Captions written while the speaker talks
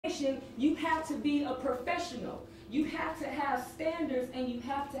nation, you have to be a professional. You have to have standards and you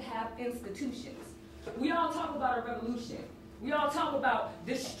have to have institutions. We all talk about a revolution. We all talk about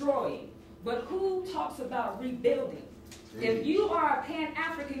destroying. But who talks about rebuilding? If you are a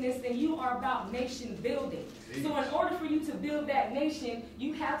Pan-Africanist, then you are about nation building. So in order for you to build that nation,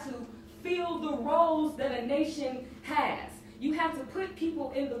 you have to fill the roles that a nation has. You have to put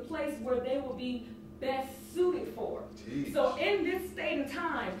people in the place where they will be best suited for. So in this state and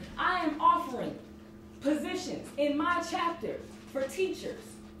time, I am offering positions in my chapter for teachers,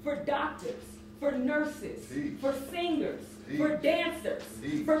 for doctors, for nurses, for singers, for dancers,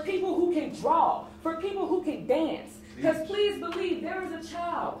 for people who can draw, for people who can dance. Because please believe, there is a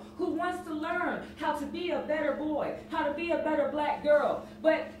child who wants to learn how to be a better boy, how to be a better black girl,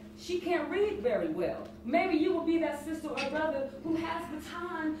 but she can't read very well. Maybe you will be that sister or brother who has the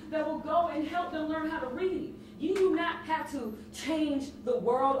time that will go and help them learn how to read. You do not have to change the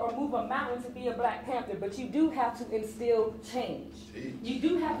world or move a mountain to be a Black Panther, but you do have to instill change. You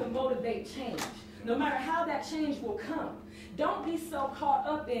do have to motivate change, no matter how that change will come. Don't be so caught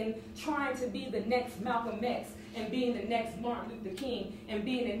up in trying to be the next Malcolm X and being the next Martin Luther King and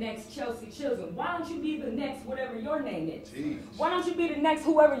being the next Chelsea Chisholm. Why don't you be the next whatever your name is? Why don't you be the next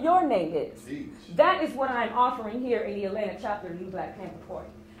whoever your name is? That is what I'm offering here in the Atlanta chapter of the New Black Panther Party.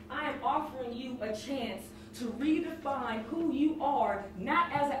 I am offering you a chance to redefine who you are,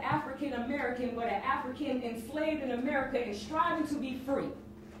 not as an African American, but an African enslaved in America and striving to be free.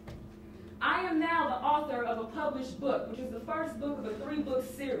 I am now the author of a published book, which is the first book of a 3-book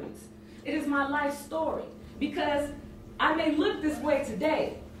series. It is my life story, because I may look this way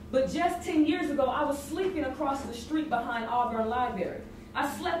today, but just 10 years ago, I was sleeping across the street behind Auburn Library. I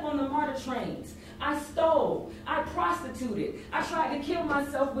slept on the MARTA trains. I stole. I prostituted. I tried to kill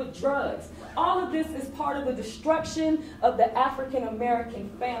myself with drugs. All of this is part of the destruction of the African American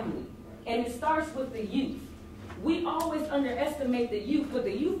family, and it starts with the youth. We always underestimate the youth, but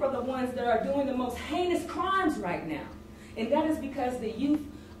the youth are the ones that are doing the most heinous crimes right now. And that is because the youth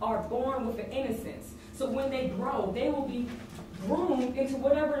are born with an innocence. So when they grow, they will be groomed into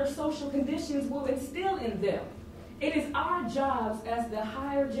whatever the social conditions will instill in them. It is our jobs as the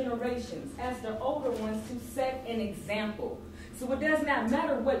higher generations, as the older ones, to set an example. So it does not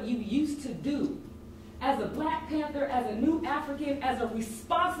matter what you used to do. As a Black Panther, as a new African, as a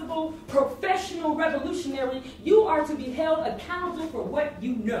responsible, professional revolutionary, you are to be held accountable for what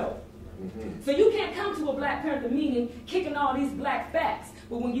you know. So you can't come to a Black Panther meeting kicking all these black facts,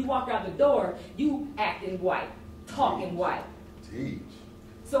 but when you walk out the door, you acting white, talking white.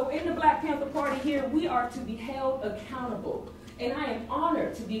 So in the Black Panther Party here, we are to be held accountable. And I am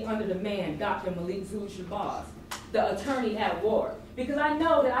honored to be under the man, Dr. Malik Zulu Shabazz, the attorney at war, because I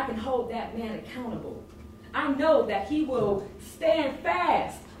know that I can hold that man accountable. I know that he will stand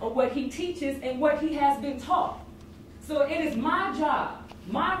fast on what he teaches and what he has been taught. So it is my job,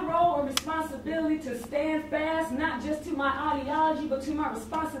 my role and responsibility to stand fast, not just to my ideology, but to my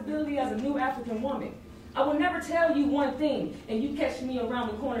responsibility as a new African woman. I will never tell you one thing and you catch me around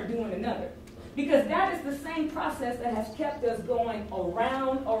the corner doing another. Because that is the same process that has kept us going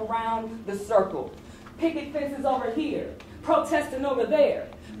around the circle. Picket fences over here, protesting over there.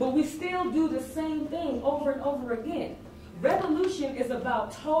 But we still do the same thing over and over again. Revolution is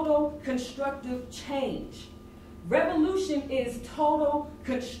about total constructive change. Revolution is total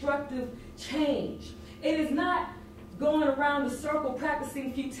constructive change. It is not going around the circle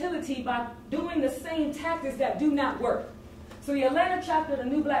practicing futility by doing the same tactics that do not work. So the Atlanta chapter of the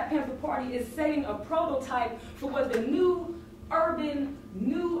New Black Panther Party is setting a prototype for what the new urban,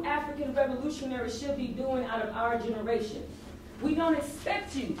 new African revolutionaries should be doing out of our generation. We don't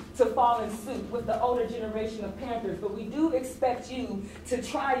expect you to fall in suit with the older generation of Panthers, but we do expect you to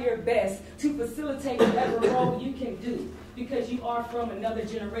try your best to facilitate whatever role you can do, because you are from another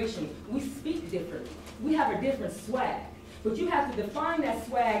generation. We speak differently. We have a different swag. But you have to define that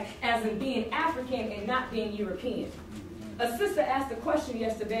swag as in being African and not being European. A sister asked a question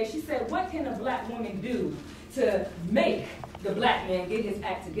yesterday. She said, what can a black woman do to make the black man get his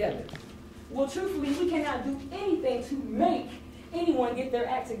act together? Well, truthfully, we cannot do anything to make anyone get their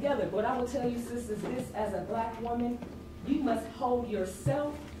act together. But I will tell you, sisters, this as a black woman, you must hold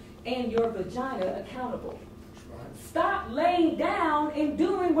yourself and your vagina accountable. Stop laying down and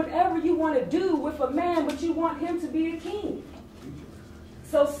doing whatever you want to do with a man, but you want him to be a king.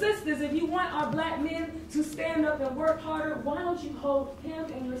 So sisters, if you want our black men to stand up and work harder, why don't you hold him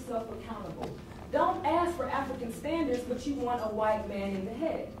and yourself accountable? Don't ask for African standards, but you want a white man in the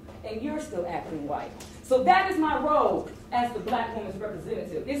head, and you're still acting white. So that is my role as the black woman's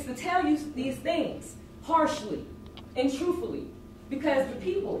representative. It's to tell you these things harshly and truthfully. Because the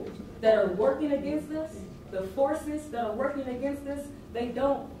people that are working against us, the forces that are working against us, they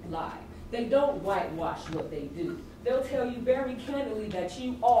don't lie. They don't whitewash what they do. They'll tell you very candidly that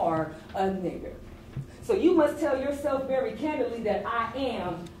you are a nigger. So you must tell yourself very candidly that I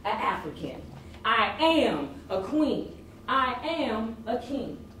am an African. I am a queen. I am a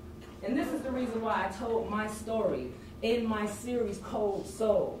king. And this is the reason why I told my story in my series, Cold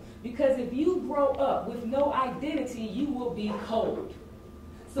Soul. Because if you grow up with no identity, you will be cold.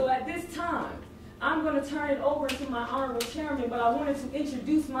 So at this time, I'm going to turn it over to my honorable chairman, but I wanted to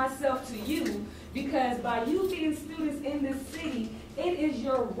introduce myself to you because by you being students in this city, it is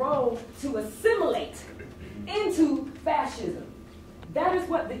your role to assimilate into fascism. That is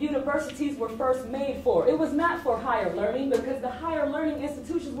what the universities were first made for. It was not for higher learning because the higher learning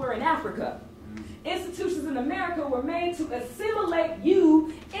institutions were in Africa. Institutions in America were made to assimilate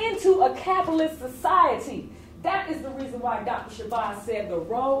you into a capitalist society. That is the reason why Dr. Shabazz said the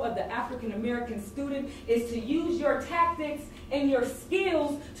role of the African American student is to use your tactics and your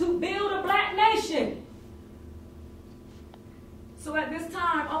skills to build a black nation. So at this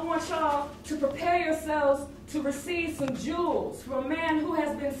time, I want y'all to prepare yourselves to receive some jewels from a man who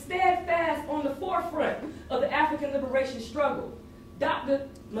has been steadfast on the forefront of the African liberation struggle. Dr.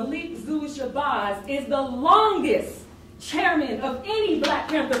 Malik Zulu Shabazz is the longest chairman of any Black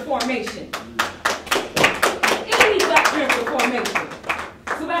Panther formation. Any Black Panther formation.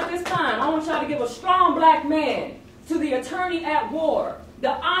 So at this time, I want y'all to give a strong black man to the attorney at war,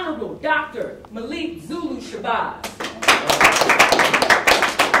 the Honorable Dr. Malik Zulu Shabazz.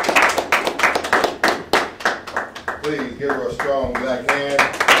 Please give her a strong black hand.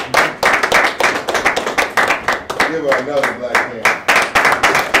 Give her another black hand.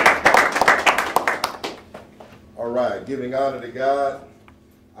 All right, giving honor to God,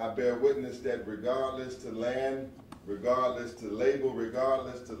 I bear witness that regardless to land, regardless to label,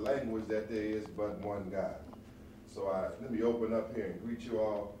 regardless to language, that there is but one God. So let me open up here and greet you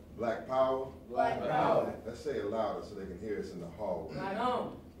all. Black power. Black power. Let's say it louder so they can hear us in the hallway. Right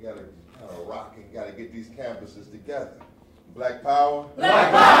on. You gotta kind of rock and gotta get these campuses together. Black power.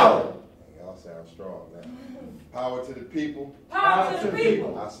 Black power. Y'all sound strong now. Power to the people. Power to the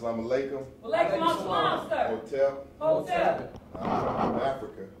people. Assalamu alaikum. Walaikum assalam, sir. Hotel. I'm from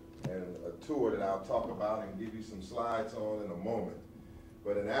Africa, and a tour that I'll talk about and give you some slides on in a moment.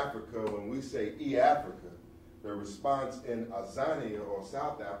 But in Africa, when we say E-Africa, the response in Azania or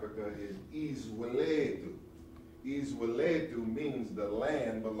South Africa is Izweledu. Izweledu means the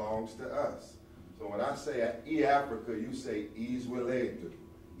land belongs to us. So when I say E-Africa, you say Izweledu.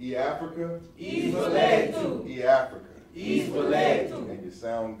 E-Africa? Izweledu. E-Africa. Izweledu. And you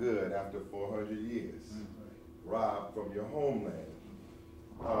sound good after 400 years. Robbed from your homeland.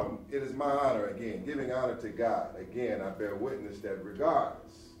 It is my honor, again, giving honor to God. Again, I bear witness that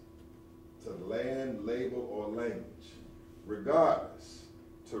regardless to land, label, or language, regardless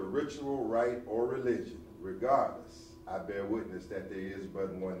to ritual, rite, or religion, regardless, I bear witness that there is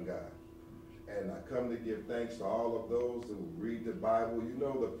but one God. And I come to give thanks to all of those who read the Bible. You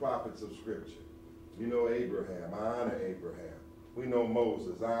know the prophets of Scripture. You know Abraham. I honor Abraham. We know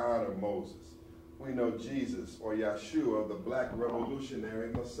Moses. I honor Moses. We know Jesus, or Yeshua, the black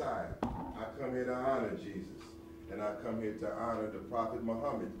revolutionary Messiah. I come here to honor Jesus. And I come here to honor the Prophet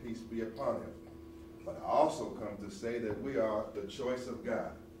Muhammad, peace be upon him. But I also come to say that we are the choice of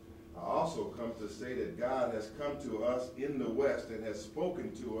God. I also come to say that God has come to us in the West and has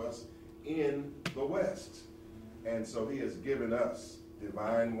spoken to us in the West. And so he has given us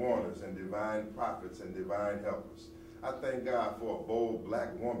divine warners and divine prophets and divine helpers. I thank God for a bold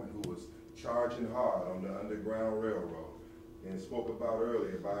black woman who was charging hard on the Underground Railroad and spoke about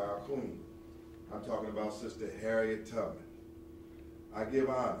earlier by our queen. I'm talking about Sister Harriet Tubman. I give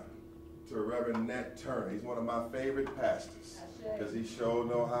honor to Reverend Nat Turner. He's one of my favorite pastors because he sure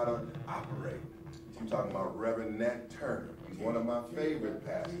know how to operate. I'm talking about Reverend Nat Turner. He's one of my favorite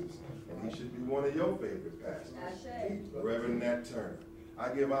pastors, and he should be one of your favorite pastors. Reverend Nat Turner. I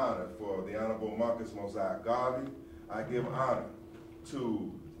give honor for the Honorable Marcus Mosiah Garvey. I give honor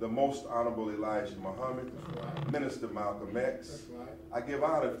to the Most Honorable Elijah Muhammad, Minister Malcolm X. I give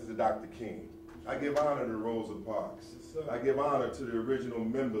honor to Dr. King. I give honor to Rosa Parks. I give honor to the original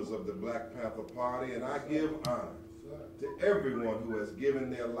members of the Black Panther Party, and I give honor to everyone who has given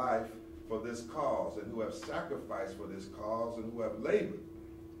their life for this cause and who have sacrificed for this cause and who have labored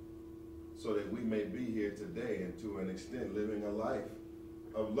so that we may be here today and to an extent living a life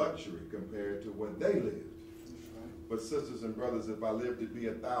of luxury compared to what they lived. But sisters and brothers, if I live to be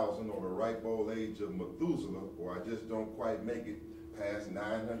 1,000 or the ripe old age of Methuselah, or I just don't quite make it past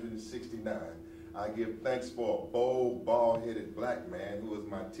 969, I give thanks for a bold, bald-headed black man who is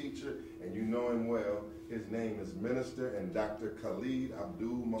my teacher, and you know him well. His name is Minister and Dr. Khalid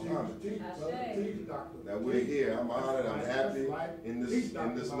Abdul Muhammad. Now we're here. I'm honored. I'm happy in this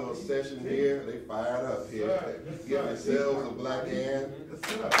little session here. They fired up here. Give themselves a black hand.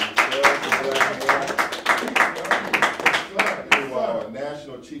 To our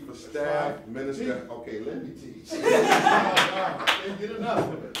National Chief of Staff, Minister. Okay, let me teach. Get enough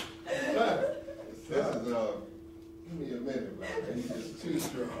of it. This is give me a minute, man. He's just too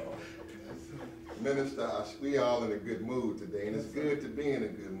strong. Minister, we all in a good mood today, and it's good to be in a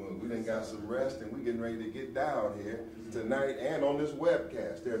good mood. We done got some rest, and we getting ready to get down here tonight and on this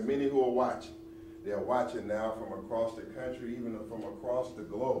webcast. There are many who are watching. They're watching now from across the country, even from across the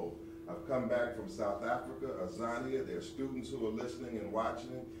globe. I've come back from South Africa, Azania. There are students who are listening and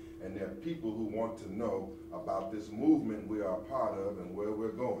watching, and there are people who want to know about this movement we are a part of and where we're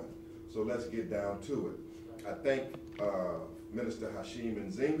going. So let's get down to it. I thank Minister Hashim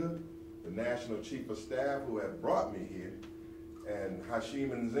Nzinga, the National Chief of Staff, who have brought me here. And Hashim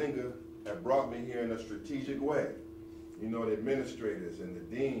Nzinga have brought me here in a strategic way. You know, the administrators and the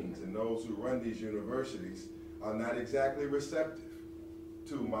deans and those who run these universities are not exactly receptive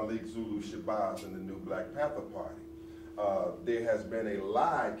to Malik, Zulu, Shabazz, and the new Black Panther Party. There has been a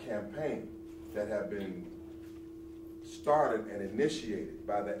lie campaign that have been started and initiated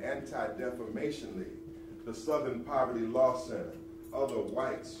by the Anti-Defamation League, the Southern Poverty Law Center, other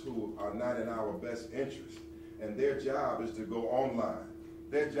whites who are not in our best interest. And their job is to go online.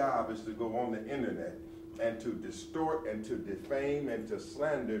 Their job is to go on the internet and to distort and to defame and to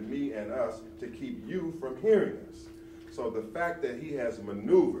slander me and us to keep you from hearing us. So the fact that he has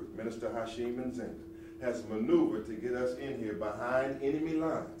maneuvered, Minister Hashim Nzinga, has maneuvered to get us in here behind enemy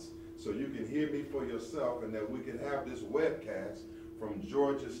lines so you can hear me for yourself and that we can have this webcast from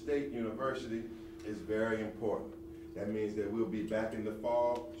Georgia State University is very important. That means that we'll be back in the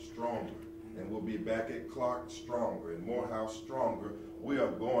fall stronger, and we'll be back at Clark stronger, and Morehouse stronger. We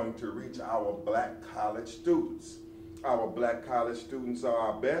are going to reach our black college students. Our black college students are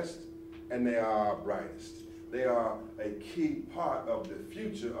our best, and they are our brightest. They are a key part of the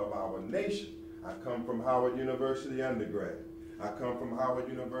future of our nation. I come from Howard University undergrad. I come from Howard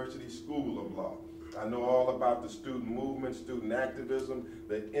University School of Law. I know all about the student movement, student activism,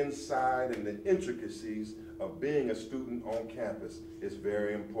 the inside and the intricacies of being a student on campus is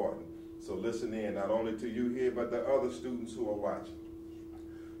very important. So listen in, not only to you here, but the other students who are watching.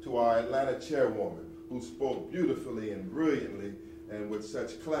 To our Atlanta chairwoman, who spoke beautifully and brilliantly and with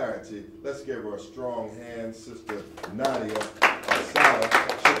such clarity, let's give her a strong hand, Sister Nadia Asada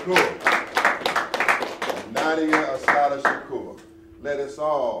Shakur. Nadia Asada Shakur. Let us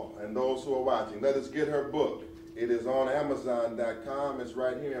all, and those who are watching, let us get her book. It is on Amazon.com. It's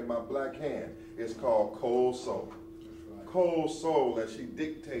right here in my black hand. It's called Cold Soul. Cold Soul, as she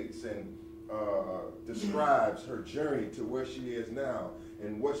dictates and describes her journey to where she is now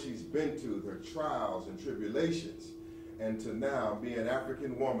and what she's been to, her trials and tribulations, and to now be an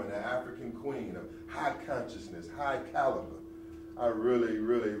African woman, an African queen of high consciousness, high caliber. I really,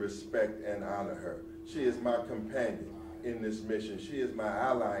 really respect and honor her. She is my companion in this mission. She is my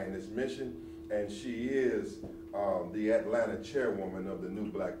ally in this mission, and she is the Atlanta chairwoman of the new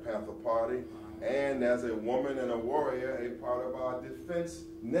Black Panther Party, and as a woman and a warrior, a part of our defense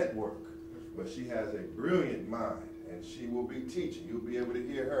network. But she has a brilliant mind, and she will be teaching. You'll be able to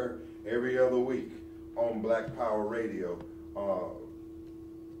hear her every other week on Black Power Radio,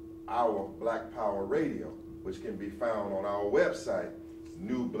 our Black Power Radio, which can be found on our website,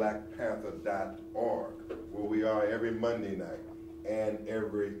 newblackpanther.org, where we are every Monday night and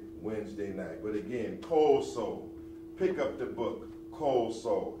every Wednesday night. But again, Cold Soul, pick up the book, Cold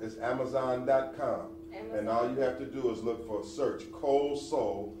Soul. It's Amazon.com. And all you have to do is look for search Cold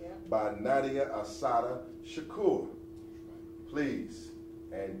Soul by Nadia Asada Shakur. Please,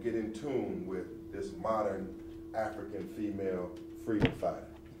 and get in tune with this modern African female freedom fighter.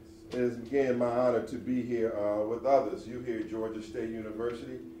 It is again my honor to be here with others, you here at Georgia State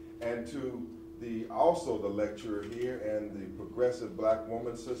University, and to also the lecturer here and the progressive black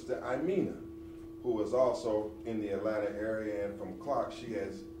woman, Sister Imina, who is also in the Atlanta area, and from Clark, she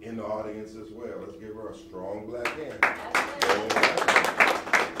is in the audience as well. Let's give her a strong black hand.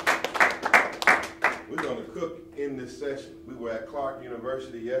 We're going to cook in this session. We were at Clark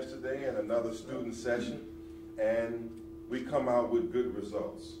University yesterday in another student session, and we come out with good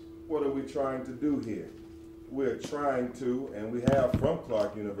results. What are we trying to do here? We're trying to, and we have from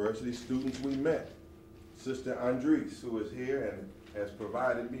Clark University, students we met. Sister Andres, who is here and has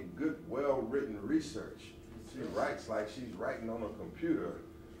provided me good, well-written research. She writes like she's writing on a computer.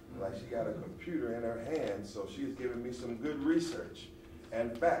 Like she got a computer in her hand, so she's giving me some good research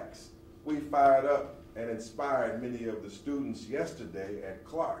and facts. We fired up and inspired many of the students yesterday at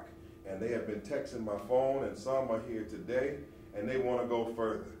Clark, and they have been texting my phone, and some are here today, and they want to go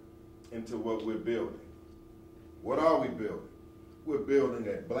further into what we're building. What are we building? We're building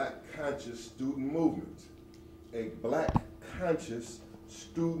a black conscious student movement. A black conscious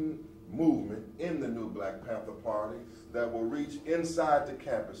student movement in the new Black Panther Party that will reach inside the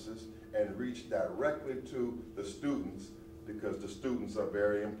campuses and reach directly to the students, because the students are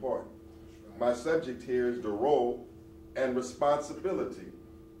very important. My subject here is the role and responsibility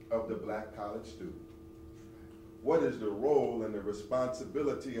of the black college student. What is the role and the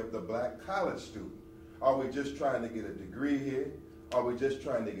responsibility of the black college student? Are we just trying to get a degree here? Are we just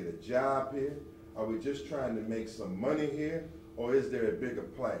trying to get a job here? Are we just trying to make some money here? Or is there a bigger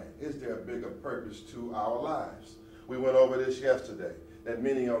plan? Is there a bigger purpose to our lives? We went over this yesterday, that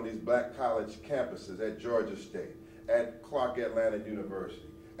many on these black college campuses at Georgia State, at Clark Atlanta University,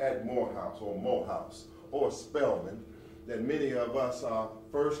 at Morehouse or Spelman, that many of us are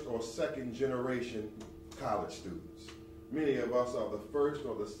first or second generation college students. Many of us are the first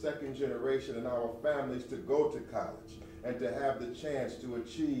or the second generation in our families to go to college and to have the chance to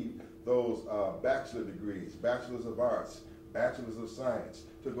achieve those bachelor degrees, bachelors of arts, bachelors of science,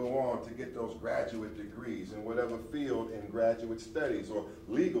 to go on to get those graduate degrees in whatever field in graduate studies or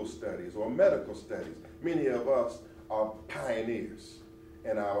legal studies or medical studies. Many of us are pioneers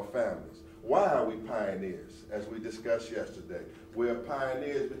in our families. Why are we pioneers? As we discussed yesterday, we're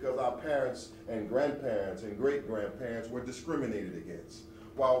pioneers because our parents and grandparents and great-grandparents were discriminated against.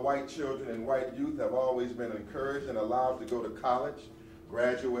 While white children and white youth have always been encouraged and allowed to go to college,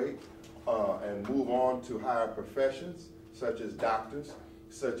 graduate, and move on to higher professions, such as doctors,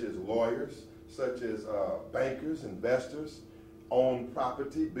 such as lawyers, such as bankers, investors, own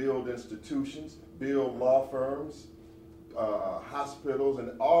property, build institutions, build law firms, hospitals,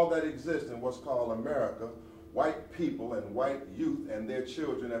 and all that exists in what's called America, white people and white youth and their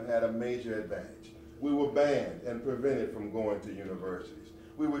children have had a major advantage. We were banned and prevented from going to universities.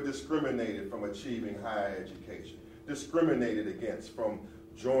 We were discriminated from achieving higher education, discriminated against from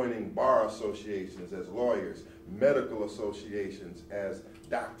joining bar associations as lawyers, medical associations as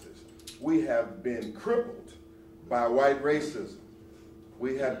doctors. We have been crippled by white racism.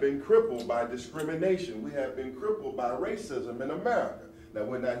 We have been crippled by discrimination. We have been crippled by racism in America. Now,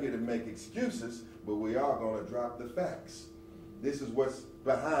 we're not here to make excuses, but we are going to drop the facts. This is what's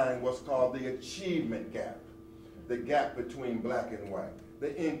behind what's called the achievement gap, the gap between black and white,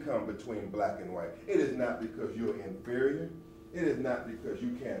 the income between black and white. It is not because you're inferior. It is not because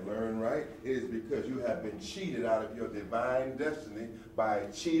you can't learn right. It is because you have been cheated out of your divine destiny by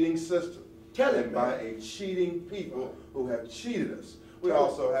a cheating system and by a cheating people who have cheated us. We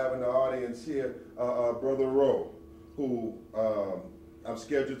also have in the audience here Brother Rowe, who I'm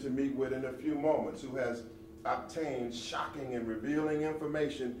scheduled to meet with in a few moments, who has obtained shocking and revealing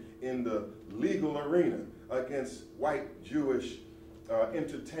information in the legal arena against white Jewish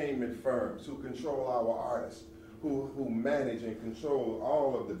entertainment firms who control our artists, who manage and control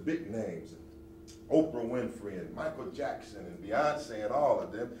all of the big names, Oprah Winfrey and Michael Jackson and Beyonce and all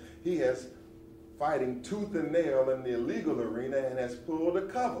of them. He has fighting tooth and nail in the illegal arena and has pulled a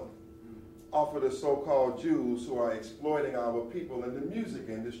cover off of the so-called Jews who are exploiting our people in the music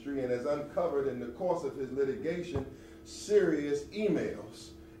industry, and has uncovered in the course of his litigation serious emails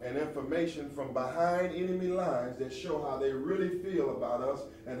and information from behind enemy lines that show how they really feel about us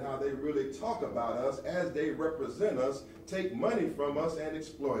and how they really talk about us as they represent us, take money from us, and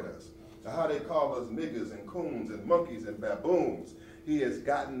exploit us. How they call us niggers and coons and monkeys and baboons. He has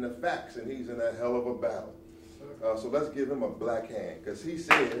gotten the facts, and he's in a hell of a battle. So let's give him a black hand, because he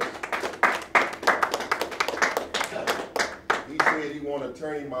said he want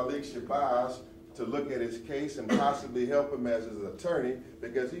attorney Malik Shabazz to look at his case and possibly help him as his attorney,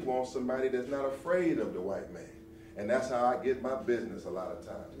 because he wants somebody that's not afraid of the white man. And that's how I get my business a lot of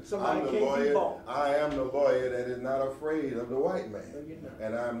times. I am the lawyer that is not afraid of the white man.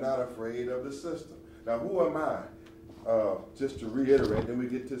 And I'm not afraid of the system. Now, who am I? Just to reiterate, then we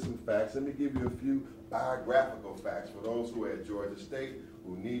get to some facts. Let me give you a few biographical facts for those who are at Georgia State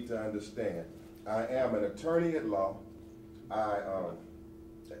who need to understand. I am an attorney at law. I,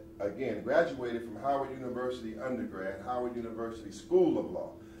 again, graduated from Howard University undergrad, Howard University School of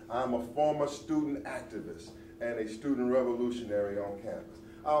Law. I'm a former student activist and a student revolutionary on campus.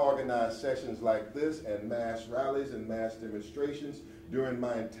 I organized sessions like this and mass rallies and mass demonstrations during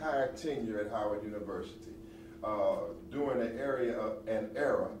my entire tenure at Howard University. During an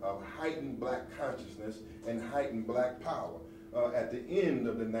era of heightened black consciousness and heightened black power. at the end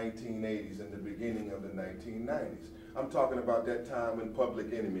of the 1980s and the beginning of the 1990s. I'm talking about that time when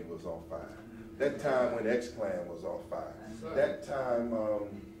Public Enemy was on fire, that time when X-Clan was on fire, that time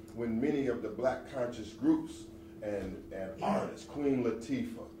when many of the black conscious groups and artists, Queen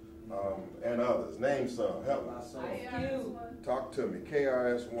Latifah, and others, name some, help me. Talk to me,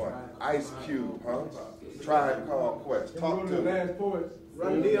 KRS-One, Ice Cube, Tribe Called Quest, talk to me.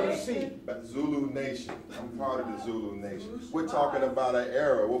 Run DMC. Zulu Nation. I'm part of the Zulu Nation. We're talking about an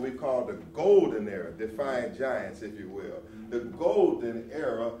era, what we call the golden era, defying giants, if you will. The golden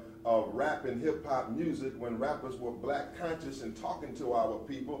era of rap and hip-hop music when rappers were black conscious and talking to our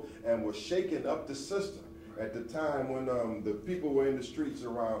people and were shaking up the system. At the time when the people were in the streets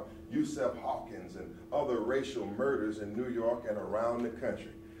around Yusef Hawkins and other racial murders in New York and around the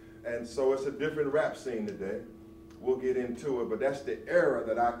country. And so it's a different rap scene today. We'll get into it, but that's the era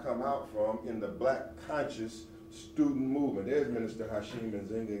that I come out from in the black conscious student movement. There's Minister Hashim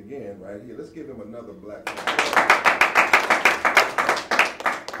Nzinga again right here. Let's give him another black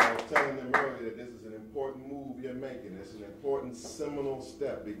I was telling them earlier that this is an important move you're making. It's an important seminal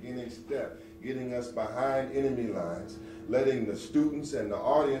step, beginning step, getting us behind enemy lines, letting the students and the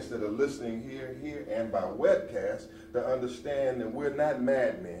audience that are listening here and by webcast to understand that we're not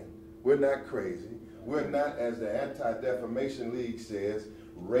madmen, we're not crazy. We're not, as the Anti-Defamation League says,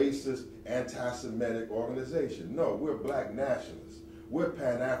 racist, anti-Semitic organization. No, we're black nationalists. We're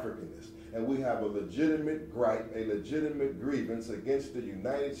Pan-Africanists. And we have a legitimate gripe, a legitimate grievance against the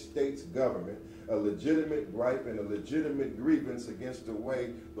United States government, a legitimate gripe and a legitimate grievance against the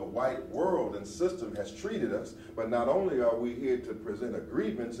way the white world and system has treated us. But not only are we here to present a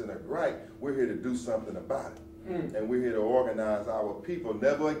grievance and a gripe, we're here to do something about it. And we're here to organize our people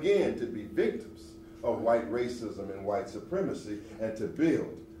never again to be victims of white racism and white supremacy, and to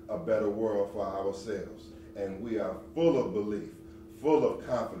build a better world for ourselves. And we are full of belief, full of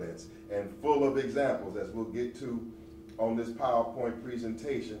confidence, and full of examples, as we'll get to on this PowerPoint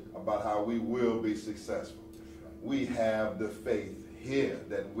presentation, about how we will be successful. We have the faith here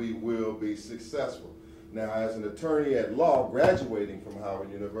that we will be successful. Now, as an attorney at law graduating from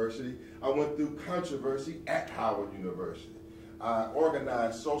Howard University, I went through controversy at Howard University. I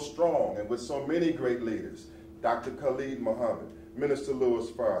organized so strong and with so many great leaders, Dr. Khalid Muhammad, Minister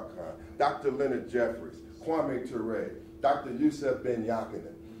Louis Farrakhan, Dr. Leonard Jeffries, Kwame Ture, Dr. Yusef Ben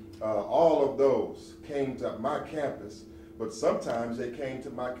Yakinen. All of those came to my campus, but sometimes they came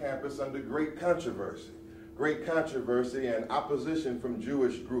to my campus under great controversy and opposition from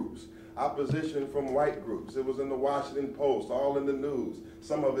Jewish groups, opposition from white groups. It was in the Washington Post, all in the news.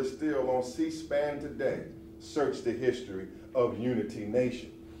 Some of it still on C-SPAN today. Search the history of Unity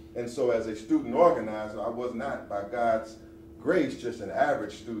Nation. And so as a student organizer, I was not, by God's grace, just an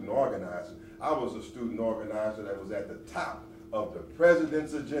average student organizer. I was a student organizer that was at the top of the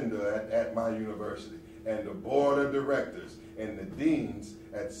president's agenda at my university, and the board of directors and the deans.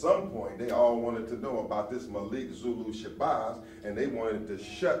 At some point, they all wanted to know about this Malik Zulu Shabazz, and they wanted to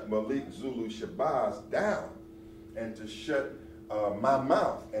shut Malik Zulu Shabazz down and to shut my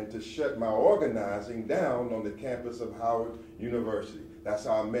mouth and to shut my organizing down on the campus of Howard University. That's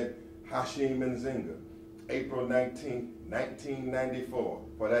how I met Hashim Nzinga, April 19, 1994,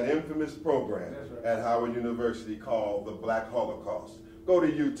 for that infamous program at Howard University called the Black Holocaust. Go to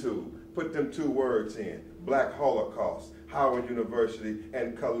YouTube, put them two words in, Black Holocaust, Howard University,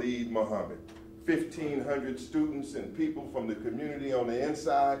 and Khalid Muhammad. 1,500 students and people from the community on the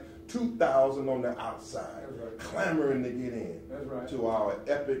inside, 2,000 on the outside, clamoring to get in to our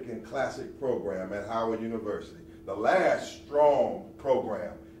epic and classic program at Howard University. The last strong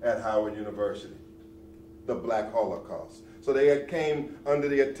program at Howard University, the Black Holocaust. So they came under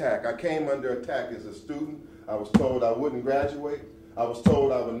the attack. I came under attack as a student. I was told I wouldn't graduate. I was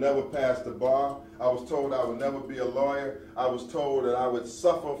told I would never pass the bar. I was told I would never be a lawyer. I was told that I would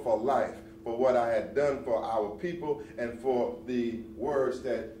suffer for life for what I had done for our people and for the words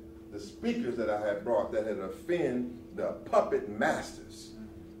that the speakers that I had brought that had offended the puppet masters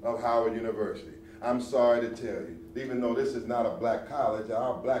of Howard University. I'm sorry to tell you, even though this is not a black college,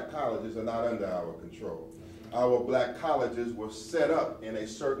 our black colleges are not under our control. Our black colleges were set up in a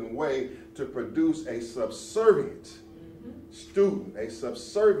certain way to produce a subservient student, a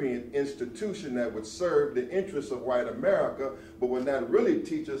subservient institution that would serve the interests of white America, but would not really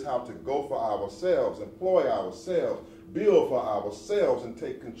teach us how to go for ourselves, employ ourselves, build for ourselves, and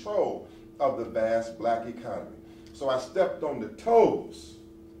take control of the vast black economy. So I stepped on the toes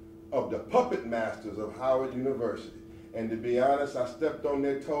of the puppet masters of Howard University. And to be honest, I stepped on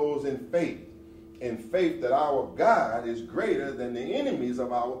their toes in faith that our God is greater than the enemies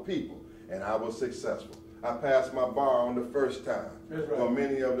of our people. And I was successful. I passed my bar on the first time. That's right. While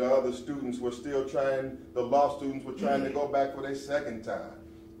many of the other students were still trying, the law students were trying to go back for their second time,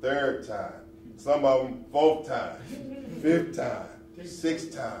 third time, some of them fourth time, fifth time,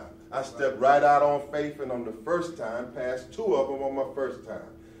 sixth time. I stepped right out on faith, and on the first time, passed two of them on my first time.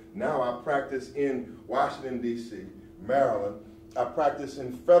 Now I practice in Washington, D.C., Maryland. I practice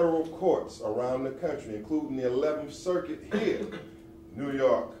in federal courts around the country, including the 11th Circuit here, New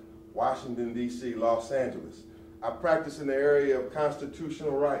York, Washington, D.C., Los Angeles. I practice in the area of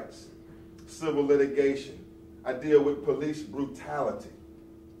constitutional rights, civil litigation. I deal with police brutality,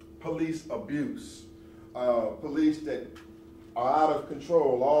 police abuse, police that are out of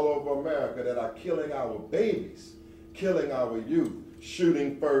control all over America, that are killing our babies, killing our youth,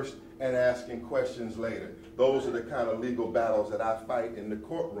 shooting first and asking questions later. Those are the kind of legal battles that I fight in the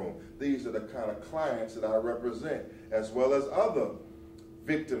courtroom. These are the kind of clients that I represent, as well as other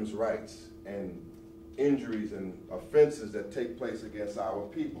victims' rights and injuries and offenses that take place against our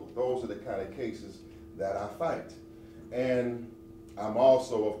people. Those are the kind of cases that I fight. And I'm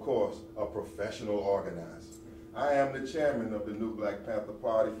also, of course, a professional organizer. I am the chairman of the New Black Panther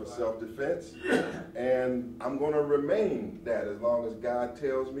Party for Self-Defense, and I'm going to remain that as long as God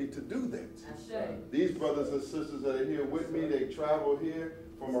tells me to do that. These brothers and sisters that are here with me, they travel here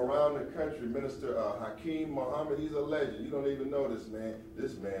from around the country. Minister Hakeem Muhammad, he's a legend. You don't even know this man.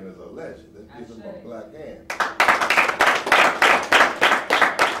 This man is a legend. Let's give him a black hand.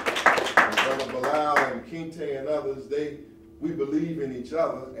 And Brother Bilal and Kinte and others, we believe in each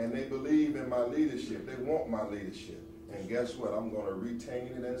other, and they believe in my leadership. They want my leadership. And guess what? I'm going to retain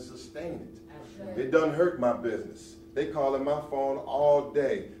it and sustain it. It doesn't hurt my business. They call in my phone all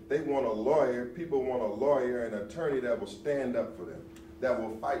day. They want a lawyer. People want a lawyer, an attorney that will stand up for them, that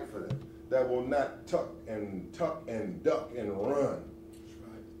will fight for them, that will not tuck and duck and run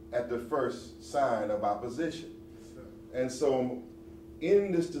at the first sign of opposition. And so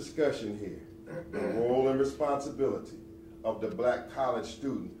in this discussion here, the role and responsibility of the black college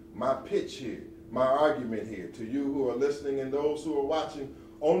student, my pitch here, my argument here to you who are listening and those who are watching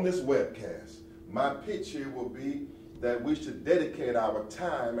on this webcast, my pitch here will be that we should dedicate our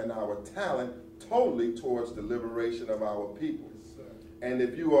time and our talent totally towards the liberation of our people. And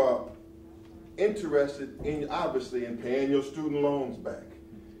if you are interested in, obviously, in paying your student loans back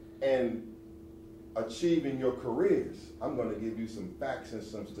and achieving your careers, I'm going to give you some facts and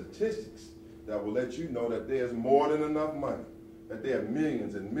some statistics that will let you know that there's more than enough money, that there are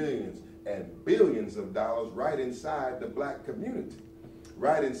millions and millions and billions of dollars right inside the black community,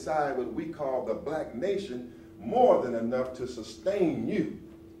 right inside what we call the black nation, more than enough to sustain you.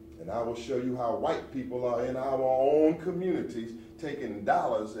 And I will show you how white people are in our own communities taking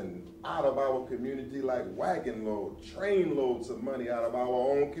dollars and out of our community like wagon loads, train loads of money out of our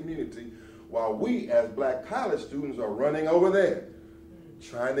own community, while we as black college students are running over there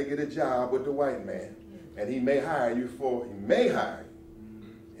trying to get a job with the white man. And he may hire you and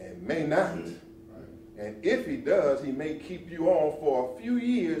may not. And if he does, he may keep you on for a few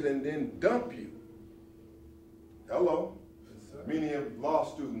years and then dump you. Hello. Many of law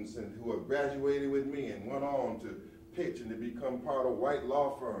students who have graduated with me and went on to pitch and to become part of white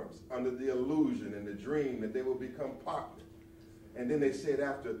law firms under the illusion and the dream that they will become partners. And then they said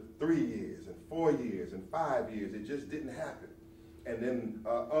after 3 years and 4 years and 5 years, it just didn't happen. And then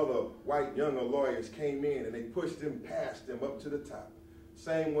other white younger lawyers came in and they pushed them past them up to the top.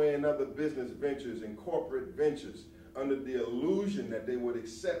 Same way in other business ventures and corporate ventures, under the illusion that they would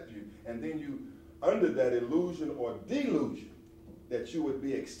accept you. And then you, under that illusion or delusion that you would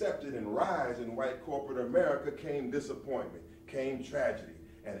be accepted and rise in white corporate America, came disappointment, came tragedy.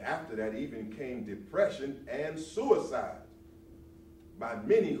 And after that even came depression and suicide by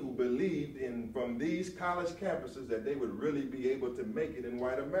many who believed from these college campuses that they would really be able to make it in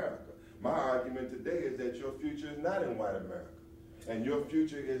white America. My argument today is that your future is not in white America. And your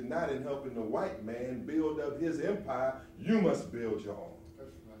future is not in helping the white man build up his empire. You must build your own.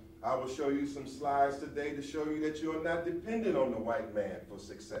 I will show you some slides today to show you that you are not dependent on the white man for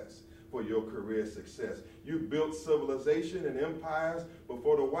success, for your career success. You built civilization and empires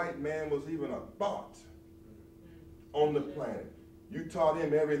before the white man was even a thought on the planet. You taught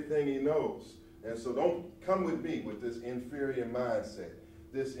him everything he knows. And so don't come with me with this inferior mindset,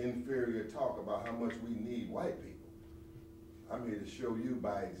 this inferior talk about how much we need white people. I'm here to show you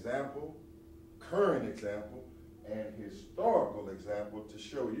by example, current example, and historical example to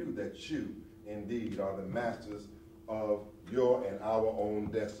show you that you indeed are the masters of your and our own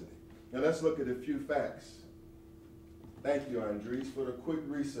destiny. Now let's look at a few facts. Thank you, Andres, for the quick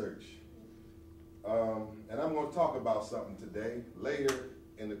research. And I'm going to talk about something today, later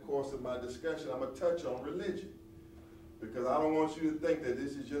in the course of my discussion, I'm going to touch on religion. Because I don't want you to think that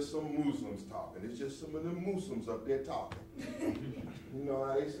this is just some Muslims talking. It's just some of the Muslims up there talking. You know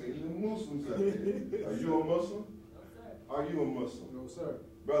how they say, the Muslims up there. Are you a Muslim? No, sir. Are you a Muslim? No, sir.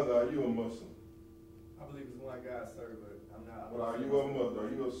 Brother, are you a Muslim? I believe it's one God, sir, but I'm not. Well, are you a Muslim? Are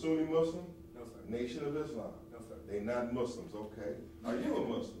you a Sunni Muslim? No, sir. Nation of Islam? No, sir. They not Muslims, okay. Are you a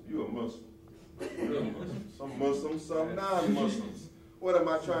Muslim? You a Muslim. You're a Muslim. Some Muslims, some non-Muslims. What am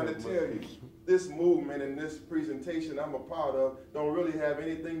I trying to tell you? This movement and this presentation I'm a part of don't really have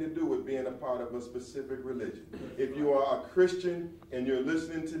anything to do with being a part of a specific religion. If you are a Christian and you're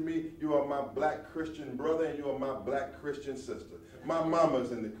listening to me, you are my black Christian brother and you are my black Christian sister. My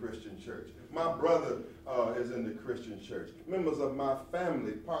mama's in the Christian church. My brother is in the Christian church. Members of my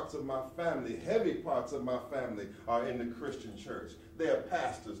family, parts of my family, heavy parts of my family are in the Christian church. They are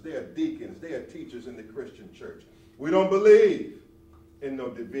pastors, they are deacons, they are teachers in the Christian church. We don't believe in no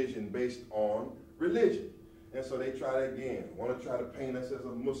division based on religion. And so they try to, again, want to try to paint us as a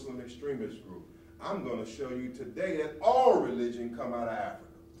Muslim extremist group. I'm going to show you today that all religion come out of Africa.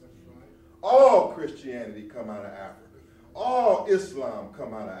 That's right. All Christianity come out of Africa. All Islam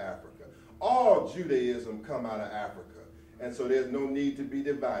come out of Africa. All Judaism come out of Africa. And so there's no need to be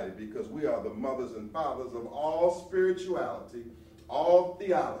divided because we are the mothers and fathers of all spirituality, all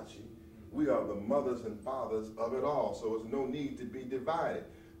theology. We are the mothers and fathers of it all. So there's no need to be divided.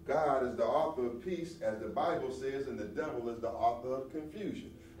 God is the author of peace, as the Bible says, and the devil is the author of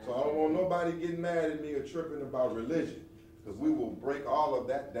confusion. So I don't want nobody getting mad at me or tripping about religion, because we will break all of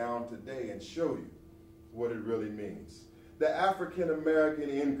that down today and show you what it really means. The African American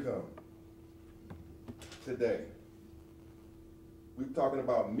income today. We're talking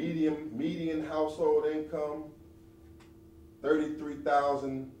about median household income,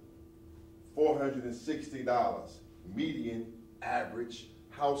 $33,460, median average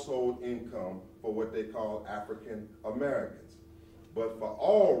household income for what they call African Americans. But for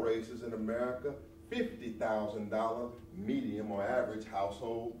all races in America, $50,000 median or average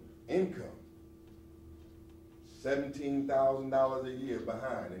household income. $17,000 a year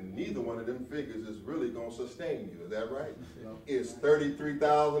behind, and neither one of them figures is really going to sustain you. Is that right? No. Is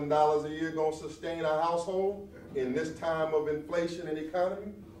 $33,000 a year going to sustain a household in this time of inflation and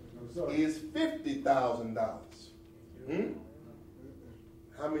economy? No, sir. Is $50,000?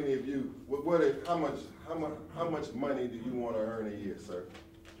 How many of you? How much money do you want to earn a year, sir?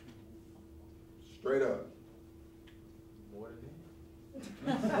 Straight up. More than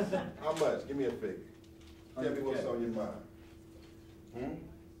that. How much? Give me a figure. Tell me what's on your mind. I'd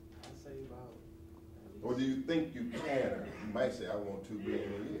say about. Or do you think you can earn? You might say, I want $2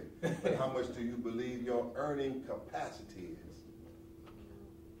 billion a year. But how much do you believe your earning capacity is?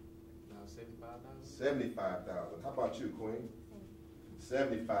 About 75,000. 75,000. How about you, Queen?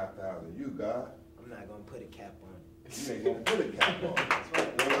 75,000. You, God? I'm not going to put a cap on it. You ain't going to put a cap on it. That's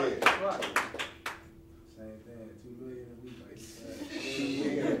right. Go ahead. That's right. Same thing, $2 million a week.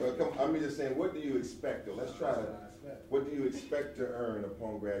 I'm just saying, what do you expect? Though? Let's try to. What do you expect to earn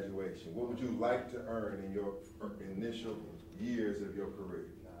upon graduation? What would you like to earn in your initial years of your career?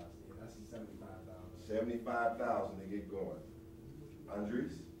 That's $75,000. 75,000 to get going.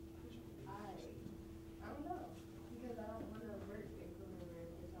 Andres? I don't know, because I don't want to work income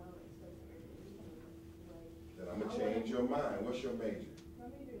because I don't expect to earn anything. Then I'm going to change your mind. What's your major? My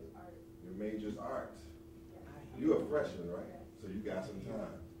major is art. Your major is art. Yeah. You're a freshman, right? So you got some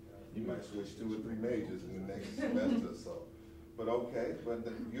time. You might switch 2 or 3 majors in the next semester or so. But okay,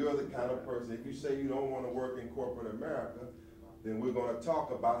 you're the kind of person, if you say you don't want to work in corporate America, then we're going to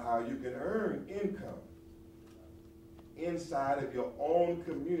talk about how you can earn income inside of your own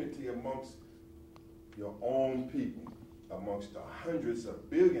community amongst your own people, amongst the hundreds of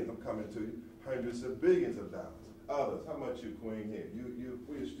billions, I'm coming to you, hundreds of billions of dollars. Others, how much you, Queen, here? Were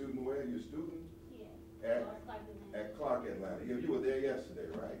you a student where? You a student? Yeah. At Clark, Atlanta. You were there yesterday,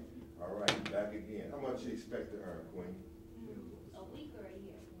 right? All right, back again. How much you expect to earn, Queen? A week or a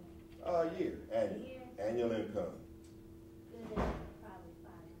year? A year, annual. Annual income. Good, probably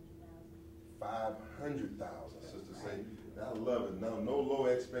 500,000, sister say. I love it. No low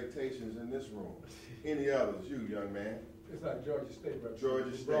expectations in this room. Any others? You, young man. It's like Georgia State, bro.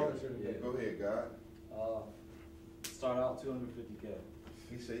 Georgia State. Yeah. Go ahead, God. Start out $250K.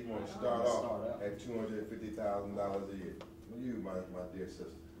 He said he want to start off at $250,000 a year. You, my dear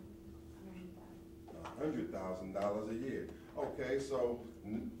sister. $100,000 a year. Okay, so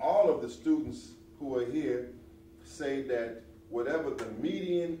all of the students who are here say that whatever the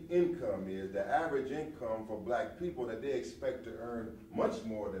median income is, the average income for black people, that they expect to earn much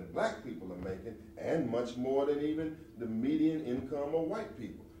more than black people are making, and much more than even the median income of white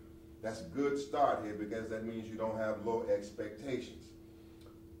people. That's a good start here, because that means you don't have low expectations.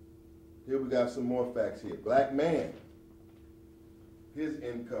 Here we got some more facts here. Black man, his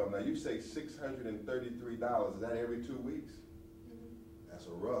income, now you say $633, is that every 2 weeks? That's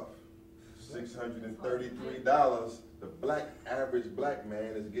a rough. $633, the average black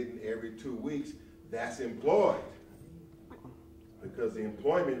man is getting every 2 weeks. That's employed. Because the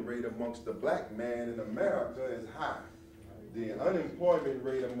employment rate amongst the black man in America is high. The unemployment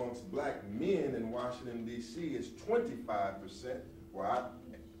rate amongst black men in Washington, D.C. is 25%, where I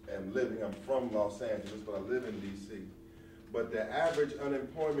am living. I'm from Los Angeles, but I live in D.C. But the average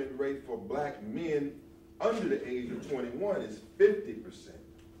unemployment rate for black men under the age of 21 is 50%.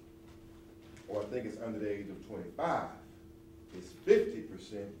 Or I think it's under the age of 25. It's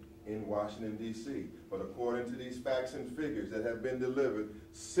 50% in Washington, D.C. But according to these facts and figures that have been delivered,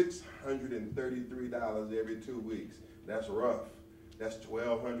 $633 every 2 weeks. That's rough. That's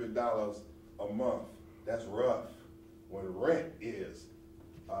 $1,200 a month. That's rough. When rent is,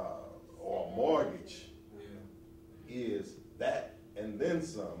 or mortgage is that and then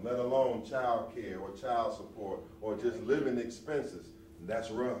some, let alone child care or child support or just living expenses.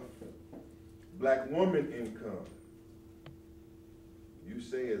 That's rough. Black woman income, you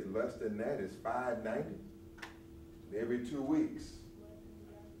say is less than that, is $590 every 2 weeks.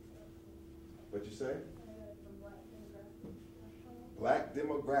 What you say?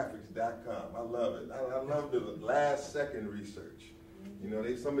 Blackdemographics.com. I love it. I love the last second research. You know,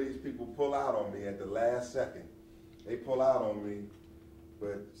 some of these people pull out on me at the last second. They pull out on me,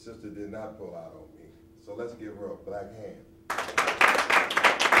 but sister did not pull out on me. So let's give her a black hand.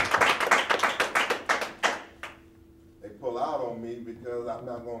 They pull out on me because I'm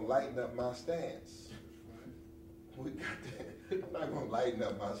not going to lighten up my stance. I'm not going to lighten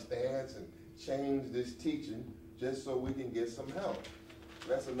up my stance and change this teaching just so we can get some help.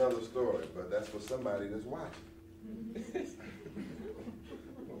 That's another story, but that's for somebody that's watching.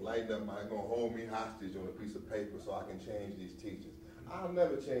 Lighten up, I'm going to hold me hostage on a piece of paper so I can change these teachings. I'll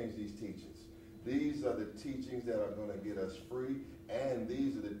never change these teachings. These are the teachings that are going to get us free, and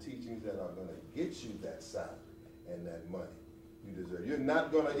these are the teachings that are going to get you that salary and that money you deserve. You're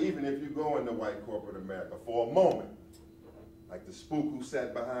not going to, even if you go into white corporate America for a moment, like the spook who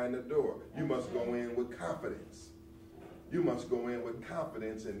sat behind the door, you must go in with confidence. You must go in with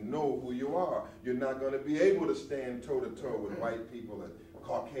confidence and know who you are. You're not going to be able to stand toe-to-toe with white people and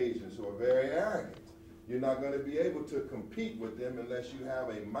Caucasians who are very arrogant. You're not going to be able to compete with them unless you have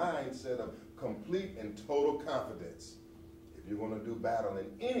a mindset of complete and total confidence if you're going to do battle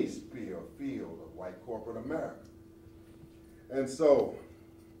in any sphere or field of white corporate America. And so,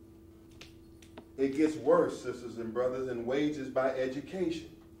 it gets worse, sisters and brothers, in wages by education.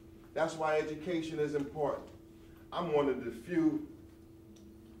 That's why education is important. I'm one of the few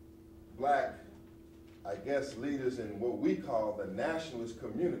black, I guess, leaders in what we call the nationalist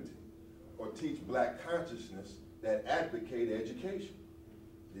community, or teach black consciousness, that advocate education.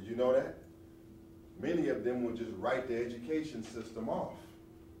 Did you know that? Many of them will just write the education system off.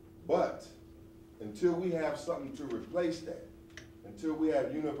 But until we have something to replace that, until we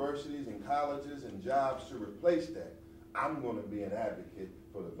have universities and colleges and jobs to replace that, I'm going to be an advocate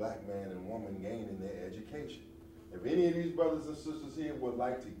for the black man and woman gaining their education. If any of these brothers and sisters here would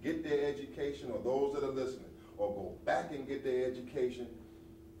like to get their education, or those that are listening, or go back and get their education,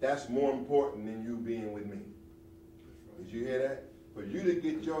 that's more important than you being with me. Did you hear that? For you to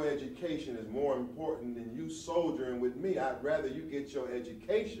get your education is more important than you soldiering with me. I'd rather you get your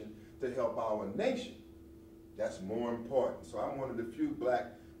education to help our nation. That's more important. So I'm one of the few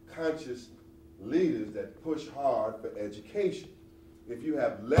black conscious leaders that push hard for education. If you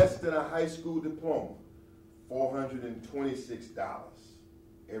have less than a high school diploma, $426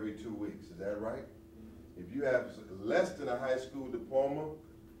 every 2 weeks. Is that right? If you have less than a high school diploma,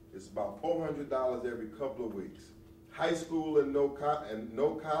 it's about $400 every couple of weeks. High school and no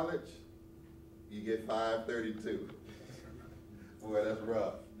college, you get $532. Boy, that's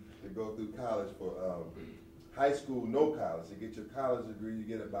rough to go through college for high school, no college. To get your college degree, you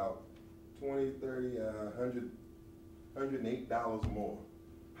get about $20, $30, $108 more.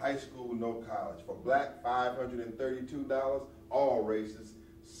 High school, no college. For black, $532. All races,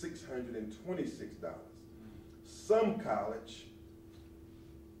 $626. Some college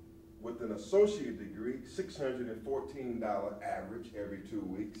with an associate degree, $614 average every 2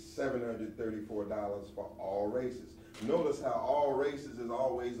 weeks, $734 for all races. Notice how all races is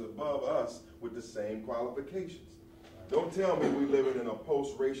always above us with the same qualifications. Don't tell me we living in a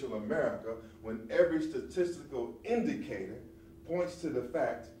post-racial America when every statistical indicator points to the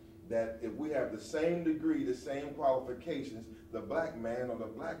fact that if we have the same degree, the same qualifications, the black man or the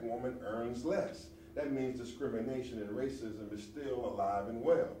black woman earns less. That means discrimination and racism is still alive and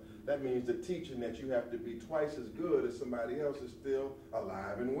well. That means the teaching that you have to be twice as good as somebody else is still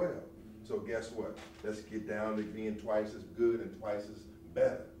alive and well. So guess what? Let's get down to being twice as good and twice as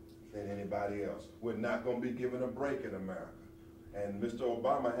better than anybody else. We're not going to be given a break in America. And Mr.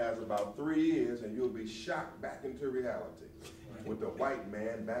 Obama has about 3 years, and you'll be shocked back into reality with the white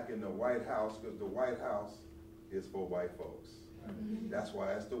man back in the White House, because the White House is for white folks. That's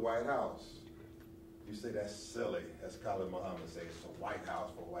why it's the White House. You say that's silly, as Khalid Muhammad says, it's the White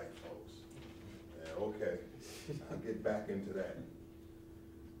House for white folks. Yeah, okay, I'll get back into that.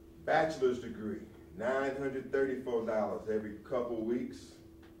 Bachelor's degree, $934 every couple weeks.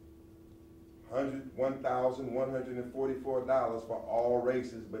 $1,144 for all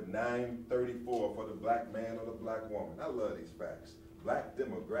races, but $934 for the black man or the black woman. I love these facts.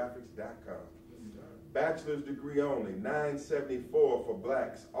 Blackdemographics.com. Bachelor's degree only, $974 for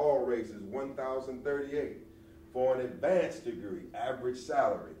blacks, all races, $1,038. For an advanced degree, average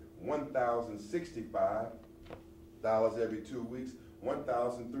salary, $1,065 every 2 weeks,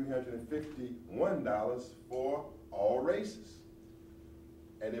 $1,351 for all races.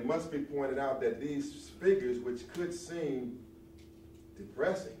 And it must be pointed out that these figures, which could seem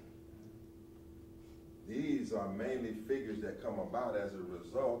depressing, these are mainly figures that come about as a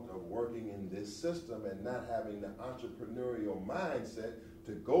result of working in this system and not having the entrepreneurial mindset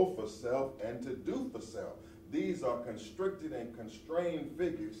to go for self and to do for self. These are constricted and constrained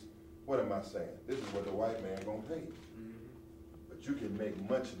figures. What am I saying? This is what the white man gonna pay you. But you can make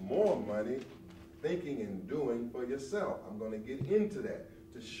much more money thinking and doing for yourself. I'm gonna get into that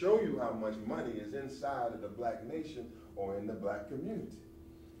to show you how much money is inside of the black nation or in the black community.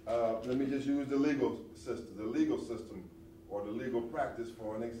 Let me just use the legal system or the legal practice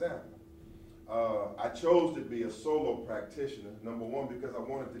for an example. I chose to be a solo practitioner, number one, because I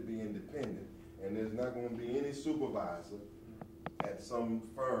wanted to be independent, and there's not going to be any supervisor at some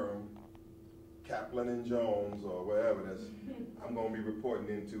firm, Kaplan and Jones or wherever that's I'm going to be reporting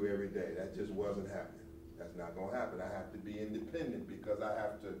into every day. That just wasn't happening. That's not going to happen. I have to be independent because I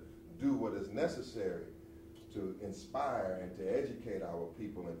have to do what is necessary to inspire and to educate our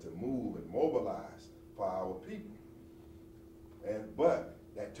people and to move and mobilize for our people. But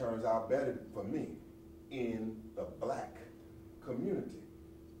that turns out better for me in the black community.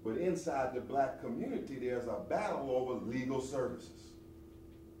 But inside the black community, there's a battle over legal services.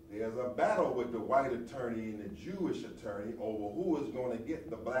 There's a battle with the white attorney and the Jewish attorney over who is going to get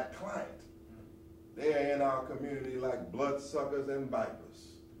the black client. They're in our community like bloodsuckers and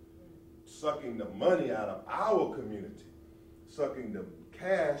vipers, sucking the money out of our community, sucking the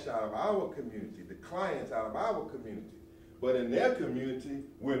cash out of our community, the clients out of our community. But in their community,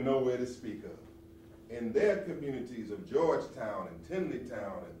 we're nowhere to speak of. In their communities of Georgetown and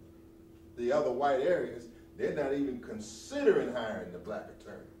Tinleytown and the other white areas, they're not even considering hiring the black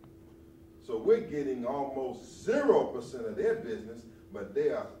attorney. So we're getting almost 0% of their business, but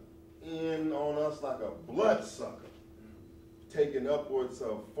they are in on us like a bloodsucker, taking upwards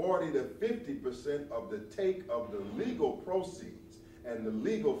of 40 to 50% of the take of the legal proceeds and the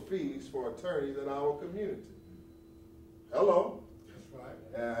legal fees for attorneys in our community. Hello? That's right.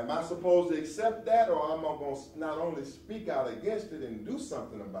 Am I supposed to accept that, or am I going to not only speak out against it and do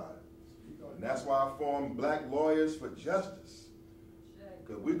something about it? And that's why I formed Black Lawyers for Justice.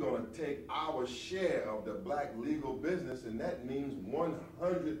 Because we're going to take our share of the black legal business, and that means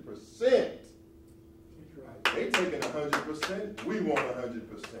 100%. They taking 100%, we want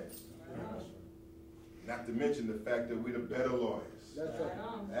 100%. Not to mention the fact that we're the better lawyers. That's right.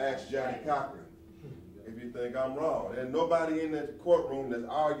 Ask Johnny Cochran if you think I'm wrong. There's nobody in the courtroom that's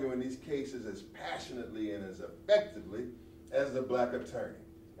arguing these cases as passionately and as effectively as the black attorney.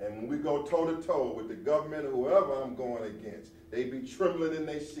 And when we go toe-to-toe with the government or whoever I'm going against, they be trembling in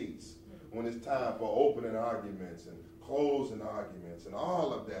their seats when it's time for opening arguments and closing arguments and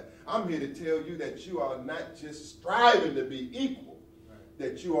all of that. I'm here to tell you that you are not just striving to be equal,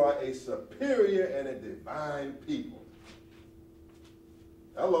 that you are a superior and a divine people.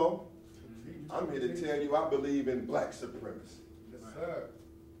 Hello. I'm here to tell you I believe in black supremacy. Yes, sir.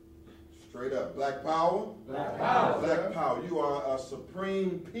 Straight up. Black power? Black power. Black power. You are a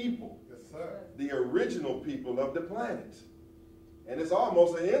supreme people. Yes, sir. The original people of the planet. And it's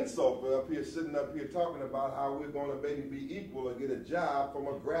almost an insult for up here, sitting up here talking about how we're going to maybe be equal or get a job from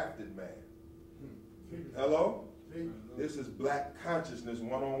a grafted man. Hello? This is black consciousness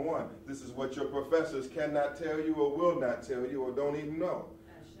 101. This is what your professors cannot tell you or will not tell you or don't even know.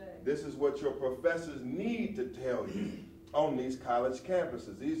 This is what your professors need to tell you on these college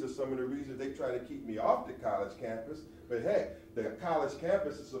campuses. These are some of the reasons they try to keep me off the college campus. But hey, the college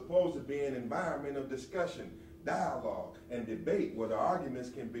campus is supposed to be an environment of discussion, dialogue, and debate where the arguments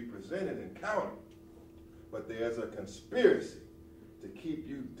can be presented and countered. But there's a conspiracy to keep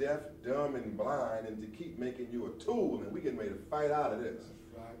you deaf, dumb, and blind, and to keep making you a tool, and we're getting ready to fight out of this.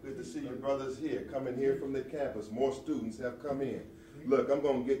 Good to see your brothers here, coming here from the campus. More students have come in. Look, I'm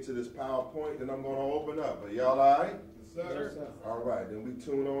going to get to this PowerPoint, and I'm going to open up. Are y'all all right? Yes, sir. All right, then we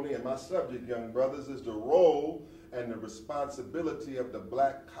tune on in. My subject, young brothers, is the role and the responsibility of the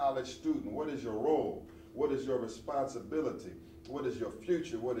black college student. What is your role? What is your responsibility? What is your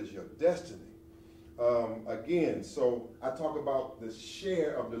future? What is your destiny? Again, so I talk about the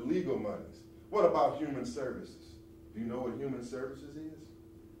share of the legal monies. What about human services? Do you know what human services is?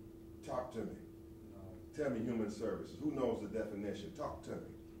 Talk to me. Tell me human services. Who knows the definition? Talk to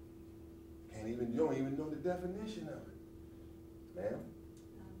me. You don't even know the definition of it. Ma'am?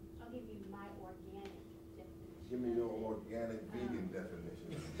 I'll give you my organic definition. Give me your organic vegan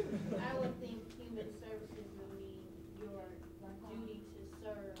definition. I would think human services would mean your duty to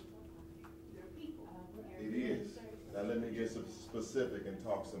serve your people. It is. Now let me get some specific and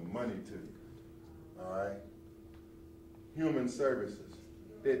talk some money to you. All right? Human services.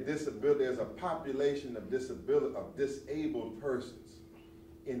 There's a population of disabled persons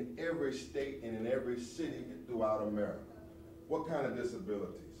in every state and in every city throughout America. What kind of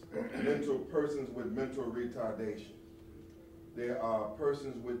disabilities? Mental persons with mental retardation. There are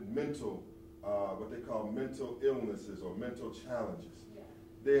persons with mental, what they call mental illnesses or mental challenges.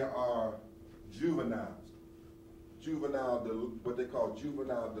 There are juveniles, what they call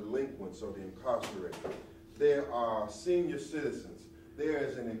juvenile delinquents or the incarcerated. There are senior citizens. There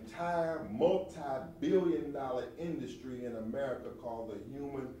is an entire multi-billion-dollar industry in America called the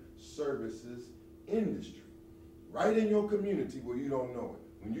human services industry. Right in your community where you don't know it.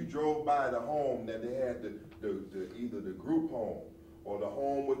 When you drove by the home that they had either the group home or the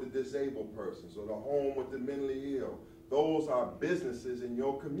home with the disabled persons or the home with the mentally ill, those are businesses in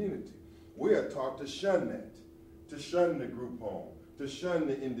your community. We are taught to shun that, to shun the group home, to shun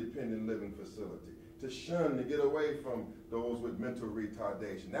the independent living facility, to shun, to get away from those with mental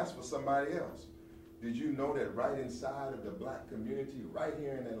retardation. That's for somebody else. Did you know that right inside of the black community, right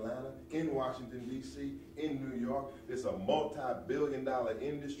here in Atlanta, in Washington, D.C., in New York, there's a multi-billion-dollar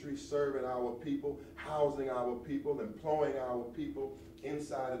industry serving our people, housing our people, employing our people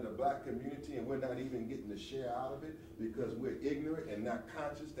inside of the black community, and we're not even getting the share out of it because we're ignorant and not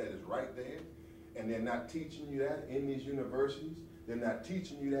conscious that it's right there. And they're not teaching you that in these universities. They're not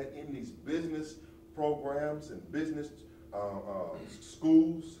teaching you that in these business programs and business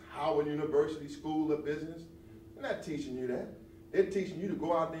schools, Howard University School of Business. They're not teaching you that. They're teaching you to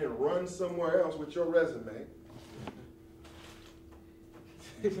go out there and run somewhere else with your resume.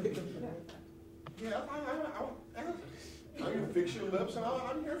 Yeah, I'm going to fix your lips.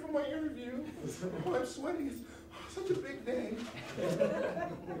 I'm here for my interview. Oh, I'm sweating. It's such a big day.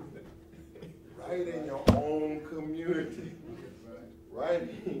 Right in your own community. Right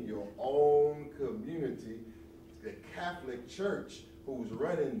in your own community, the Catholic Church, who's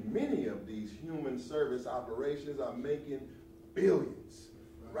running many of these human service operations, are making billions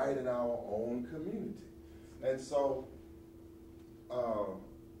right in our own community. And so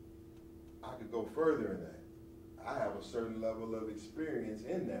I could go further in that. I have a certain level of experience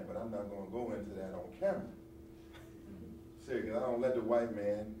in that, but I'm not going to go into that on camera. Seriously, I don't let the white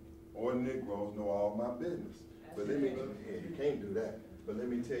man or Negroes know all my business. But let me, you can't do that. But let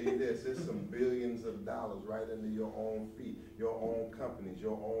me tell you this, there's some billions of dollars right under your own feet, your own companies,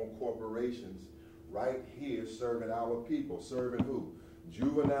 your own corporations, right here serving our people. Serving who?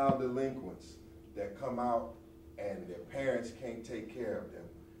 Juvenile delinquents that come out and their parents can't take care of them.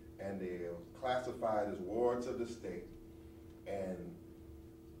 And they're classified as wards of the state. And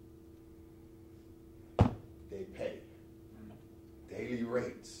they pay daily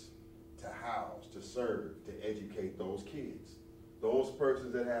rates to house, to serve, to educate those kids. Those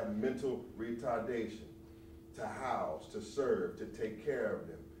persons that have mental retardation, to house, to serve, to take care of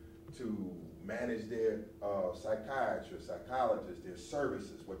them, to manage their psychiatrists, psychologists, their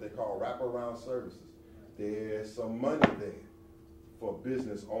services, what they call wraparound services. There's some money there for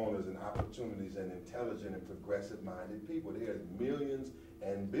business owners and opportunities and intelligent and progressive-minded people. There's millions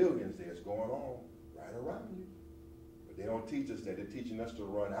and billions that's going on right around you. But they don't teach us that. They're teaching us to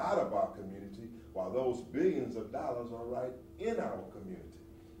run out of our community while those billions of dollars are right in our community.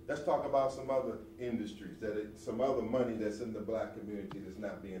 Let's talk about some other industries, some other money that's in the black community that's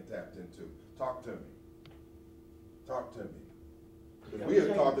not being tapped into. Talk to me. Talk to me. Because we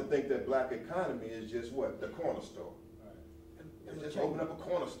are taught to think that black economy is just what? The corner store. It's just open up a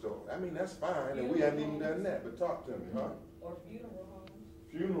corner store. I mean, that's fine, and we haven't even done that, but talk to me, huh? Or funeral homes.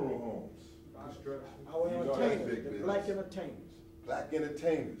 Funeral homes. Our You know that's entertainers, big the business. black entertainers. Black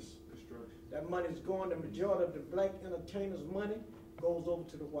entertainers. That money's going, the majority of the black entertainers' money goes over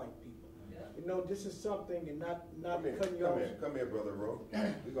to the white people. Yeah. You know, this is something, and not Come here, cutting you off. come here, Brother Rowe.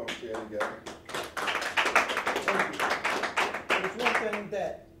 We're going to share together. Thank you. There's one thing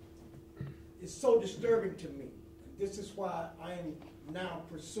that is so disturbing to me. This is why I am now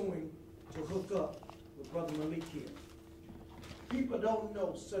pursuing to hook up with Brother Malik here. People don't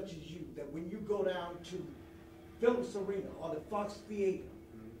know, such as you, that when you go down to Phillips Arena or the Fox Theater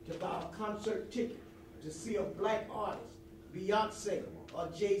to buy a concert ticket to see a black artist, Beyonce or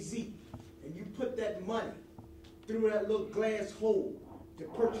Jay-Z, and you put that money through that little glass hole to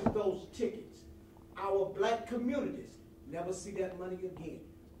purchase those tickets, our black communities never see that money again.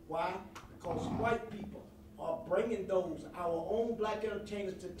 Why? Because white people are bringing our own black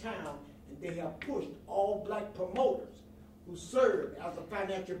entertainers to town, and they have pushed all black promoters who serve as a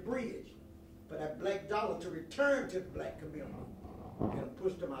financial bridge for that black dollar to return to the black community and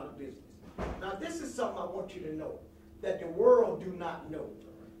push them out of business. Now, this is something I want you to know, that the world do not know,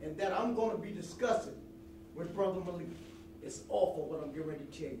 and that I'm going to be discussing with Brother Malik. It's awful what I'm getting ready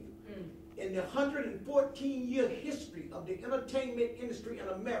to tell you. In the 114-year history of the entertainment industry in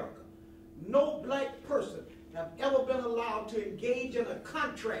America, no black person have ever been allowed to engage in a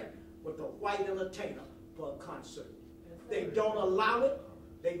contract with a white entertainer for a concert. They don't allow it,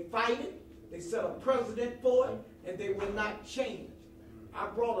 they fight it, they set a precedent for it, and they will not change. I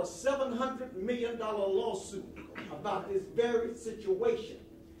brought a $700 million lawsuit about this very situation.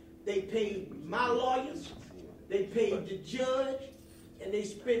 They paid my lawyers, they paid the judge, and they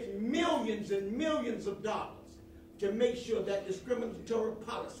spent millions and millions of dollars to make sure that discriminatory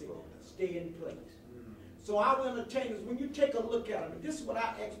policy stay in place. So our entertainers, when you take a look at them, and this is what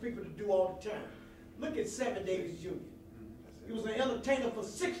I ask people to do all the time, look at Sammy Davis Jr. He was an entertainer for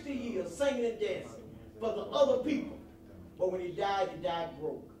 60 years, singing and dancing for the other people. But when he died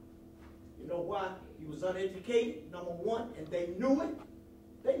broke. You know why? He was uneducated, number one, and they knew it.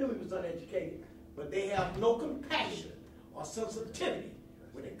 They knew he was uneducated, but they have no compassion or sensitivity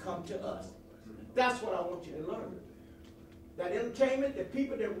when it comes to us. That's what I want you to learn. That entertainment, the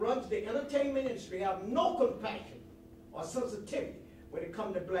people that runs the entertainment industry have no compassion or sensitivity when it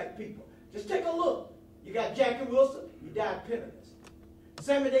comes to black people. Just take a look. You got Jackie Wilson, he died penniless.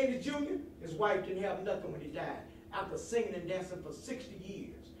 Sammy Davis Jr., his wife didn't have nothing when he died, after singing and dancing for 60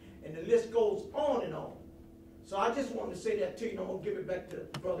 years. And the list goes on and on. So I just wanted to say that to you, and I'm going to give it back to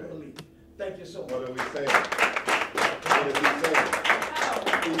Brother Malik. Thank you so much. What are we saying? What is he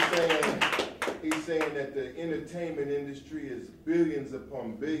saying? He's saying that the entertainment industry is billions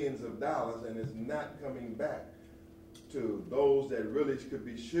upon billions of dollars and is not coming back to those that really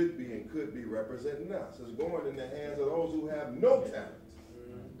should be and could be representing us. It's going in the hands of those who have no talent.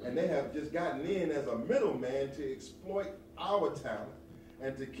 And they have just gotten in as a middleman to exploit our talent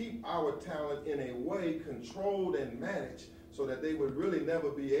and to keep our talent in a way controlled and managed so that they would really never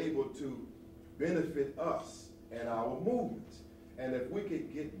be able to benefit us and our movements. And if we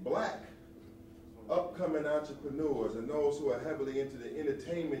could get black upcoming entrepreneurs and those who are heavily into the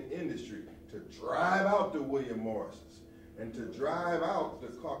entertainment industry to drive out the William Morrises and to drive out the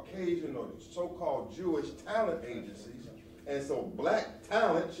Caucasian or so-called Jewish talent agencies, and so black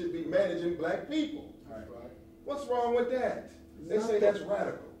talent should be managing black people. What's wrong with that? They say that's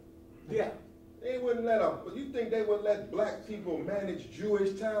radical. Yeah. They wouldn't but you think they would let black people manage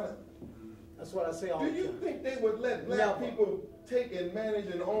Jewish talent? That's what I say all the Do time. you think they would let black people take and manage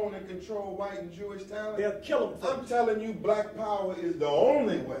and own and control white and Jewish talent? They'll kill them first. I'm telling you, black power is the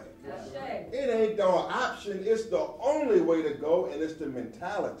only way. It ain't no option. It's the only way to go, and it's the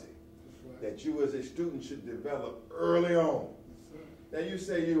mentality that you as a student should develop early on. Now you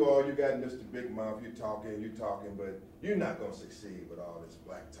say you got Mr. Big Mouth, you're talking, but you're not going to succeed with all this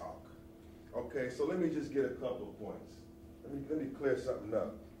black talk. Okay, so let me just get a couple of points. Let me clear something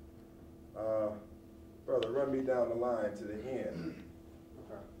up. Brother, run me down the line to the end.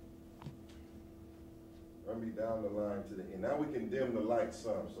 Okay. Run me down the line to the end. Now we can dim the lights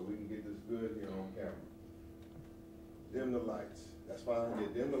some so we can get this good here on camera. Dim the lights. That's fine. Yeah,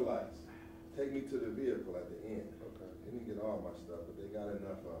 dim the lights. Take me to the vehicle at the end. Okay. They didn't get all my stuff, but they got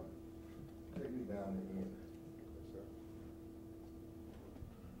enough of it. Take me down the end.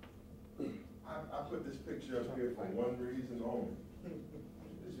 I put this picture up here for one reason only.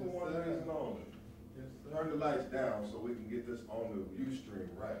 This is the lights down so we can get this on the Ustream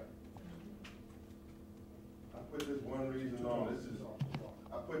right. I put this one reason on.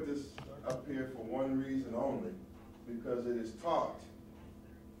 I put this up here for one reason only, because it is taught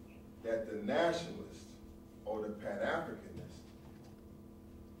that the nationalist or the Pan-Africanist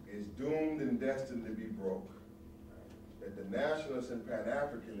is doomed and destined to be broke. That the nationalists and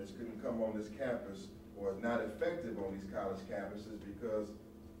Pan-Africanists couldn't come on this campus or is not effective on these college campuses because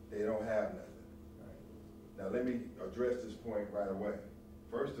they don't have nothing. Now let me address this point right away.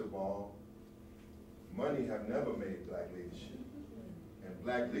 First of all, money have never made black leadership. And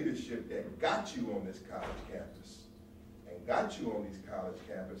black leadership that got you on this college campus and got you on these college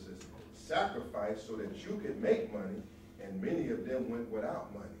campuses sacrificed so that you could make money, and many of them went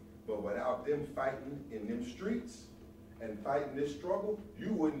without money. But without them fighting in them streets and fighting this struggle,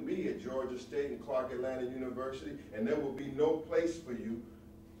 you wouldn't be at Georgia State and Clark Atlanta University, and there will be no place for you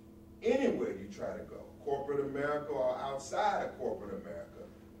anywhere you try to go, corporate America or outside of corporate America.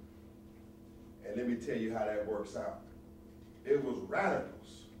 And let me tell you how that works out. It was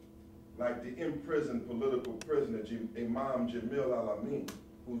radicals, like the imprisoned political prisoner Imam Jamil Al-Amin,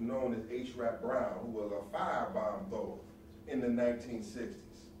 who's known as H. Rap Brown, who was a firebomb thrower in the 1960s.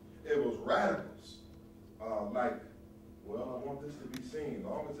 It was radicals, well, I want this to be seen, as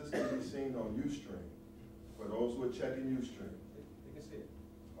long as this can be seen on Ustream, for those who are checking Ustream. You can see it.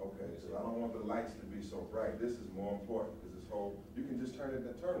 Okay, so I don't want the lights to be so bright. This is more important, because this whole, you can just turn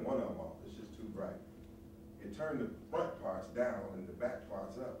one of them off. It's just too bright. You turn the front parts down and the back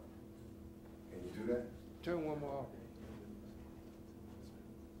parts up. Can you do that? Turn one more off.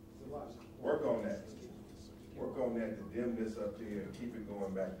 Work on that. Work on that to dim this up here and keep it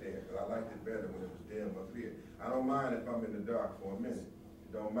going back there, because I liked it better when it was dim up here. I don't mind if I'm in the dark for a minute.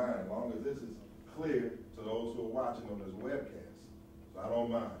 Don't mind, as long as this is clear to those who are watching on this webcast. So I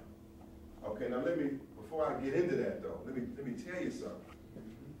don't mind. Okay, now before I get into that though, let me tell you something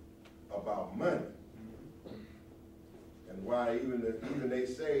about money. And why even they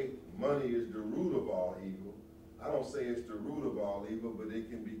say money is the root of all evil. I don't say it's the root of all evil, but it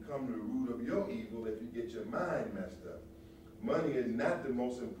can become the root of your evil if you get your mind messed up. Money is not the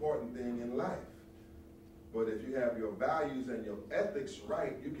most important thing in life. But if you have your values and your ethics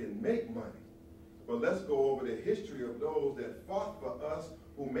right, you can make money. But let's go over the history of those that fought for us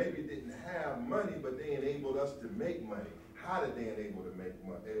who maybe didn't have money, but they enabled us to make money. How did they enable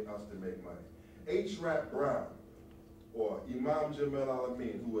us to make money? H. Rap Brown, or Imam Jamil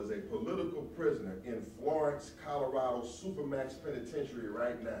Al-Amin, who was a political prisoner in Florence, Colorado Supermax Penitentiary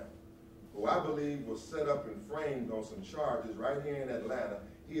right now, who I believe was set up and framed on some charges right here in Atlanta.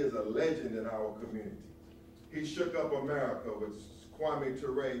 He is a legend in our community. He shook up America with Kwame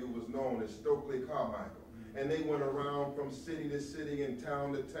Ture, who was known as Stokely Carmichael. And they went around from city to city and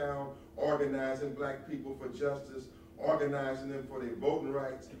town to town, organizing black people for justice, organizing them for their voting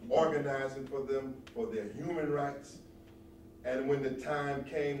rights, organizing for them for their human rights. And when the time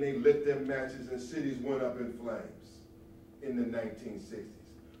came, they lit their matches and cities went up in flames in the 1960s.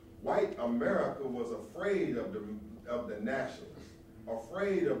 White America was afraid of the nationalists,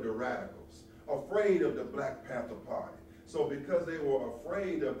 afraid of the radicals, afraid of the Black Panther Party. So because they were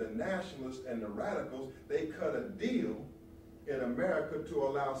afraid of the nationalists and the radicals, they cut a deal in America to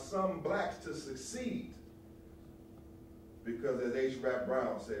allow some blacks to succeed. Because as H. Rap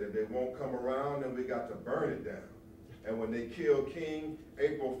Brown said, if they won't come around, then we got to burn it down. And when they killed King,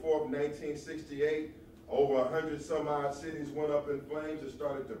 April 4th, 1968, over 100 some odd cities went up in flames and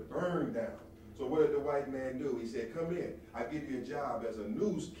started to burn down. So what did the white man do? He said, come in, I give you a job as a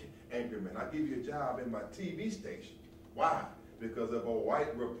news anchorman. I give you a job in my TV station. Why? Because if a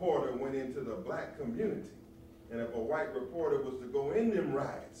white reporter went into the black community, and if a white reporter was to go in them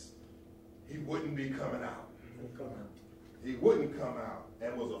riots, he wouldn't be coming out. He wouldn't come out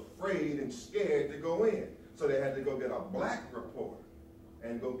and was afraid and scared to go in. So they had to go get a black reporter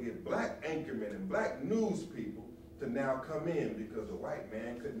and go get black anchormen and black news people to now come in, because the white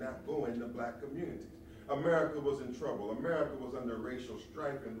man could not go into black communities. America was in trouble. America was under racial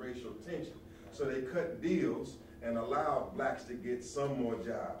strife and racial tension. So they cut deals and allowed blacks to get some more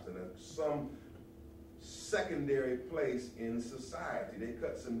jobs and some secondary place in society. They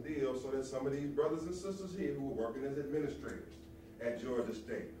cut some deals so that some of these brothers and sisters here who were working as administrators at Georgia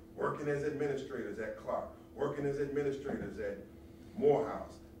State, working as administrators at Clark, working as administrators at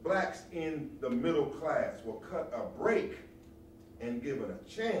Morehouse, blacks in the middle class were cut a break and given a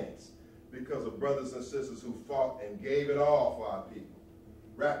chance because of brothers and sisters who fought and gave it all for our people.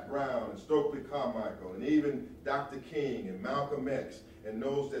 Rap Brown and Stokely Carmichael and even Dr. King and Malcolm X and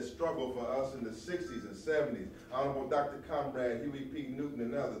those that struggled for us in the 60s and 70s, Honorable Dr. Comrade, Huey P. Newton,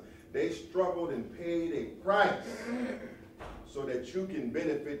 and others, they struggled and paid a price so that you can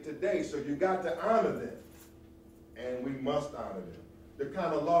benefit today. So you got to honor them, and we must honor them. The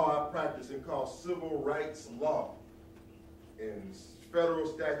kind of law I practice and call civil rights law in federal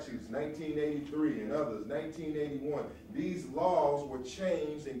statutes, 1983 and others, 1981. These laws were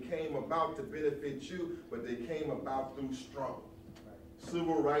changed and came about to benefit you, but they came about through struggle.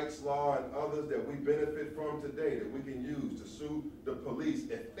 Civil rights law and others that we benefit from today that we can use to sue the police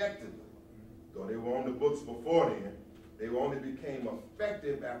effectively. Though they were on the books before then, they only became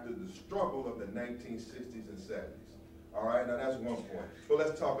effective after the struggle of the 1960s and 70s. All right, now that's one point. But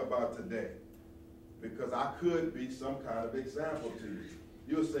let's talk about today, because I could be some kind of example to you.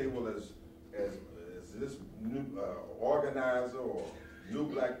 You'll say, well, as this new organizer or new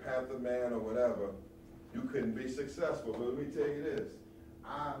Black Panther man or whatever, you couldn't be successful. But let me tell you this,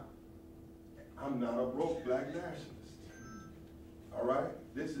 I'm not a broke black nationalist. All right?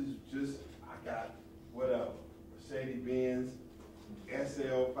 This is just, I got whatever, Mercedes-Benz,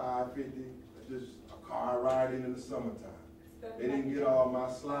 SL 550, just a car riding in the summertime. They didn't get all my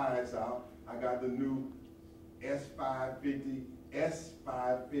slides out. I got the new S550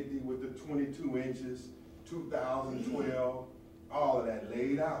 with the 22 inches, 2012, all of that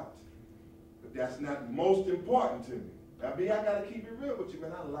laid out. But that's not most important to me. I mean, I gotta keep it real with you,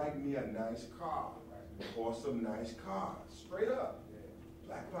 man. I like me a nice car or some nice cars, straight up.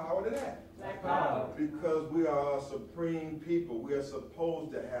 Black power to that. Black power. Because we are a supreme people. We are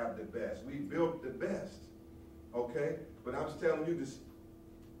supposed to have the best. We built the best, okay? But I'm telling you this,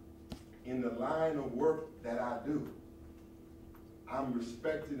 in the line of work that I do, I'm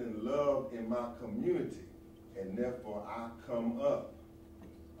respected and loved in my community, and therefore I come up.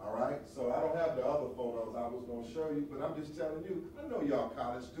 All right? So I don't have the other photos I was going to show you, but I'm just telling you, I know y'all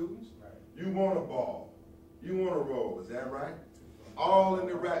college students. Right. You want to ball. You want to roll. Is that right? All in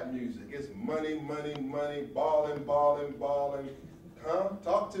the rap music. It's money, money, money, balling, balling, balling. Huh?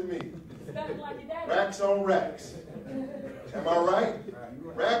 Talk to me. Racks on racks. Am I right?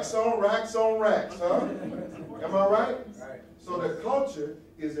 Racks on racks on racks, huh? Am I right? So the culture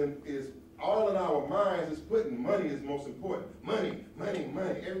is all in our minds is putting money is most important. Money, money,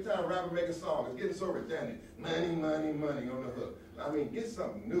 money. Every time a rapper make a song, it's getting so redundant. Money, money, money on the hook. I mean, get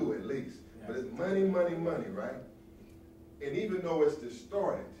something new at least. But it's money, money, money, right? And even though it's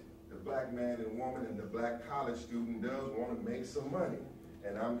distorted, the black man and woman and the black college student does want to make some money.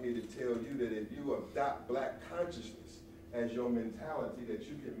 And I'm here to tell you that if you adopt black consciousness as your mentality, that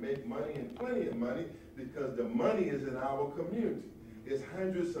you can make money and plenty of money, because the money is in our community. It's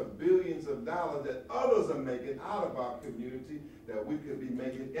hundreds of billions of dollars that others are making out of our community that we could be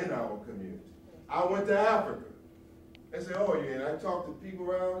making in our community. I went to Africa. They say, oh yeah, and I talked to people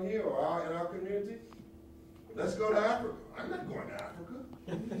around here or in our community. Let's go to Africa. I'm not going to Africa.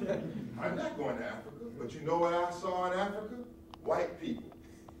 I'm not going to Africa. But you know what I saw in Africa? White people.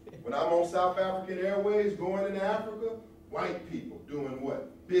 When I'm on South African Airways going into Africa, white people doing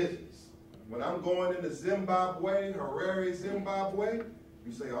what? Business. When I'm going into Zimbabwe, Harare, Zimbabwe,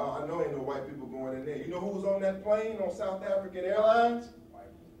 you say, oh, I know ain't no white people going in there. You know who's on that plane on South African Airlines?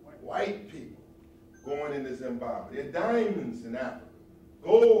 White people going into Zimbabwe. There are diamonds in Africa,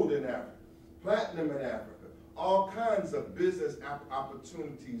 gold in Africa, platinum in Africa, all kinds of business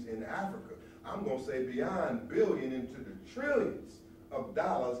opportunities in Africa. I'm going to say beyond billion into the trillions of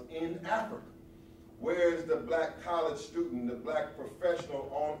dollars in Africa. Where's the black college student, the black professional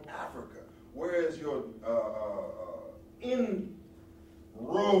on Africa? Where is your inroad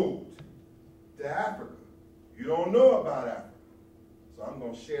to Africa? You don't know about Africa. So I'm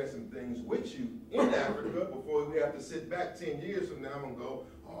going to share some things with you in Africa before we have to sit back 10 years from now. I'm going to go,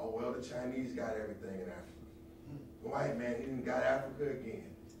 oh, well, the Chinese got everything in Africa. The white man, he didn't got Africa again.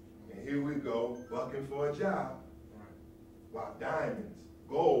 And here we go, bucking for a job. While diamonds,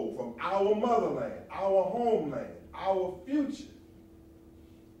 gold from our motherland, our homeland, our future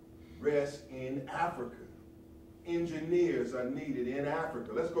rests in Africa. Engineers are needed in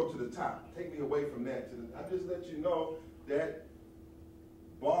Africa. Let's go to the top. Take me away from that. I just let you know that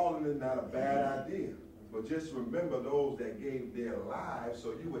balling is not a bad idea. But just remember those that gave their lives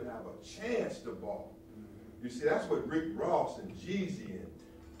so you would have a chance to ball. You see, that's what Rick Ross and Jeezy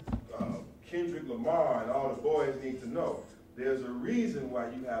and Kendrick Lamar and all the boys need to know. There's a reason why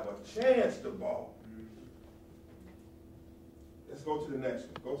you have a chance to ball. Let's go to the next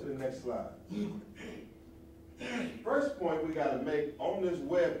one. Go to the next slide. First point we got to make on this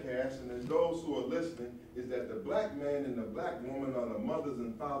webcast, and then those who are listening, is that the black man and the black woman are the mothers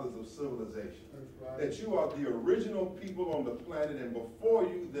and fathers of civilization. That's right. That you are the original people on the planet, and before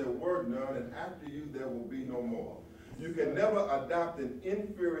you there were none, and after you there will be no more. You can never adopt an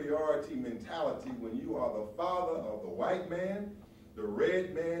inferiority mentality when you are the father of the white man, the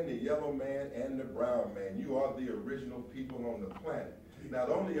red man, the yellow man, and the brown man. You are the original people on the planet. Not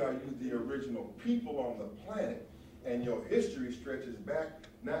only are you the original people on the planet, and your history stretches back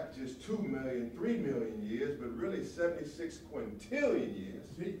not just 2 million, 3 million years, but really 76 quintillion years,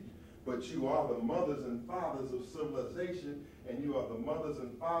 but you are the mothers and fathers of civilization, and you are the mothers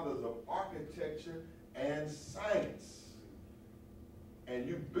and fathers of architecture and science. And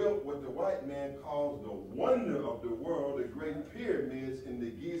you built what the white man calls the wonder of the world, the Great Pyramids in the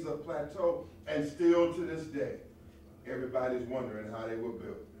Giza Plateau, and still to this day, everybody's wondering how they were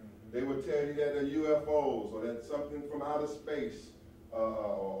built. They would tell you that they're UFOs, or that something from outer space,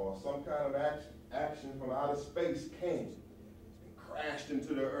 or some kind of action from outer space came and crashed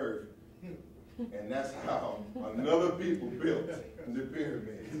into the earth. And that's how another people built the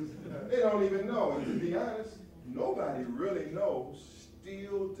pyramids. They don't even know. And to be honest, nobody really knows,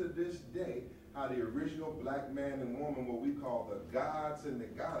 still to this day, how the original black man and woman, what we call the gods and the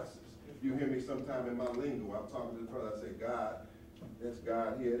goddesses. You hear me sometime in my lingo, I'm talking to the brother, I say God, that's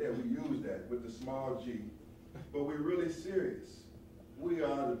God here, there. We use that with the small g. But we're really serious. We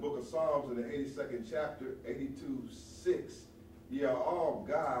are in the book of Psalms in the 82nd chapter, 82:6. Ye are all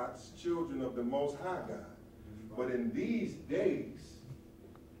God's children of the Most High God. But in these days,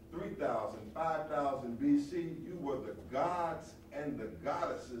 3,000, 5,000 BC, you were the gods and the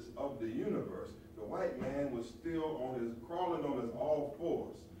goddesses of the universe. The white man was still crawling on his all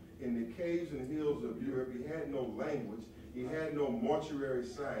fours in the caves and hills of Europe. He had no language. He had no mortuary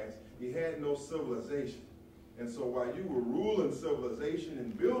science. He had no civilization. And so while you were ruling civilization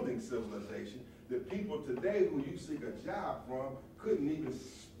and building civilization, the people today who you seek a job from couldn't even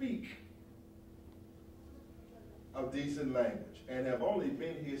speak a decent language and have only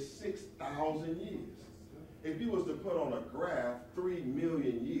been here 6,000 years. If you was to put on a graph 3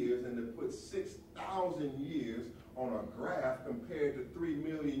 million years and to put 6,000 years on a graph compared to 3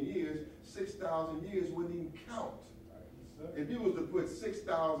 million years, 6,000 years wouldn't even count. If you was to put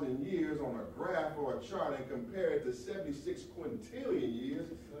 6,000 years on a graph or a chart and compare it to 76 quintillion years,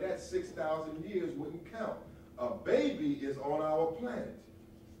 that 6,000 years wouldn't count. A baby is on our planet,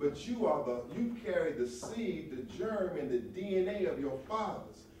 but you carry the seed, the germ, and the DNA of your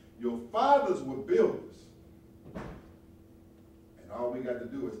fathers. Your fathers were builders. And all we got to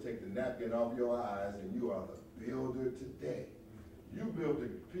do is take the napkin off your eyes, and you are the builder today. You built the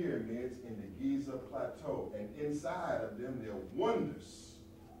pyramids in the Giza Plateau, and inside of them there are wonders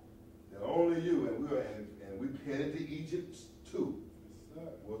that only you, and we headed to Egypt too,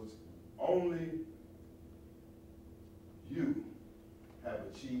 was only you have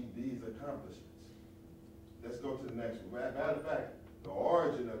achieved these accomplishments. Let's go to the next one. Matter of fact, the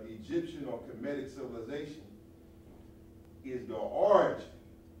origin of Egyptian or Kemetic civilization is the origin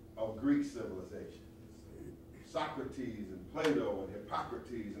of Greek civilization. Socrates and Plato and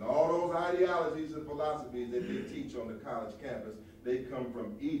Hippocrates and all those ideologies and philosophies that they teach on the college campus, they come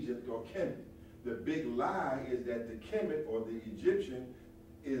from Egypt or Kemet. The big lie is that the Kemet or the Egyptian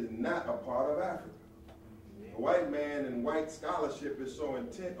is not a part of Africa. The white man and white scholarship is so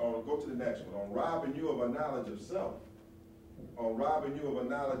intent on, go to the next one, on robbing you of a knowledge of self. On robbing you of a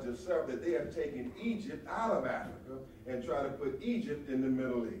knowledge of self, that they have taken Egypt out of Africa and try to put Egypt in the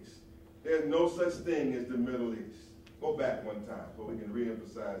Middle East. There's no such thing as the Middle East. Go back one time so we can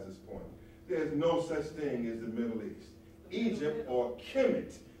reemphasize this point. There's no such thing as the Middle East. Egypt or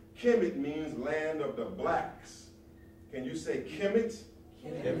Kemet. Kemet means land of the blacks. Can you say Kemet?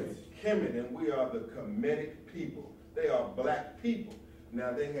 Kemet. Kemet, and we are the Kemetic people. They are black people.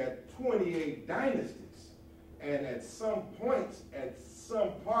 Now they had 28 dynasties, and at some points, at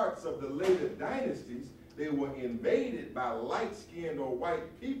some parts of the later dynasties, they were invaded by light-skinned or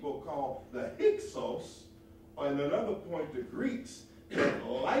white people called the Hyksos, and another point, the Greeks, that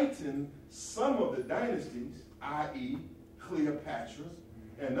lightened some of the dynasties, i.e. Cleopatra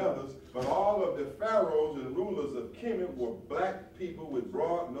and others, but all of the pharaohs and rulers of Kemet were black people with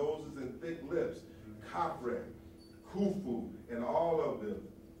broad noses and thick lips. Khafre, Khufu, and all of them.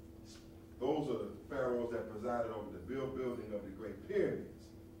 Those are the pharaohs that presided over the building of the Great Pyramids.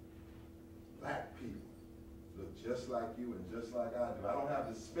 Black people look just like you and just like I do. I don't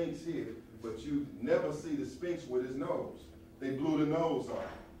have the Sphinx here, but you never see the Sphinx with his nose. They blew the nose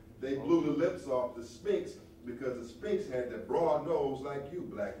off. They blew the lips off the Sphinx because the Sphinx had the broad nose like you,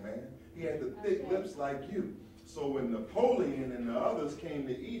 black man. He had the thick lips like you. So when Napoleon and the others came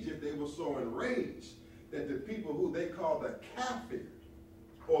to Egypt, they were so enraged that the people who they called the kafir,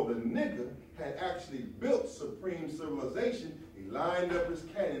 or the nigger, had actually built supreme civilization. He lined up his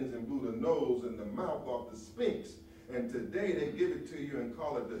cannons and blew the nose and the mouth off the Sphinx. And today they give it to you and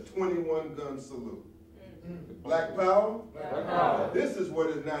call it the 21-gun salute. Black power? Black power. This is what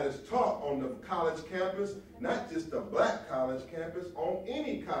is not as taught on the college campus, not just the black college campus, on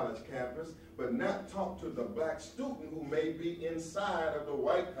any college campus, but not taught to the black student who may be inside of the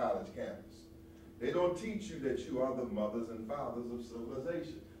white college campus. They don't teach you that you are the mothers and fathers of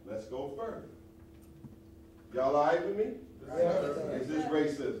civilization. Let's go further. Y'all all right with me? Yes, Is this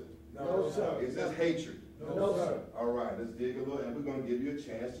racism? No, sir. Is this hatred? No, sir. All right, let's dig a little, and we're going to give you a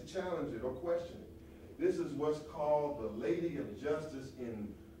chance to challenge it or question it. This is what's called the Lady of Justice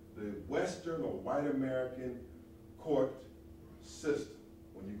in the Western or white American court system.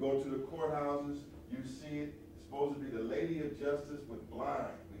 When you go to the courthouses, you see it. It's supposed to be the Lady of Justice with blind.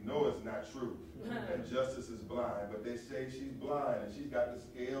 We know it's not true that justice is blind, but they say she's blind and she's got the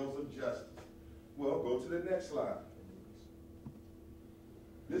scales of justice. Well, go to the next slide.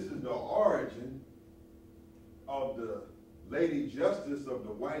 This is the origin of the Lady Justice of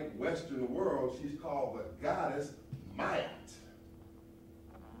the white Western world. She's called the goddess Mayat.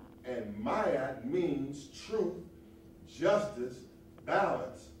 And Mayat means truth, justice,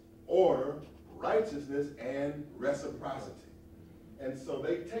 balance, order, righteousness, and reciprocity. And so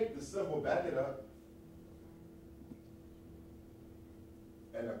they take the symbol, back it up,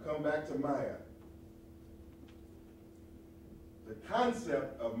 and I come back to Mayat. The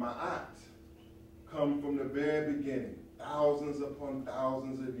concept of Ma'at come from the very beginning, thousands upon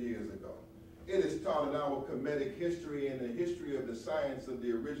thousands of years ago. It is taught in our Kemetic history and the history of the science of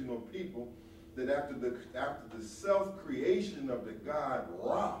the original people that after the self-creation of the god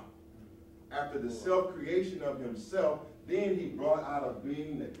Ra, after the self-creation of himself, then he brought out of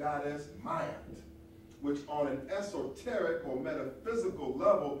being the goddess Mayat, which on an esoteric or metaphysical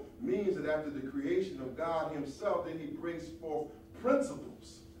level means that after the creation of God himself, then he brings forth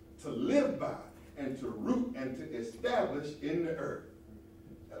principles to live by and to root and to establish in the earth.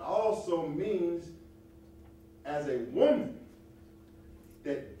 It also means, as a woman,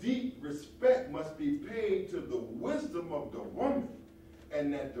 that deep respect must be paid to the wisdom of the woman,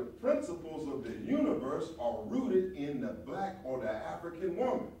 and that the principles of the universe are rooted in the black or the African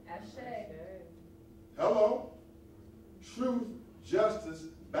woman. Ashe. Hello? Truth, justice,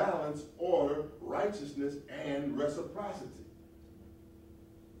 balance, order, righteousness, and reciprocity.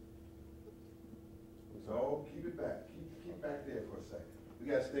 So keep it back. Keep back there for a second. We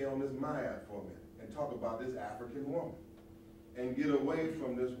got to stay on this Mayat for a minute and talk about this African woman and get away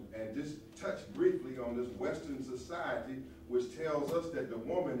from this and just touch briefly on this Western society which tells us that the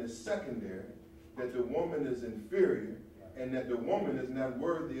woman is secondary, that the woman is inferior, and that the woman is not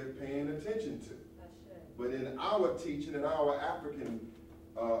worthy of paying attention to. But in our teaching, in our African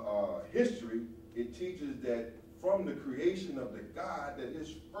history, it teaches that from the creation of the God, that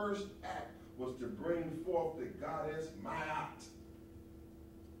his first act was to bring forth the goddess Mayat.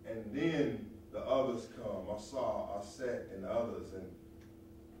 And then the others come, Asar, Aset, and others, and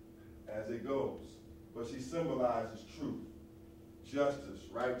as it goes. But she symbolizes truth, justice,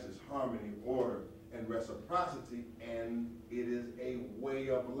 righteous, harmony, order, and reciprocity, and it is a way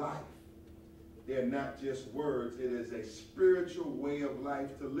of life. They're not just words, it is a spiritual way of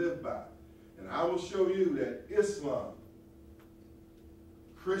life to live by. And I will show you that Islam,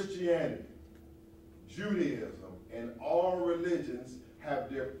 Christianity, Judaism, and all religions have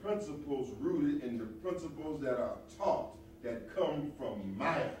their principles rooted in the principles that are taught that come from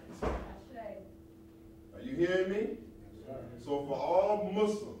Mayat. Are you hearing me? So for all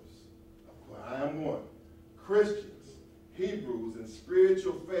Muslims, I am one, Christians, Hebrews, and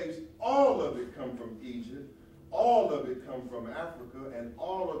spiritual faiths, all of it come from Egypt, all of it come from Africa, and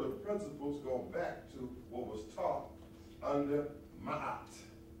all of the principles go back to what was taught under Ma'at.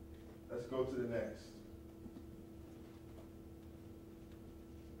 Let's go to the next.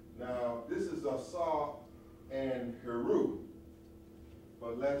 Now, this is Asar and Heru,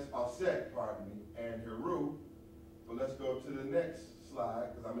 but Aset, pardon me, and Heru, but let's go to the next slide,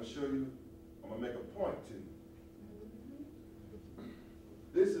 because I'm going to show you, I'm going to make a point to you.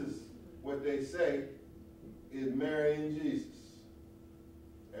 This is what they say is Mary and Jesus.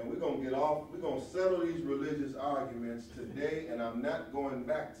 And we're going to get off, we're going to settle these religious arguments today, and I'm not going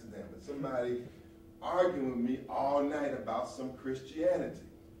back to them. But somebody arguing with me all night about some Christianity,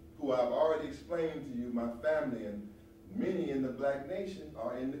 who I've already explained to you, my family and many in the black nation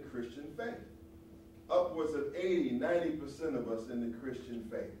are in the Christian faith. Upwards of 80, 90% of us in the Christian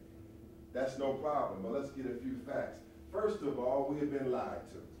faith. That's no problem, but let's get a few facts. First of all, we have been lied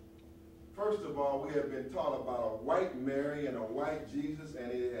to. First of all, we have been taught about a white Mary and a white Jesus,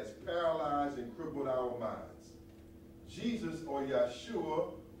 and it has paralyzed and crippled our minds. Jesus, or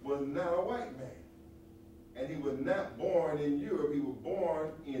Yeshua, was not a white man. And he was not born in Europe. He was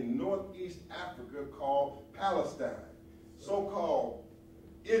born in northeast Africa called Palestine. So-called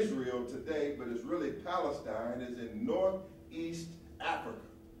Israel today, but it's really Palestine, is in northeast Africa.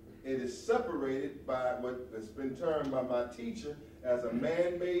 It is separated by what has been termed by my teacher as a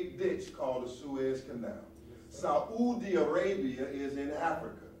man-made ditch called the Suez Canal. Saudi Arabia is in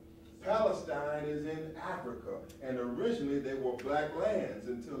Africa. Palestine is in Africa. And originally they were black lands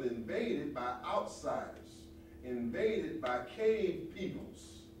until invaded by outsiders, invaded by cave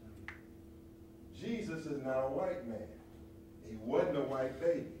peoples. Jesus is not a white man. He wasn't a white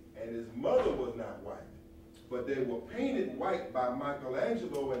baby, and his mother was not white. But they were painted white by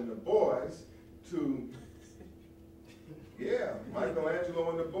Michelangelo and the boys to, yeah,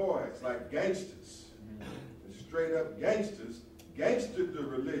 Michelangelo and the boys, like gangsters. Straight up gangsters, gangstered the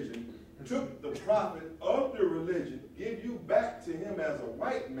religion, took the prophet of the religion, give you back to him as a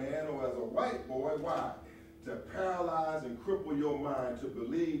white man or as a white boy. Why? To paralyze and cripple your mind to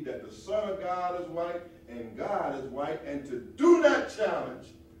believe that the Son of God is white and God is white, and to do not challenge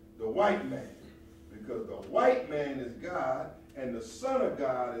the white man. Because the white man is God and the Son of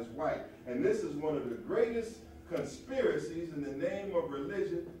God is white. And this is one of the greatest conspiracies in the name of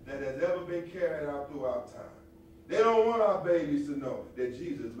religion that has ever been carried out throughout time. They don't want our babies to know that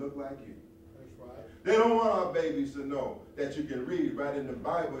Jesus looked like you. That's right. They don't want our babies to know that you can read right in the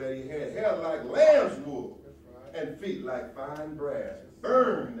Bible that he had hair like lamb's wool. That's right. And feet like fine brass,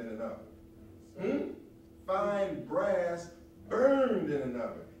 burned in an oven. Fine brass, burned in an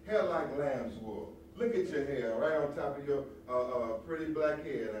oven. Hair like lamb's wool. Look at your hair right on top of your pretty black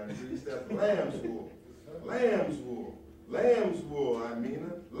hair. That's lamb's wool. Lamb's wool. Lamb's wool, I mean,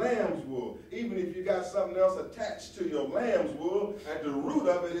 lamb's wool. Even if you got something else attached to your lamb's wool, at the root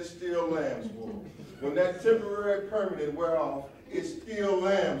of it is still lamb's wool. When that temporary permanent wear off, it's still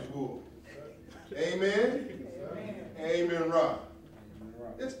lamb's wool. Amen? Amen, Rob.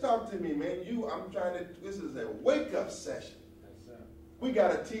 Just talk to me, man. This is a wake-up session. We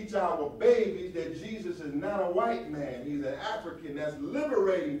got to teach our babies that Jesus is not a white man. He's an African. That's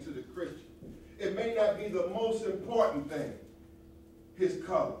liberating to the Christian. It may not be the most important thing, his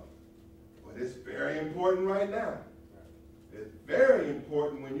color, but it's very important right now. It's very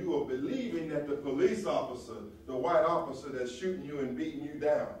important when you are believing that the police officer, the white officer that's shooting you and beating you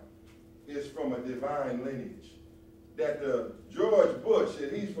down, is from a divine lineage. That the George Bush,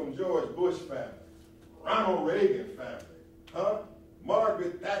 that he's from George Bush family, Ronald Reagan family,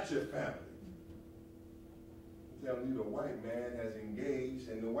 Margaret Thatcher family. I'm telling you, the white man has engaged,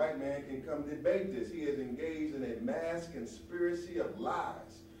 and the white man can come debate this. He has engaged in a mass conspiracy of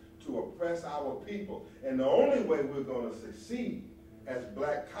lies to oppress our people. And the only way we're going to succeed as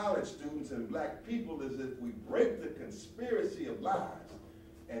black college students and black people is if we break the conspiracy of lies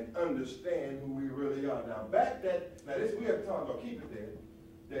and understand who we really are. Now, we have talked about, keep it there,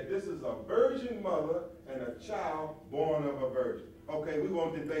 that this is a virgin mother and a child born of a virgin. Okay, we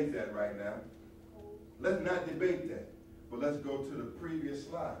won't debate that right now. Let's not debate that. But let's go to the previous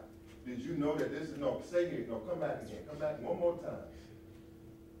slide. Did you know that this is, no, say here, no, come back again. Come back one more time.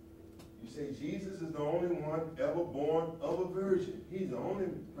 You say Jesus is the only one ever born of a virgin. He's the only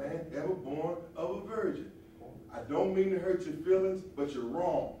man ever born of a virgin. I don't mean to hurt your feelings, but you're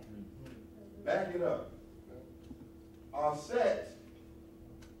wrong. Back it up. Set,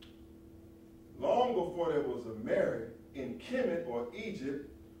 long before there was a Mary, in Kemet or Egypt,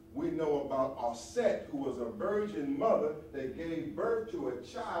 we know about Set, who was a virgin mother that gave birth to a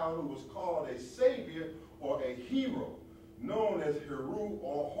child who was called a savior or a hero, known as Heru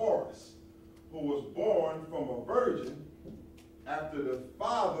or Horus, who was born from a virgin after the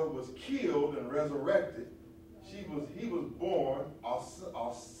father was killed and resurrected. He was born,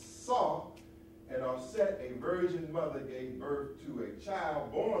 and Set, a virgin mother, gave birth to a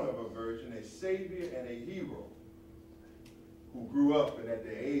child born of a virgin, a savior and a hero, who grew up and at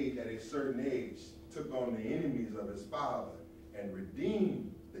a certain age, took on the enemies of his father and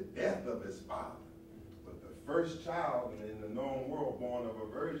redeemed the death of his father. But the first child in the known world born of a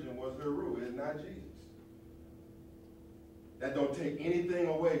virgin was Heru, it's not Jesus. That don't take anything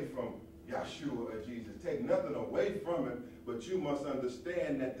away from Yeshua or Jesus. Take nothing away from him, but you must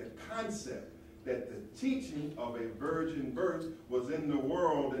understand that the concept, that the teaching of a virgin birth was in the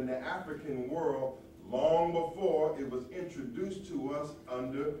world, in the African world, long before it was introduced to us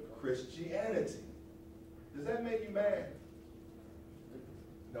under Christianity. Does that make you mad?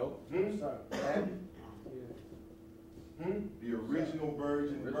 Nope. The original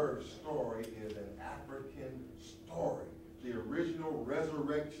virgin birth story is an African story. The original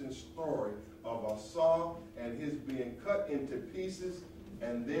resurrection story of Esau and his being cut into pieces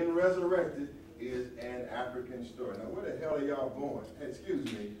and then resurrected is an African story. Now, where the hell are y'all going? Hey, excuse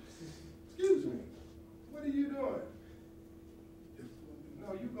me. Excuse me. What are you doing?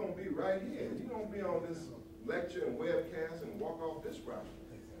 No, you're going to be right here. You're going to be on this lecture and webcast and walk off this route.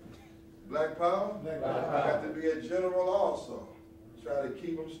 Black power? Black I power. got to be a general also. Try to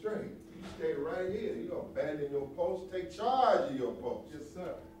keep them straight. You stay right here. You don't abandon your post. Take charge of your post. Yes,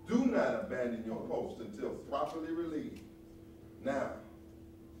 sir. Do not abandon your post until properly relieved. Now,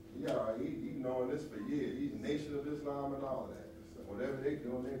 yeah, he's knowing this for years. He's Nation of Islam and all that. Whatever they're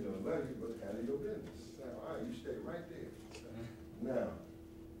doing, love you, but handle your business. All right, you stay right there. Now,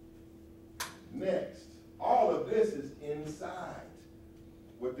 next, all of this is inside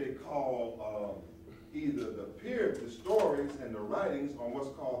what they call either the stories and the writings on what's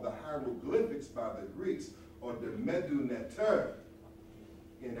called the hieroglyphics by the Greeks, or the Medu Neter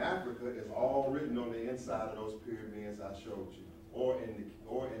in Africa is all written on the inside of those pyramids I showed you, or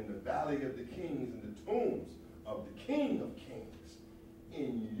in the Valley of the Kings and the tombs of the King of Kings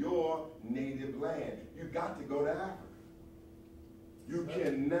in your native land. You got to go to Africa. You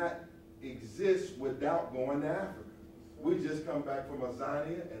cannot exist without going to Africa. We just come back from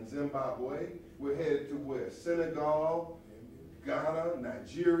Azania and Zimbabwe. We're headed to where? Senegal, Ghana,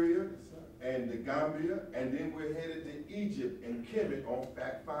 Nigeria, and the Gambia, and then we're headed to Egypt and Kemet on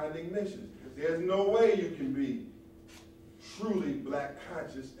fact-finding missions. There's no way you can be truly black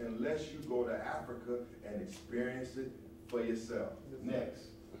conscious unless you go to Africa and experience it for yourself. Next.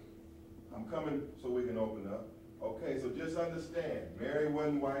 I'm coming so we can open up. Okay, so just understand, Mary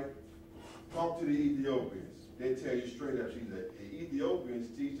wasn't white. Talk to the Ethiopians. They tell you straight up, the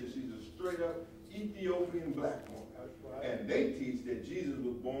Ethiopians teach that she's a straight up Ethiopian black woman. Right. And they teach that Jesus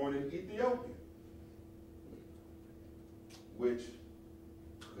was born in Ethiopia, which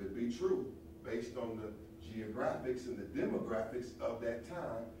could be true based on the geographics and the demographics of that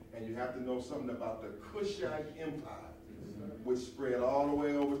time. And you have to know something about the Kushite Empire, which spread all the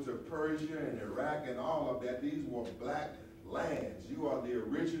way over to Persia and Iraq and all of that. These were black lands. You are the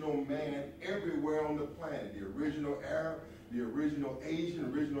original man everywhere on the planet. The original Arab, the original Asian,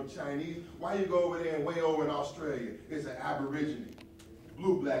 original Chinese. Why you go over there and way over in Australia? It's an Aborigine.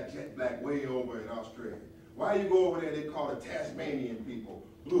 Blue, black, jet black, way over in Australia. Why you go over there, they call it Tasmanian people.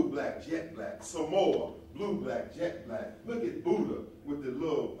 Blue, black, jet black. Samoa, blue, black, jet black. Look at Buddha with the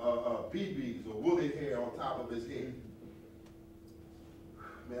little BBs or woolly hair on top of his head.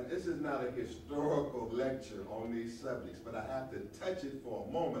 Man, this is not a historical lecture on these subjects, but I have to touch it for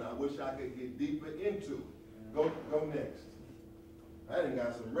a moment. I wish I could get deeper into it. Go next. I done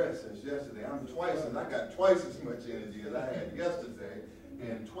got some rest since yesterday. I got twice as much energy as I had yesterday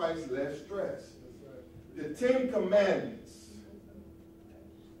and twice less stress. The 10 Commandments.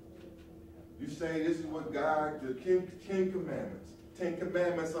 You say this is what God, the 10 Commandments. 10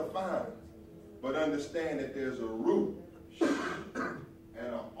 Commandments are fine, but understand that there's a root and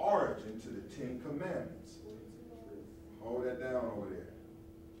an origin to the 10 Commandments. Hold that down over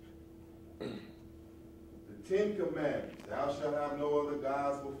there. The 10 Commandments. Thou shalt have no other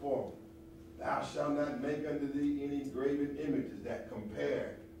gods before me. Thou shalt not make unto thee any graven images that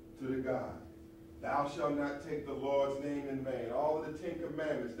compare to the God. Thou shalt not take the Lord's name in vain. All of the 10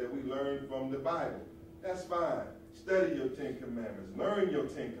 Commandments that we learn from the Bible. That's fine. Study your 10 Commandments. Learn your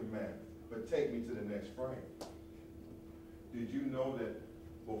 10 Commandments. But take me to the next frame. Did you know that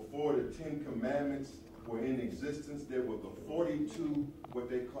before the 10 Commandments were in existence, there were the 42, what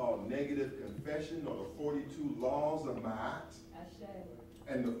they call negative confession, or the 42 laws of Ma'at?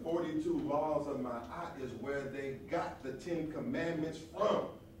 And the 42 laws of Ma'at is where they got the 10 Commandments from.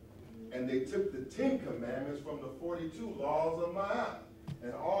 And they took the 10 Commandments from the 42 laws of Ma'at.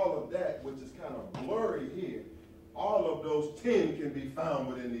 And all of that, which is kind of blurry here, all of those 10 can be found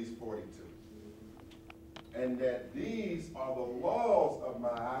within these 42. And that these are the laws of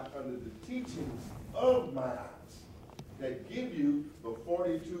Ma'at under the teachings of Ma'at that give you the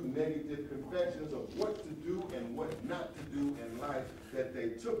 42 negative confessions of what to do and what not to do in life that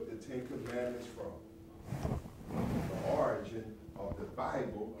they took the 10 Commandments from. The origin of the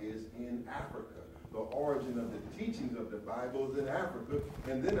Bible is in Africa. The origin of the teachings of the Bible is in Africa.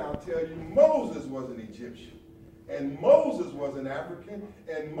 And then I'll tell you, Moses was an Egyptian. And Moses was an African,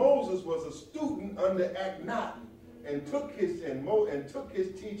 and Moses was a student under Akhenaten, and took his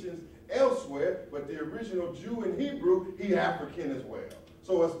teachings elsewhere. But the original Jew in Hebrew, he African as well.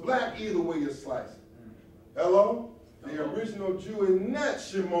 So it's black either way you slice it. Hello? The original Jew is not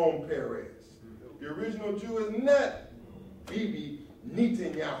Shimon Peres. The original Jew is not Bibi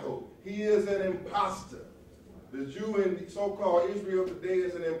Netanyahu. He is an imposter. The Jew in so-called Israel today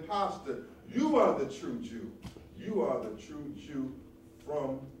is an imposter. You are the true Jew. You are the true Jew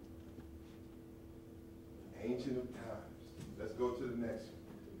from ancient of times. Let's go to the next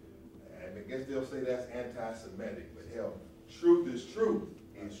one. And I guess they'll say that's anti-Semitic, but hell, truth is truth.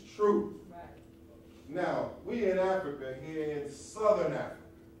 It's truth. Right. Now, we in Africa, here in Southern Africa,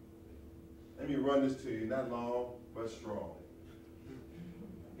 let me run this to you, not long, but strong.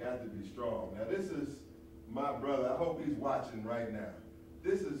 Got to be strong. Now, this is my brother. I hope he's watching right now.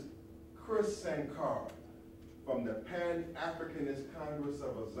 This is Chris Sankara from the Pan-Africanist Congress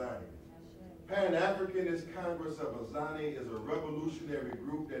of Azani. Pan-Africanist Congress of Azani is a revolutionary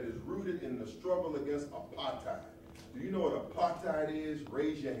group that is rooted in the struggle against apartheid. Do you know what apartheid is?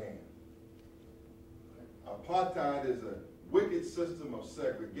 Raise your hand. Apartheid is a wicked system of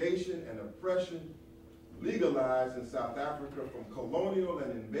segregation and oppression legalized in South Africa from colonial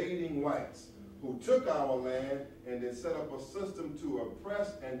and invading whites who took our land and then set up a system to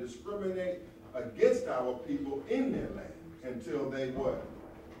oppress and discriminate against our people in their land until they what?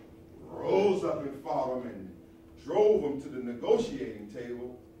 Rose up and fought them and drove them to the negotiating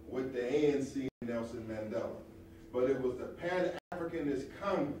table with the ANC and Nelson Mandela. But it was the Pan-Africanist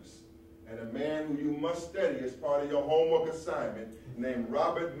Congress and a man who you must study as part of your homework assignment named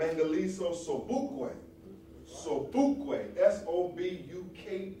Robert Mangaliso Sobukwe. Sobukwe, S-O-B-U-K-W-E,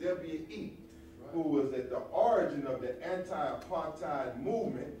 who was at the origin of the anti-apartheid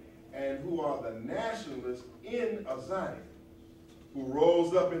movement and who are the nationalists in Azani, who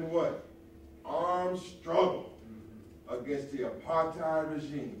rose up in what? Armed struggle against the apartheid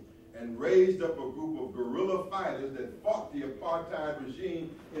regime and raised up a group of guerrilla fighters that fought the apartheid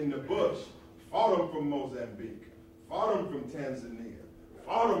regime in the bush, fought them from Mozambique, fought them from Tanzania,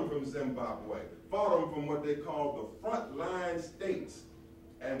 fought them from Zimbabwe, fought them from what they called the frontline states,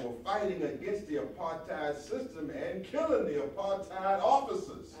 and were fighting against the apartheid system and killing the apartheid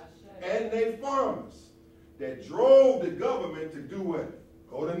officers and their farmers that drove the government to do what?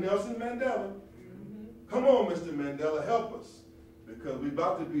 Go to Nelson Mandela. Come on, Mr. Mandela, help us, because we're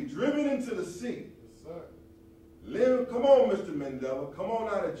about to be driven into the sea. Yes, sir. Come on, Mr. Mandela, come on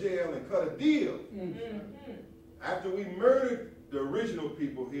out of jail and cut a deal. After we murdered the original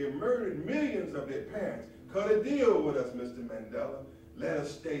people here, murdered millions of their parents, cut a deal with us, Mr. Mandela. Let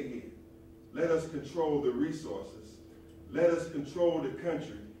us stay here. Let us control the resources. Let us control the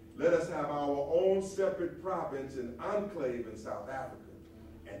country. Let us have our own separate province and enclave in South Africa.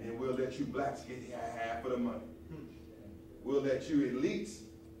 And then we'll let you blacks get half of the money. We'll let you elites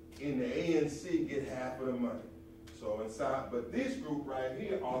in the ANC get half of the money. So inside, but this group right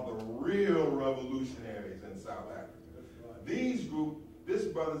here are the real revolutionaries in South Africa. These this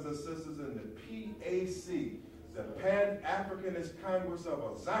brothers and sisters in the PAC, the Pan-Africanist Congress of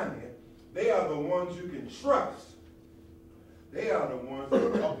Azania, they are the ones you can trust. They are the ones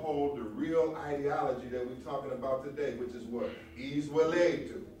that uphold the real ideology that we're talking about today, which is what?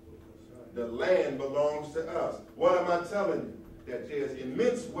 Izwaletu. The land belongs to us. What am I telling you? That there's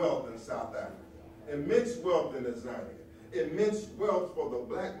immense wealth in South Africa, immense wealth in Azania, immense wealth for the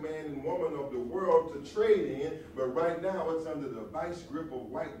black man and woman of the world to trade in, but right now it's under the vice grip of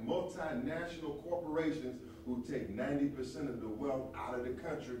white multinational corporations who take 90% of the wealth out of the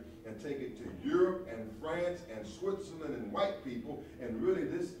country and take it to Europe and France and Switzerland and white people, and really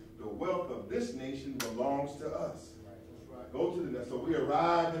the wealth of this nation belongs to us. Go to the next. So we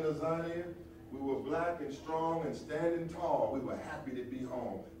arrived in Azania. We were black and strong and standing tall. We were happy to be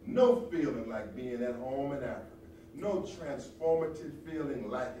home. No feeling like being at home in Africa. No transformative feeling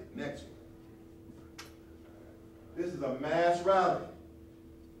like it. Next one. This is a mass rally.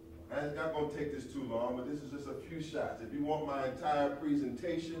 I'm not going to take this too long, but this is just a few shots. If you want my entire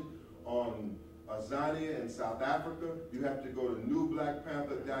presentation on Azania in South Africa, you have to go to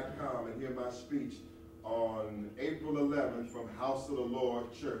newblackpanther.com and hear my speech on April 11th from House of the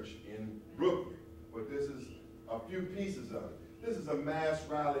Lord Church in Brooklyn. But this is a few pieces of it. This is a mass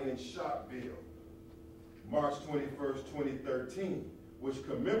rally in Sharpeville, March 21st, 2013, which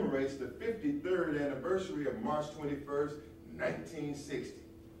commemorates the 53rd anniversary of March 21st, 1960.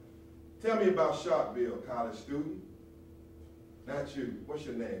 Tell me about Sharpeville, college student. Not you. What's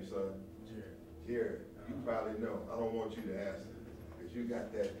your name, son? Jared. Jared. You probably know. I don't want you to answer because you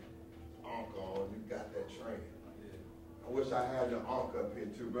got that ankh on. You got that train. Yeah. I wish I had the ankh up here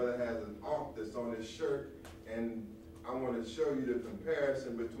too. Brother has an ankh that's on his shirt, and I want to show you the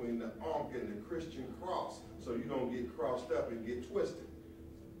comparison between the ankh and the Christian cross so you don't get crossed up and get twisted.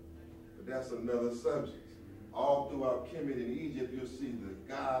 But that's another subject. all throughout Kemet in Egypt, you'll see the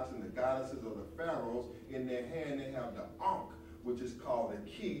gods and the goddesses of the pharaohs. In their hand, they have the Ankh, which is called the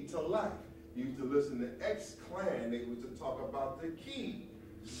key to life. You used to listen to X-Clan. They used to talk about the key.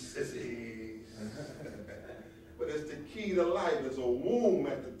 Sissies. But it's the key to life. There's a womb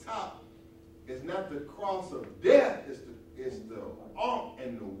at the top. It's not the cross of death. It's the Ankh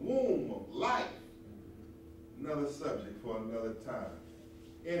and the womb of life. Another subject for another time.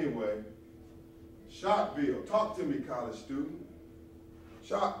 Anyway, Sharpeville. Talk to me, college student.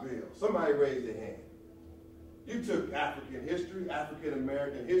 Sharpeville. Somebody raise their hand. You took African history, African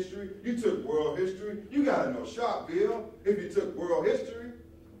American history. You took world history. You got to know Sharpeville if you took world history.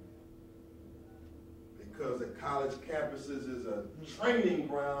 Because the college campuses is a training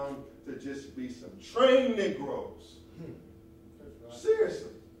ground to just be some trained Negroes.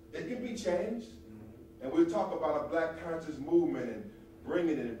 Seriously. It can be changed. And we'll talk about a black conscious movement and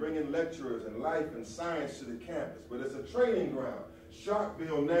bringing lecturers and life and science to the campus. But it's a training ground.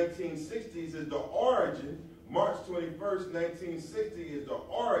 Sharpeville 1960s is the origin. March 21st, 1960 is the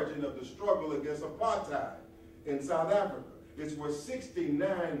origin of the struggle against apartheid in South Africa. It's where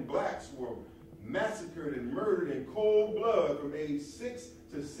 69 blacks were massacred and murdered in cold blood from age 6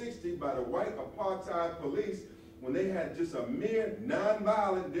 to 60 by the white apartheid police when they had just a mere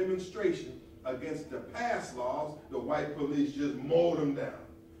nonviolent demonstration against the past laws. The white police just mowed them down.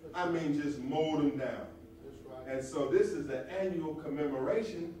 I mean, just mowed them down. And so this is an annual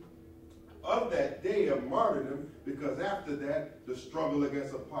commemoration of that day of martyrdom, because after that, the struggle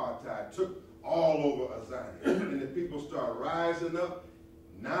against apartheid took all over Azania. And the people started rising up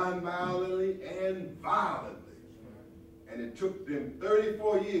non-violently and violently. And it took them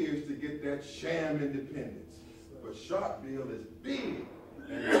 34 years to get that sham independence. But Sharpeville is big.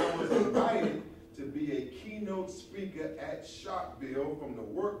 And I was invited to be a keynote speaker at Sharpeville from the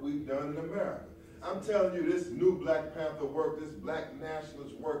work we've done in America. I'm telling you, this new Black Panther work, this black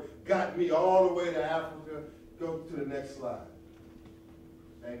nationalist work, got me all the way to Africa. Go to the next slide.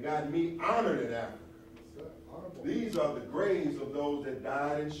 And got me honored in Africa. These are the graves of those that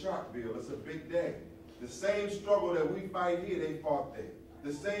died in Sharpeville. It's a big day. The same struggle that we fight here, they fought there.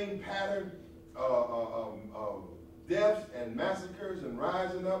 The same pattern of deaths and massacres and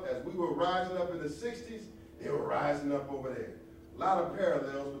rising up. As we were rising up in the 60s, they were rising up over there. A lot of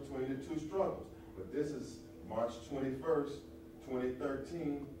parallels between the two struggles. But this is March 21st,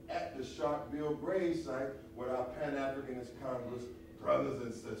 2013, at the Sharpeville grave site with our Pan-Africanist Congress brothers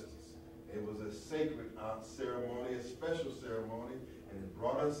and sisters. It was a sacred ceremony, a special ceremony, and it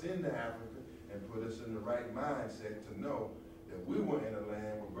brought us into Africa and put us in the right mindset to know that we were in a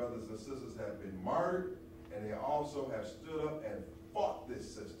land where brothers and sisters have been martyred, and they also have stood up and fought this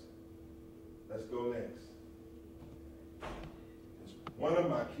system. Let's go next. It's one of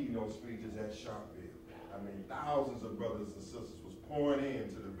my keynote speeches at Sharpeville. I mean, thousands of brothers and sisters was pouring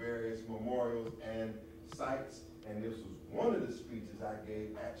into the various memorials and sites, and this was one of the speeches I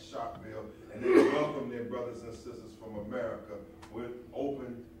gave at Sharpeville, and they welcomed their brothers and sisters from America with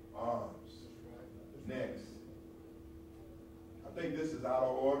open arms. Next. I think this is out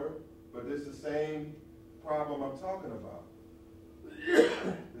of order, but this is the same problem I'm talking about.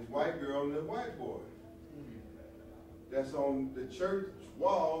 This white girl and this white boy. That's on the church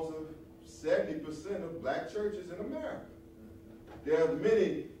walls of 70% of black churches in America. There are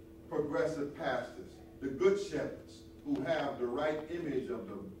many progressive pastors, the good shepherds, who have the right image of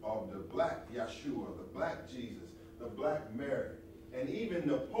the black Yeshua, the black Jesus, the black Mary. And even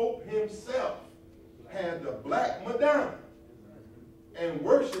the Pope himself had the black Madonna and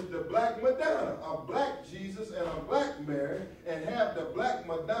worshiped the black Madonna, a black Jesus and a black Mary, and have the black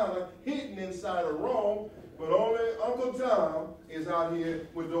Madonna hidden inside of Rome, but only Uncle Tom is out here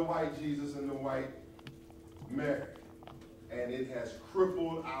with the white Jesus and the white Mary. And it has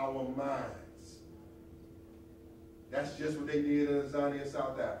crippled our minds. That's just what they did in Azania,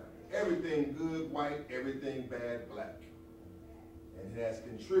 South Africa. Everything good, white, everything bad, black. And it has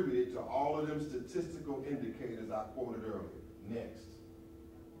contributed to all of them statistical indicators I quoted earlier. Next.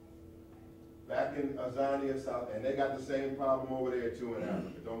 Back in Azania, South, and they got the same problem over there too in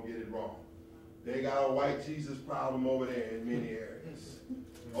Africa. Don't get it wrong. They got a white Jesus problem over there in many areas.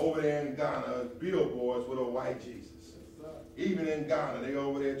 Over there in Ghana, billboards with a white Jesus. Even in Ghana, they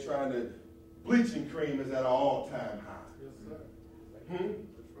over there trying to, bleaching cream is at an all-time high.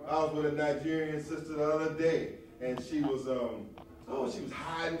 I was with a Nigerian sister the other day, and she was, she was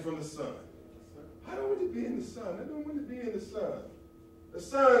hiding from the sun. I don't want to be in the sun. I don't want to be in the sun. The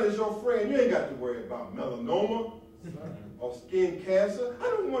sun is your friend. You ain't got to worry about melanoma or skin cancer. I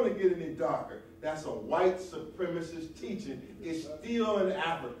don't want to get any darker. That's a white supremacist teaching. It's still in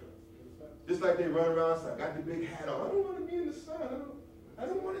Africa. Just like they run around, so I got the big hat on. I don't want to be in the sun. I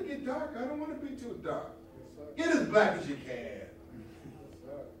don't want to get dark. I don't want to be too dark. Get as black as you can.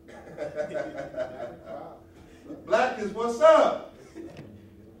 Black is what's up.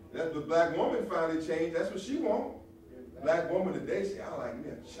 That's what black woman finally changed. That's what she wants. Black woman today say, I like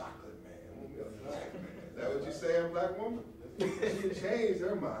me a chocolate man. I want me a black man. Is that what you saying, black woman? She changed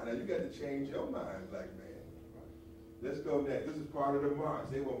her mind. Now you got to change your mind, black man. Let's go next. This is part of the march.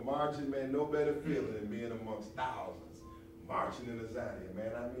 They were marching, man, no better feeling than being amongst thousands marching in the Zion,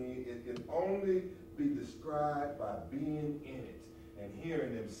 man. I mean, it can only be described by being in it and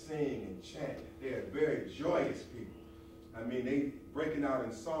hearing them sing and chant. They are very joyous people. I mean, they breaking out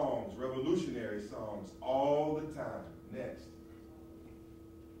in songs, revolutionary songs, all the time. Next.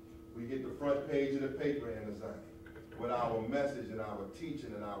 We get the front page of the paper in the Zion with our message and our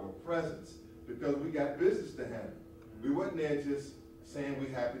teaching and our presence because we got business to handle. We wasn't there just saying we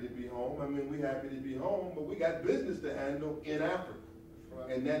happy to be home. I mean, we happy to be home, but we got business to handle in Africa.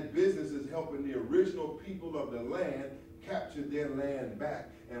 Right. And that business is helping the original people of the land capture their land back.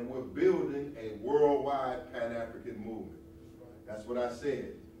 And we're building a worldwide Pan-African movement. Right. That's what I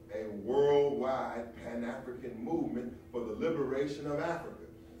said. A worldwide Pan-African movement for the liberation of Africa.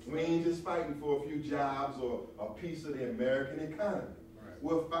 We ain't just fighting for a few jobs or a piece of the American economy. Right.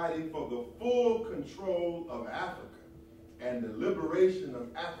 We're fighting for the full control of Africa and the liberation of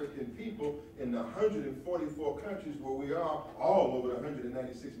African people in the 144 countries where we are, all over the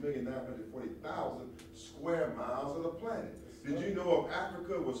 196,940,000 square miles of the planet. Did you know if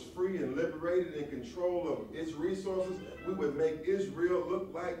Africa was free and liberated in control of its resources, we would make Israel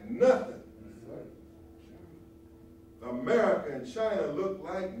look like nothing. America and China look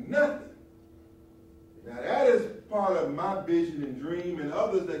like nothing. Now that is part of my vision and dream, and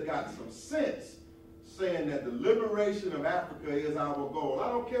others that got some sense, saying that the liberation of Africa is our goal. I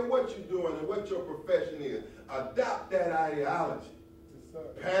don't care what you're doing and what your profession is. Adopt that ideology.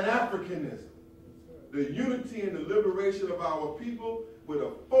 Pan-Africanism. The unity and the liberation of our people with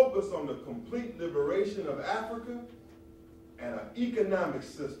a focus on the complete liberation of Africa and an economic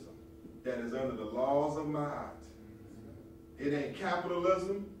system that is under the laws of Ma'at. It ain't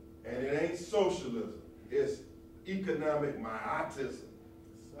capitalism and it ain't socialism. It's economic Ma'atism.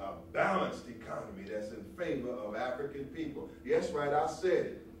 A balanced economy that's in favor of African people. Yes, right, I said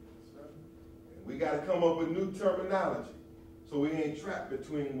it. And we got to come up with new terminology so we ain't trapped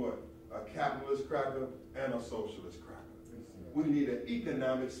between what? A capitalist cracker and a socialist cracker. We need an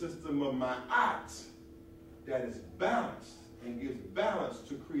economic system of Ma'at that is balanced and gives balance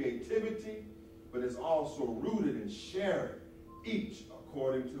to creativity, but is also rooted in sharing, each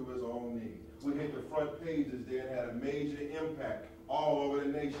according to his own need. We hit the front pages there and had a major impact all over the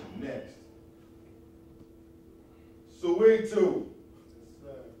nation. Next. Soweto.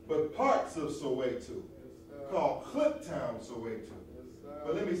 But parts of Soweto. Called Cliptown, Soweto.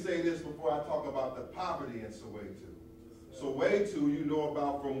 But let me say this before I talk about the poverty in Soweto. Soweto you know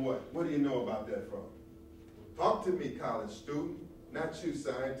about from what? What do you know about that from? Talk to me, college student. Not you,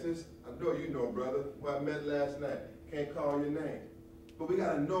 scientist. I know you know, brother, who I met last night. Can't call your name. But we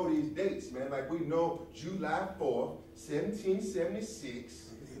got to know these dates, man. Like we know July 4th, 1776,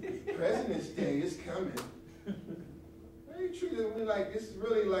 President's Day is coming. They treated me like it's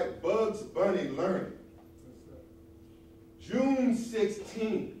really like Bugs Bunny learning. June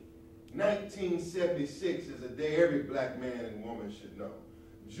 16, 1976 is a day every black man and woman should know.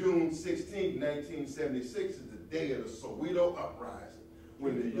 June 16, 1976 is the day of the Soweto uprising,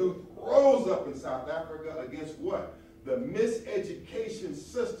 when the youth rose up in South Africa against what? The miseducation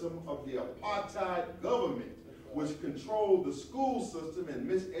system of the apartheid government, which controlled the school system and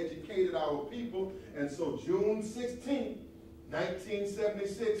miseducated our people. And so June 16,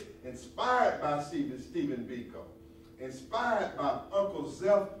 1976, inspired by Stephen Biko, inspired by Uncle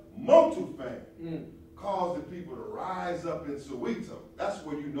Zeph Motufang, caused the people to rise up in Soweto. That's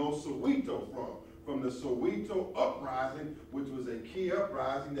where you know Soweto from the Soweto uprising, which was a key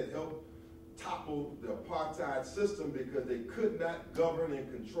uprising that helped topple the apartheid system because they could not govern and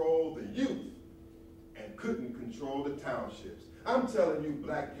control the youth and couldn't control the townships. I'm telling you,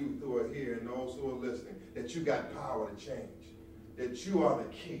 black youth who are here and those who are listening, that you got power to change, that you are the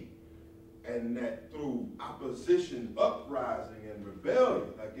key, and that through opposition, uprising, and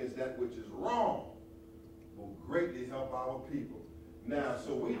rebellion against that which is wrong will greatly help our people. Now,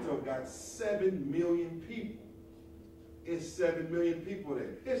 Soweto got 7 million people. It's 7 million people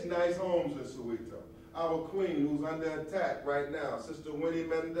there. It's nice homes in Soweto. Our queen, who's under attack right now, Sister Winnie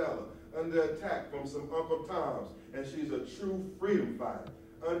Mandela, under attack from some Uncle Toms, and she's a true freedom fighter,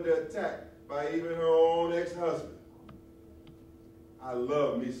 under attack by even her own ex-husband. I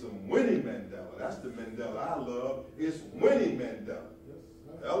love me some Winnie Mandela. That's the Mandela I love. It's Winnie Mandela.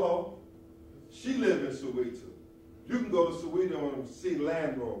 Hello. She lives in Soweto. You can go to Soweto and see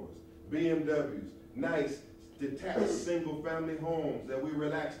Land Rovers, BMWs, nice detached single-family homes that we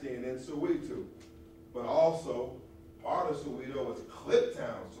relaxed in Soweto. But also, part of Soweto is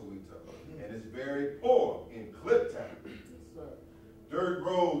Cliptown, Soweto, and it's very poor in Cliptown. Dirt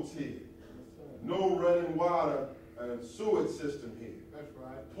roads here, no running water and sewage system here. That's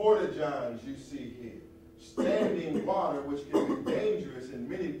right. Porta-johns you see here, standing water which can be dangerous in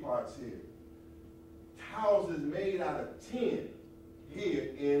many parts here. Houses made out of tin here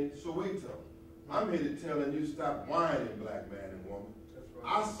in Soweto. I'm here to telling you stop whining, black man and woman.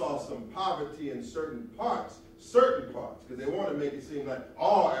 I saw some poverty in certain parts, because they want to make it seem like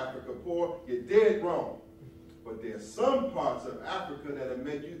all Africa poor. You're dead wrong. But there's some parts of Africa that'll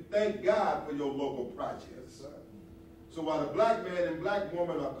make you thank God for your local projects. So while the black man and black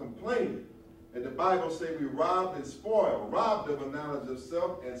woman are complaining, and the Bible says we robbed and spoiled, robbed of a knowledge of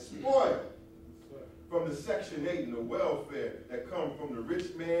self and spoiled from the Section 8 and the welfare that come from the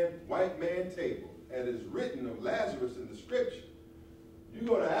rich man, white man table, as is written of Lazarus in the scripture. You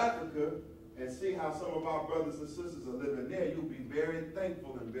go to Africa and see how some of our brothers and sisters are living there, you'll be very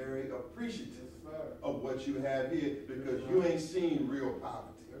thankful and very appreciative of what you have here, because you ain't seen real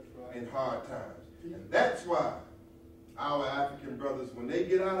poverty in hard times. And that's why our African brothers, when they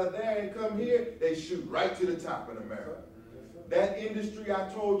get out of there and come here, they shoot right to the top in America. That industry I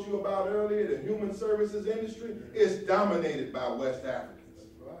told you about earlier, the human services industry, is dominated by West Africans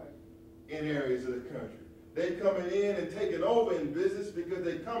in areas of the country. They're coming in and taking over in business because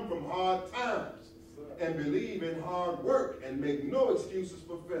they come from hard times and believe in hard work and make no excuses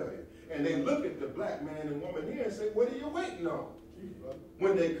for failure. And they look at the black man and woman here and say, what are you waiting on?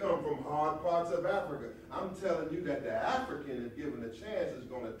 When they come from hard parts of Africa. I'm telling you that the African, if given a chance, is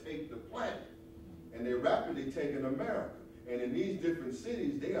going to take the planet. And they're rapidly taking America. And in these different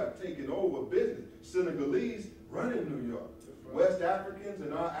cities, they are taking over business. Senegalese running New York. West Africans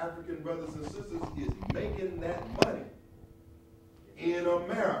and our African brothers and sisters is making that money in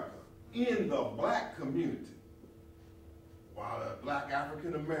America, in the black community. While the black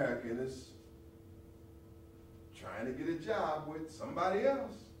African American is trying to get a job with somebody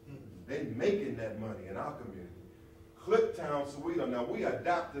else. They're making that money in our community. Cliptown, Soweto. Now, we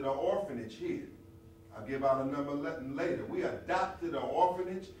adopted an orphanage here. I'll give out a number later. We adopted an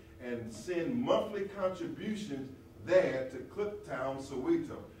orphanage and send monthly contributions there to Cliptown,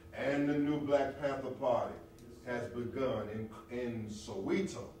 Soweto. And the new Black Panther Party has begun in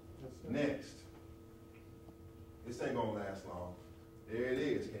Soweto. Next. This ain't gonna last long. There it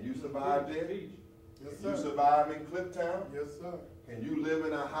is. Can you survive there? Yes, Can you sir. survive in Cliptown? Yes, sir. Can you live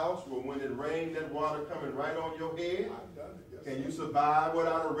in a house where when it rains, that water coming right on your head? I've done it. Yes, Can you sir. survive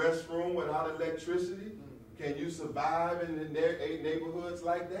without a restroom, without electricity? Can you survive in their neighborhoods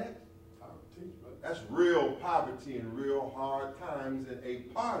like that? That's real poverty and real hard times in a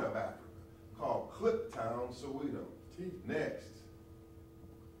part of Africa called Cliptown, Soweto. Next.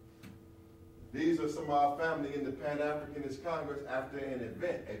 These are some of our family in the Pan-Africanist Congress after an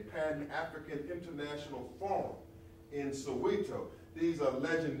event, a Pan-African International Forum in Soweto. These are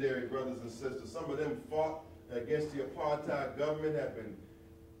legendary brothers and sisters. Some of them fought against the apartheid government, have been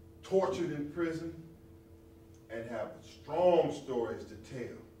tortured in prison, and have strong stories to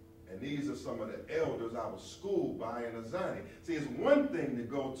tell. And these are some of the elders I was schooled by in Azani. See, it's one thing to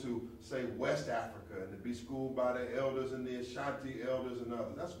go to, say, West Africa and to be schooled by the elders and the Ashanti elders and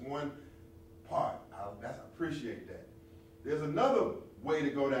others. That's one part. I appreciate that. There's another way to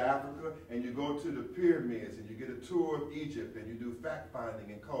go to Africa, and you go to the pyramids, and you get a tour of Egypt, and you do fact-finding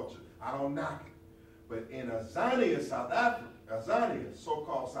and culture. I don't knock it. But in Azania, South Africa, Azania,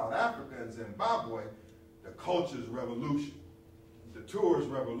 so-called South Africa and Zimbabwe, the culture's revolution. The tourist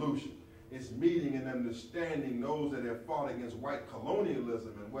revolution. It's meeting and understanding those that have fought against white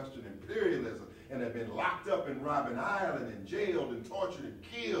colonialism and Western imperialism and have been locked up in Robben Island and jailed and tortured and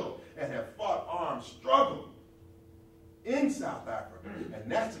killed and have fought armed struggle in South Africa.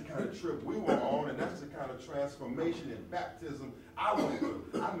 And that's the kind of trip we were on, and that's the kind of transformation and baptism I went through.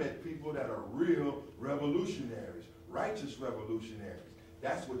 I met people that are real revolutionaries, righteous revolutionaries.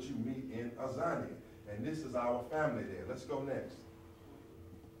 That's what you meet in Azania. And this is our family there. Let's go next.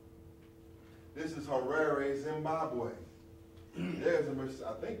 This is Harare, Zimbabwe. There's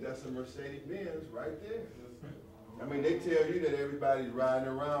I think that's a Mercedes-Benz right there. I mean, they tell you that everybody's riding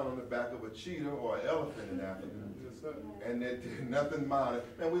around on the back of a cheetah or an elephant in Africa. And that nothing modern.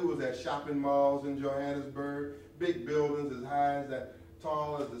 And we was at shopping malls in Johannesburg, big buildings as high as that,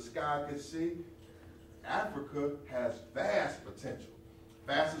 tall as the sky could see. Africa has vast potential.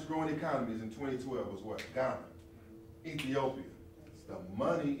 Fastest growing economies in 2012 was what? Ghana, Ethiopia. The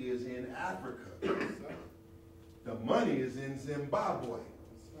money is in Africa. The money is in Zimbabwe.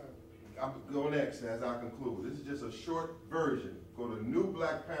 I'll go next as I conclude. This is just a short version. Go to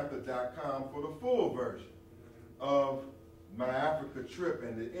newblackpanther.com for the full version of my Africa trip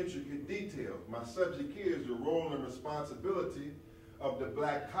and the intricate details. My subject here is the role and responsibility of the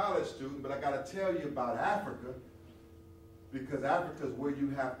black college student, but I got to tell you about Africa because Africa is where you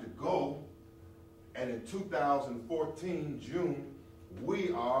have to go. And in 2014, June,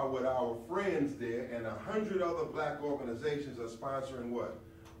 we are with our friends there, and 100 other black organizations are sponsoring what?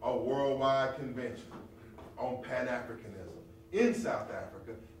 A worldwide convention on Pan-Africanism in South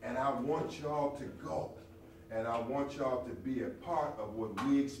Africa, and I want y'all to go, and I want y'all to be a part of what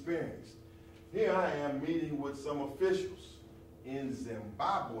we experienced. Here I am meeting with some officials in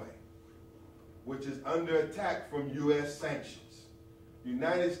Zimbabwe, which is under attack from U.S. sanctions.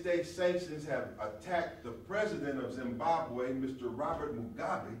 United States sanctions have attacked the president of Zimbabwe, Mr. Robert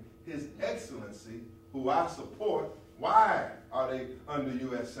Mugabe, His Excellency, who I support. Why are they under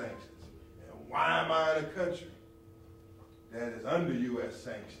U.S. sanctions? And why am I in a country that is under U.S.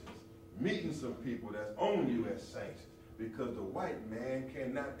 sanctions, meeting some people that's on U.S. sanctions? Because the white man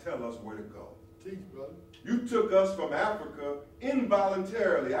cannot tell us where to go. Teach, brother. You took us from Africa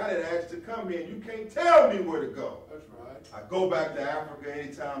involuntarily. I didn't ask to come here, and you can't tell me where to go. That's right. I go back to Africa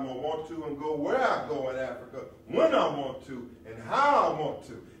anytime I want to and go where I go in Africa, when I want to, and how I want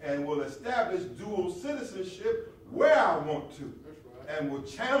to, and will establish dual citizenship where I want to. That's right. And will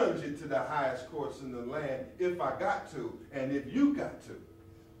challenge it to the highest courts in the land if I got to, and if you got to.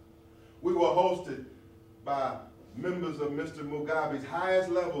 We were hosted by members of Mr. Mugabe's highest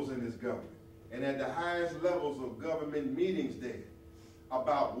levels in his government, and at the highest levels of government meetings there.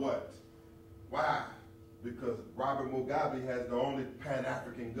 About what? Why? Because Robert Mugabe has the only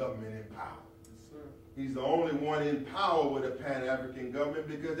Pan-African government in power. Yes, sir. He's the only one in power with a Pan-African government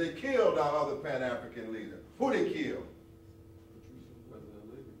because they killed our other Pan-African leader. Who they killed?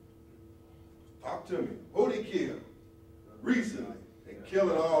 Talk to me. Who they killed? Recently. They kill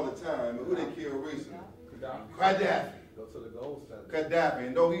it all the time, but who they killed recently? Gaddafi. Go to the gold standard. Gaddafi.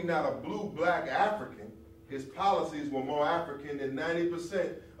 And though he's not a blue-black African, his policies were more African than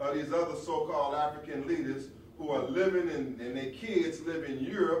 90% of these other so-called African leaders who are living and their kids live in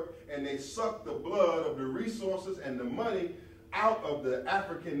Europe, and they suck the blood of the resources and the money out of the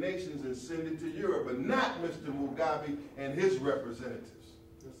African nations and send it to Europe, but not Mr. Mugabe and his representatives.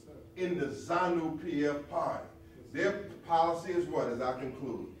 Yes, sir. In the ZANU-PF party. Their policy is what, as I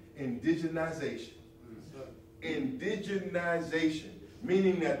conclude? Indigenization. Yes, sir. Indigenization,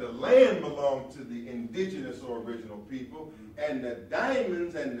 meaning that the land belonged to the indigenous or original people, and the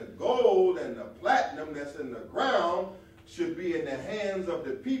diamonds and the gold and the platinum that's in the ground should be in the hands of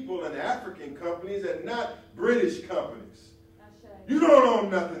the people and African companies and not British companies. You don't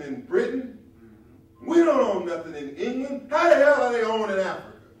own nothing in Britain. We don't own nothing in England. How the hell are they owning Africa?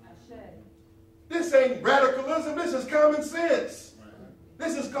 This ain't radicalism. This is common sense.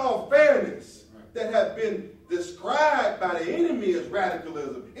 This is called fairness that have been described by the enemy as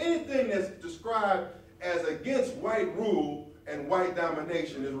radicalism. Anything that's described as against white rule and white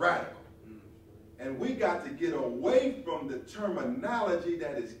domination is radical. And we got to get away from the terminology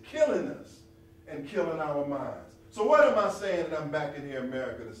that is killing us and killing our minds. So what am I saying that I'm back in here in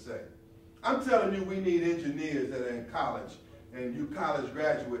America to say? I'm telling you we need engineers that are in college, and you college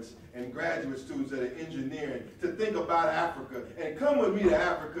graduates and graduate students that are engineering to think about Africa and come with me to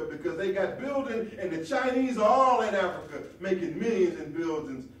Africa because they got building, and the Chinese are all in Africa making millions and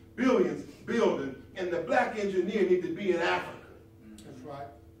billions building, and the black engineer need to be in Africa. That's right.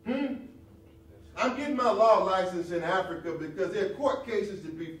 I'm getting my law license in Africa because there are court cases to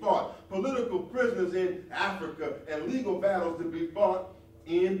be fought, political prisoners in Africa, and legal battles to be fought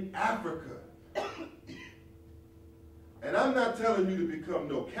in Africa. And I'm not telling you to become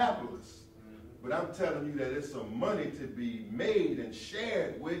no capitalist, but I'm telling you that there's some money to be made and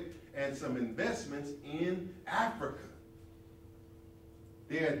shared with and some investments in Africa.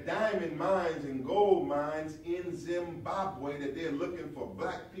 There are diamond mines and gold mines in Zimbabwe that they're looking for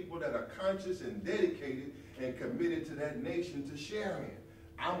black people that are conscious and dedicated and committed to that nation to share in.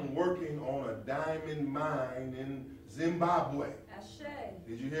 I'm working on a diamond mine in Zimbabwe.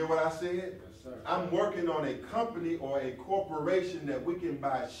 Did you hear what I said? Yes, sir. I'm working on a company or a corporation that we can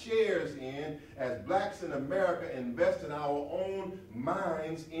buy shares in as blacks in America invest in our own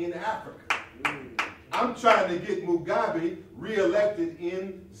mines in Africa. I'm trying to get Mugabe reelected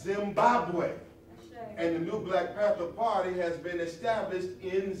in Zimbabwe. And the new Black Panther Party has been established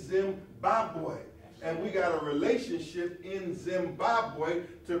in Zimbabwe. And we got a relationship in Zimbabwe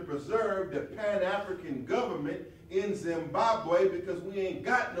to preserve the Pan-African government in Zimbabwe because we ain't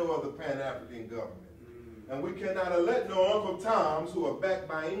got no other Pan-African government. And we cannot let no Uncle Toms who are backed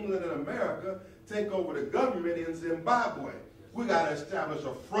by England and America take over the government in Zimbabwe. We got to establish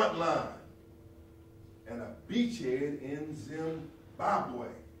a front line and a beachhead in Zimbabwe.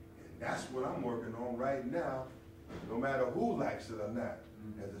 And that's what I'm working on right now, no matter who likes it or not.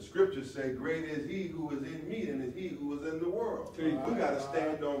 As the scriptures say, great is he who is in me and is he who is in the world. We got to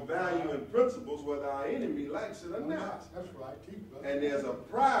stand on value and principles whether our enemy likes it or not. That's right. Keep it. And there's a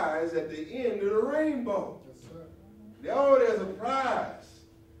prize at the end of the rainbow. Yes, sir. Oh, there's a prize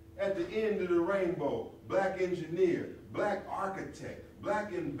at the end of the rainbow. Black engineer, black architect,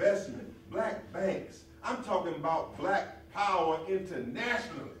 black investment, black banks. I'm talking about black power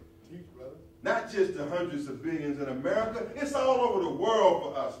internationally. Keep, brother. Not just the hundreds of billions in America. It's all over the world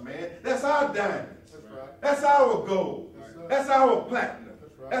for us, man. That's our diamonds. That's right. That's our gold. Yes, That's our platinum.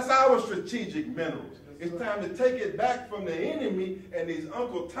 That's right. That's our strategic minerals. Yes, It's sir. time to take it back from the enemy and these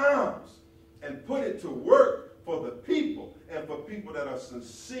Uncle Toms and put it to work for the people and for people that are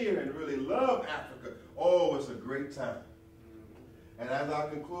sincere and really love Africa. Oh, it's a great time. And as I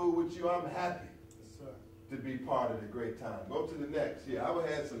conclude with you, I'm happy Yes, sir. to be part of the great time. Go to the next. Yeah, I've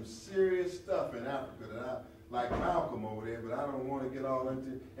had some serious stuff in Africa that I like Malcolm over there, but I don't want to get all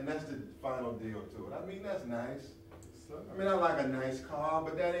into, and that's the final deal to it. I mean, that's nice. Yes, sir. I mean, I like a nice car,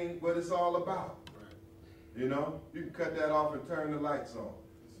 but that ain't what it's all about. Right. You know, you can cut that off and turn the lights on.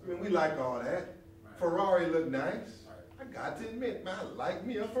 Yes, I sir. mean, we like all that. Right. Ferrari look nice. Right. I got to admit, man, I like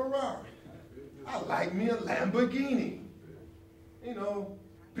me a Ferrari. I like me a Lamborghini. You know,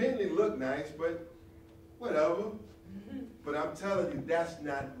 Bentley look nice, but whatever. But I'm telling you, that's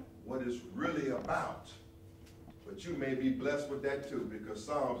not what it's really about. But you may be blessed with that too, because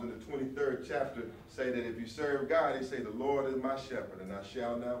Psalms in the 23rd chapter say that if you serve God, they say, the Lord is my shepherd, and I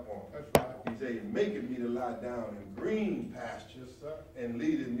shall not want. That's right. He said, He's making me to lie down in green pastures Yes, sir. and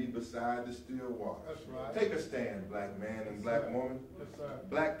leading me beside the still waters. That's right. Take a stand, black man and black woman. Yes, sir.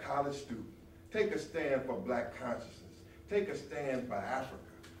 Black college student. Take a stand for black consciousness. Take a stand for Africa.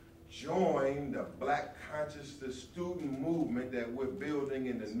 Join the Black Consciousness student movement that we're building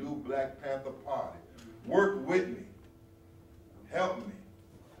in the new Black Panther Party. Work with me. Help me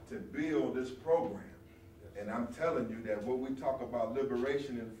to build this program. And I'm telling you that what we talk about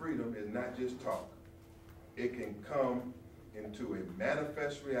liberation and freedom is not just talk. It can come into a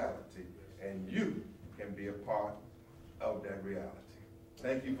manifest reality, and you can be a part of that reality.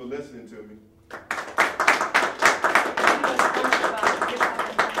 Thank you for listening to me.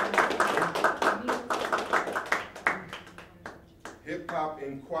 Hip Hop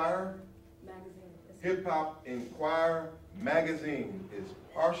Inquirer. Hip Hop Inquirer magazine is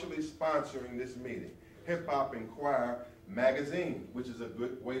partially sponsoring this meeting. Hip Hop Inquirer magazine, which is a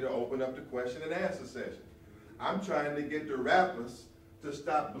good way to open up the question and answer session. I'm trying to get the rappers to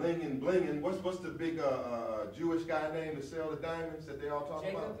stop blinging. What's the big Jewish guy name to sell the diamonds that they all talk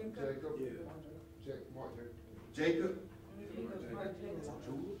about? Jacob. Yeah. Jacob.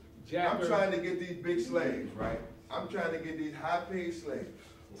 Jack. I'm trying to get these big slaves, right? I'm trying to get these high-paid slaves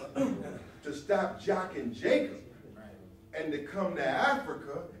to stop jocking Jacob and to come to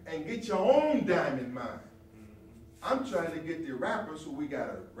Africa and get your own diamond mine. I'm trying to get the rappers who we got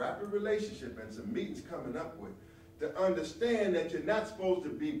a rapid relationship and some meetings coming up with to understand that you're not supposed to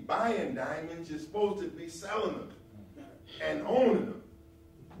be buying diamonds, you're supposed to be selling them and owning them,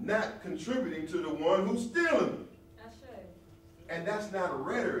 not contributing to the one who's stealing them. And that's not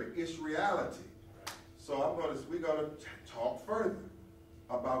rhetoric, it's reality. So we're gonna talk further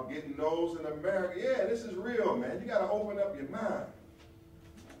about getting those in America. Yeah, this is real, man. You gotta open up your mind.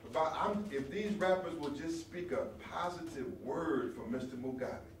 If these rappers will just speak a positive word for Mr.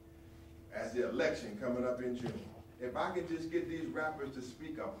 Mugabe as the election coming up in June. If I could just get these rappers to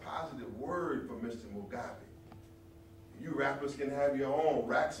speak a positive word for Mr. Mugabe, you rappers can have your own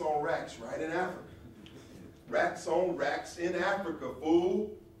racks on racks right in Africa. Racks on racks in Africa,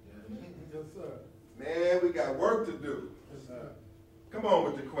 fool. Yes, sir. Man, we got work to do. Yes, sir. Come on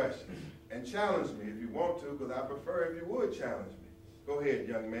with the questions and challenge me if you want to, because I prefer if you would challenge me. Go ahead,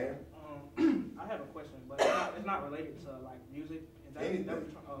 young man. I have a question, but it's not related to like music. Is that, Anything.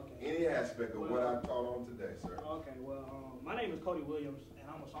 Okay. Any aspect of what I taught on today, sir. Okay. Well, my name is Cody Williams, and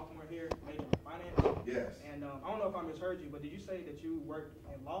I'm a sophomore here, major in finance. Yes. And I don't know if I misheard you, but did you say that you worked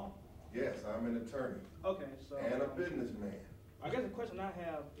in law? Yes, I'm an attorney Okay. So. and a businessman. I guess the question I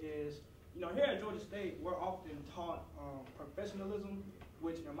have is, here at Georgia State, we're often taught professionalism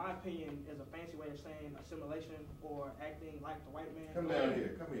which in my opinion is a fancy way of saying assimilation or acting like the white man. Come down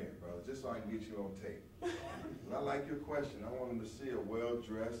here, brother, just so I can get you on tape. I like your question. I want them to see a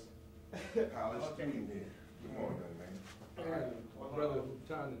well-dressed college student here. Come on, young man. My brother from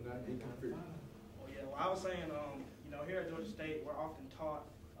China, 1950. Well, yeah, well, I was saying, here at Georgia State, we're often taught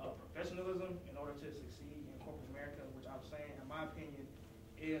professionalism in order to succeed in corporate America, which I was saying, in my opinion,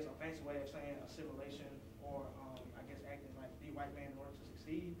 is a fancy way of saying assimilation or, I guess, acting like the white man in order to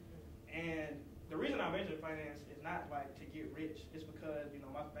succeed. And the reason I mentioned finance is not like to get rich. It's because,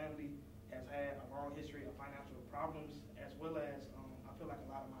 my family has had a long history of financial problems, as well as I feel like a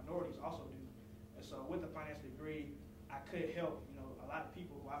lot of minorities also do. And so with the finance degree, I could help, a lot of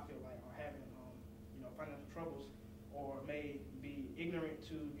people who I feel like are having, financial troubles or may be ignorant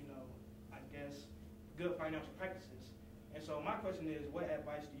to, I guess, good financial practices. And so my question is, what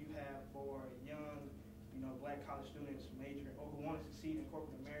advice do you have for young, black college students majoring or who want to succeed in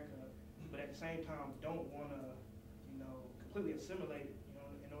corporate America, but at the same time don't want to, completely assimilate,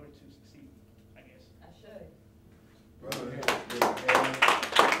 in order to succeed, I guess? I should. Brother,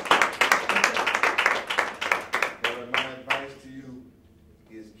 my advice to you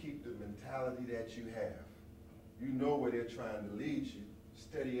is keep the mentality that you have. You know where they're trying to lead you.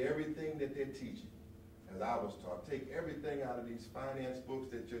 Study everything that they're teaching. As I was taught, take everything out of these finance books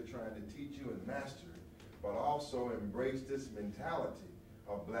that you're trying to teach you and master it, but also embrace this mentality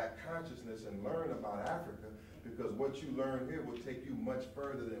of black consciousness and learn about Africa, because what you learn here will take you much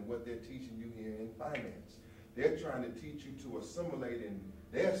further than what they're teaching you here in finance. They're trying to teach you to assimilate in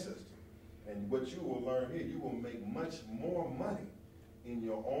their system. And what you will learn here, you will make much more money in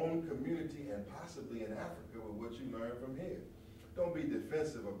your own community and possibly in Africa with what you learn from here. Don't be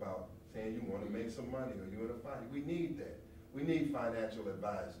defensive about saying you want to make some money or you want to find. We need that. We need financial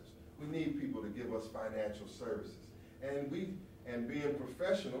advisors. We need people to give us financial services. And being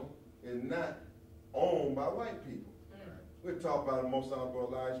professional is not owned by white people. We're taught by the Most Honorable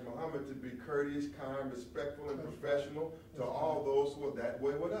Elijah Muhammad to be courteous, kind, respectful, and professional to all those who are that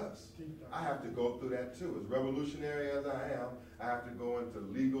way with us. I have to go through that too. As revolutionary as I am, I have to go into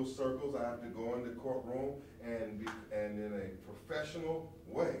legal circles. I have to go into the courtroom and in a professional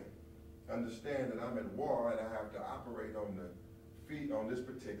way understand that I'm at war and I have to operate on the feet on this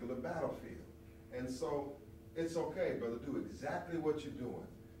particular battlefield. And so it's okay, brother. Do exactly what you're doing.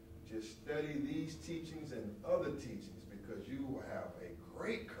 Just study these teachings and other teachings, because you will have a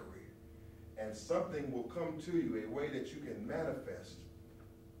great career and something will come to you, a way that you can manifest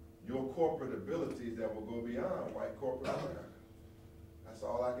your corporate abilities that will go beyond white corporate America. That's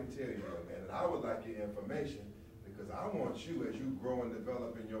all I can tell you, young man. And I would like your information, because I want you, as you grow and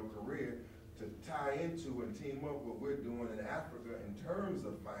develop in your career, to tie into and team up what we're doing in Africa in terms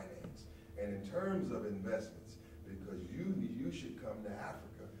of finance and in terms of investments, because you should come to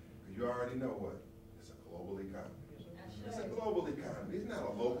Africa, because you already know what? It's a global economy. It's a global economy. It's not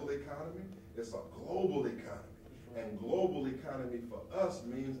a local economy. It's a global economy. And global economy for us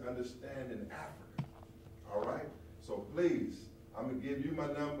means understanding Africa. All right? So please, I'm going to give you my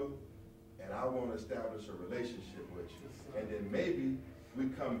number, and I want to establish a relationship with you. And then maybe we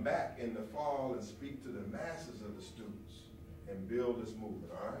come back in the fall and speak to the masses of the students and build this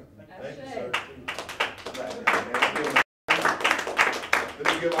movement. All right? Thank you, sir. Let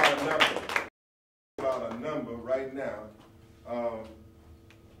me give out a number. About a number right now,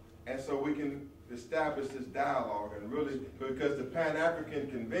 and so we can establish this dialogue, and really, because the Pan-African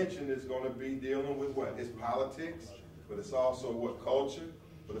Convention is going to be dealing with what? It's politics, but it's also what? Culture,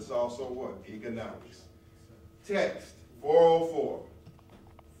 but it's also what? Economics. Text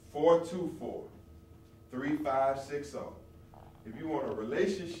 404-424-3560. If you want a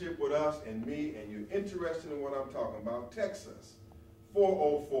relationship with us and me, and you're interested in what I'm talking about, text us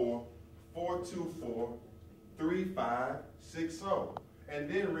 404-424-3560. And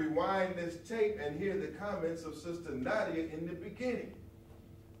then rewind this tape and hear the comments of Sister Nadia in the beginning.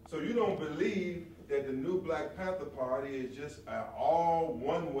 So you don't believe that the new Black Panther Party is just an all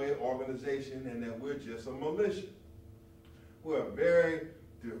one-way organization and that we're just a militia. We're a very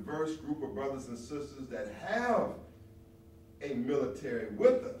diverse group of brothers and sisters that have a military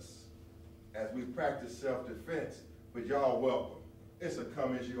with us as we practice self-defense, but y'all welcome. It's a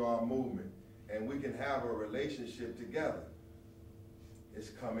come as you are movement, and we can have a relationship together. It's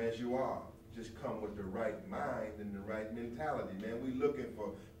come as you are. Just come with the right mind and the right mentality, man. We're looking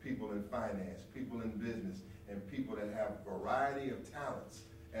for people in finance, people in business, and people that have a variety of talents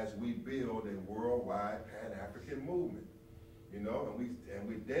as we build a worldwide Pan-African movement. You know, and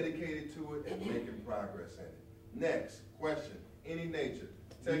we're dedicated to it and making progress in it. Next question, any nature.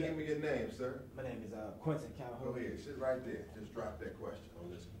 Give me your name, sir. My name is Quentin Calhoun. Go ahead, sit right there. Just drop that question on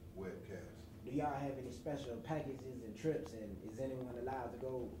this webcast. Do y'all have any special packages and trips, and is anyone allowed to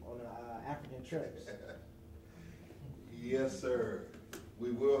go on African trips? Yes, sir.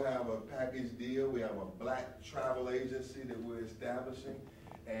 We will have a package deal. We have a black travel agency that we're establishing.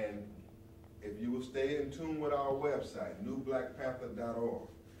 And if you will stay in tune with our website, newblackpanther.org,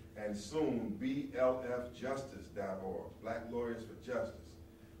 and soon blfjustice.org, Black Lawyers for Justice,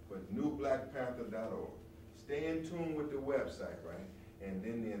 but newblackpanther.org. Stay in tune with the website, right? And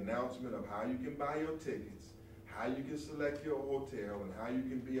then the announcement of how you can buy your tickets, how you can select your hotel, and how you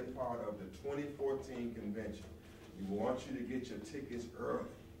can be a part of the 2014 convention. We want you to get your tickets early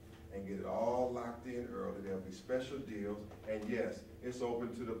and get it all locked in early. There'll be special deals, and yes, it's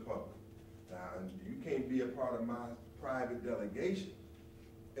open to the public. Now, you can't be a part of my private delegation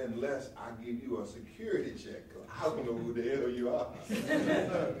unless I give you a security check. I don't know who the hell you are.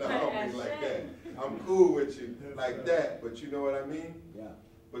 No, I don't mean like that. I'm cool with you like that, but you know what I mean? Yeah.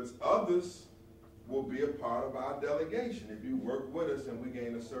 But others will be a part of our delegation. If you work with us and we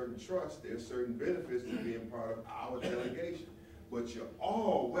gain a certain trust, there's certain benefits to being part of our delegation. But you're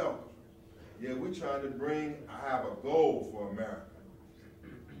all welcome. Yeah, we're trying to I have a goal for America.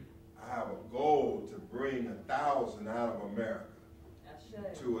 I have a goal to bring 1,000 out of America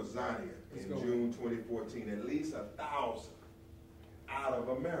to Azania in June 2014, at least 1,000 out of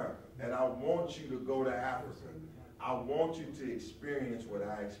America. And I want you to go to Africa. I want you to experience what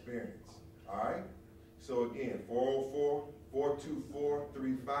I experienced. All right? So again,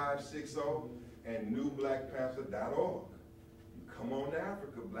 404-424-3560 and newblackpanther.org. You come on to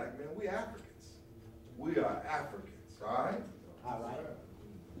Africa, black man. We Africans. We are Africans. All right? All right.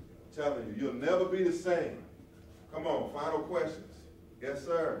 I'm telling you, you'll never be the same. Come on, final questions. Yes,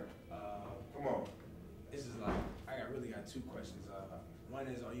 sir. Come on. This is like, I really got two questions. One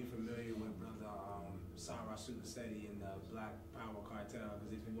is, are you familiar with Brother Shabazz and the Black Power Cartel?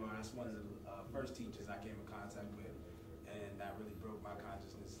 Because if you are, that's one of the first teachers I came in contact with, and that really broke my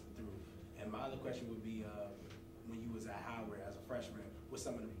consciousness through. And my other question would be, when you was at Howard as a freshman, what's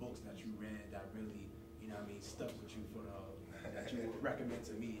some of the books that you read that really, you know what I mean, stuck with you for that you would recommend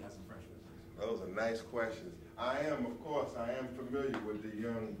to me as a freshman? Those are nice questions. I am familiar with the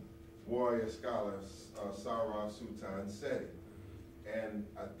young warrior scholar, Shabazz. And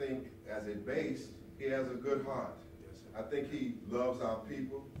I think as a base, he has a good heart. I think he loves our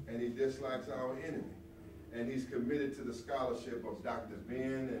people and he dislikes our enemy. And he's committed to the scholarship of Dr.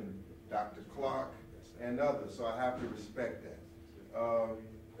 Ben and Dr. Clark and others. So I have to respect that.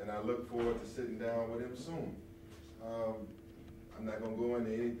 And I look forward to sitting down with him soon. I'm not going to go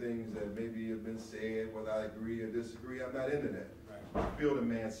into any things that maybe have been said, whether I agree or disagree. I'm not into that. I feel the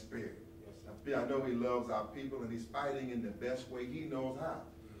man's spirit. I know he loves our people and he's fighting in the best way he knows how.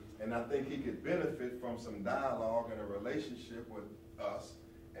 And I think he could benefit from some dialogue and a relationship with us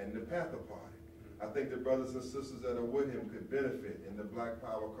and the Panther Party. I think the brothers and sisters that are with him could benefit in the Black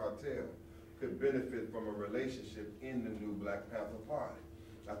Power Cartel, could benefit from a relationship in the new Black Panther Party.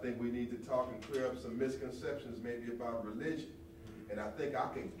 I think we need to talk and clear up some misconceptions maybe about religion. And I think I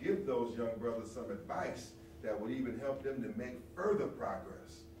can give those young brothers some advice that would even help them to make further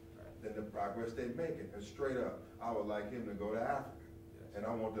progress than the progress they're making. And straight up, I would like him to go to Africa. Yes. And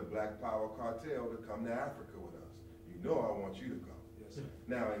I want the Black Power Cartel to come to Africa with us. You know I want you to go. Yes, sir.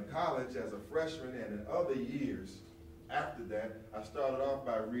 Now in college as a freshman and in other years after that, I started off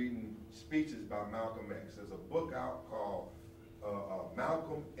by reading speeches by Malcolm X. There's a book out called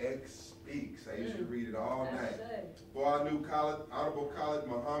Malcolm X Speaks. I used to read it all night. Before I knew Honorable Khalid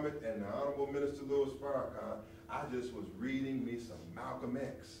Muhammad and the Honorable Minister Louis Farrakhan, I just was reading me some Malcolm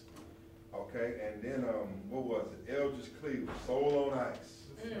X. Okay, and then what was it? Eldridge Cleveland, Soul on Ice.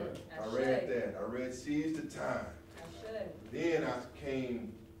 I read that. I read Seize the Time. Then I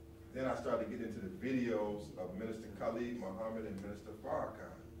started getting into the videos of Minister Khalid Muhammad and Minister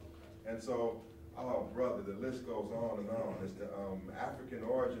Farrakhan. And so, oh brother, the list goes on and on. It's the African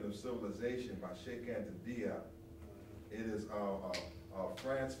Origin of Civilization by Sheikh Anta Diop. It is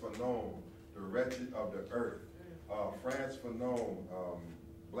France Fanon, The Wretched of the Earth. France Fanon,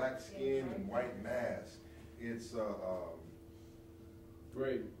 Black Skin and White Mask. It's other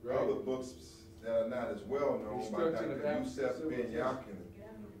books that are not as well known by Dr. Youssef Ben-Yakin,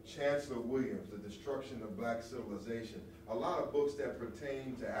 Chancellor Williams, The Destruction of Black Civilization. A lot of books that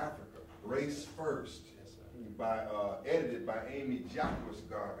pertain to Africa. Race First, edited by Amy Jacques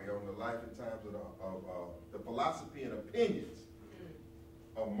Garvey on the life and times of the philosophy and opinions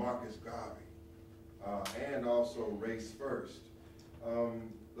of Marcus Garvey, and also Race First.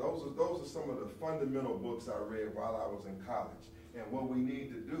 Those are some of the fundamental books I read while I was in college. And what we need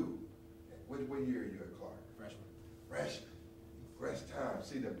to do, what year are you at, Clark? Freshman. Freshman. Fresh time.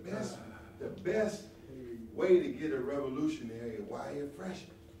 See, the best way to get a revolutionary is why you're a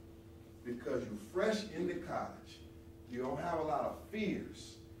freshman. Because you're fresh into college. You don't have a lot of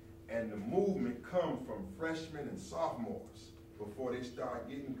fears. And the movement comes from freshmen and sophomores before they start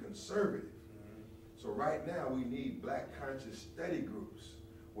getting conservative. So right now we need black conscious study groups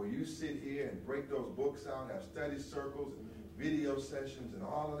where you sit here and break those books out, have study circles, and video sessions and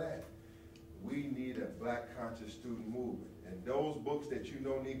all of that. We need a black conscious student movement. And those books that you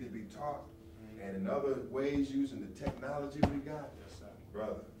know need to be taught, and in other ways using the technology we got, Yes, sir.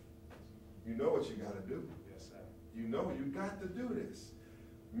 brother, you know what you got to do. Yes, sir. You know you got to do this.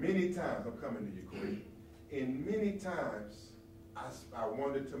 Many times, I'm coming to you, Queen. In many times, I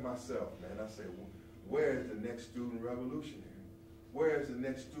wondered to myself, man, I say, where is the next student revolutionary? Where is the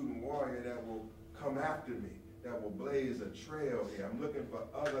next student warrior that will come after me, that will blaze a trail here? I'm looking for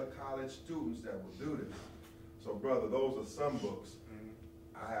other college students that will do this. So, brother, those are some books.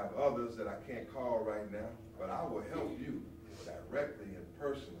 I have others that I can't call right now, but I will help you directly and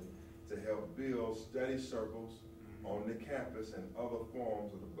personally to help build study circles on the campus and other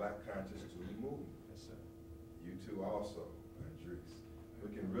forms of the black conscious student movement. Yes, sir. You too also, Andres. We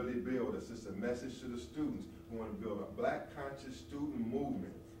can really build, it's just a message to the students who want to build a black conscious student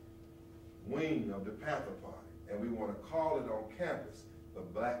movement wing of the Panther Party. And we want to call it on campus the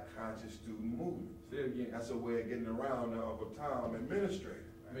Black Conscious Student Movement. Say it again. That's a way of getting around the Uncle Tom administrator.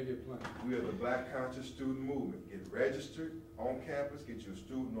 Make it plain. We are the Black Conscious Student Movement. Get registered on campus, get you a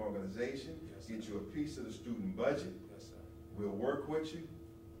student organization, Yes, get you a piece of the student budget. Yes, sir. We'll work with you.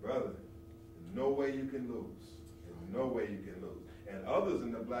 Brother, there's no way you can lose. There's no way you can lose. And others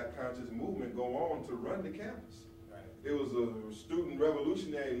in the Black Conscious Movement go on to run the campus. Right. There was a student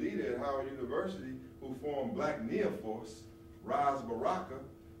revolutionary leader at Howard University who formed Black Nia Force, Raz Baraka,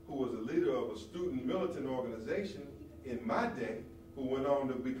 who was a leader of a student militant organization in my day, who went on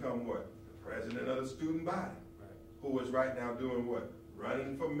to become what? The president of the student body. Right. Who is right now doing what?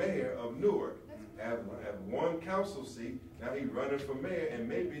 Running for mayor of Newark. Have one council seat, now he's running for mayor and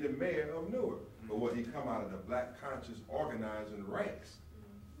may be the mayor of Newark. But what, he come out of the black conscious organizing ranks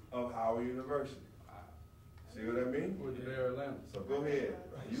of Howard University. See what I mean? Or the mayor of Atlanta. So go ahead.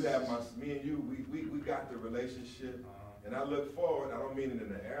 You have me and you, we got the relationship. And I look forward, I don't mean it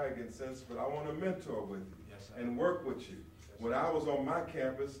in an arrogant sense, but I want to mentor with you. Yes, sir. And work with you. When I was on my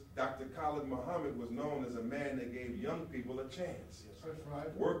campus, Dr. Khalid Muhammad was known as a man that gave young people a chance. Yes, That's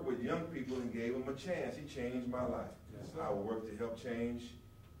right. Worked with young people and gave them a chance. He changed my life. Yes, I will work to help change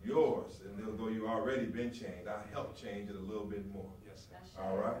yours. And although you've already been changed, I'll help change it a little bit more. Yes, sir.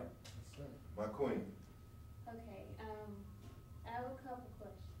 All right? My queen. Okay, I have a couple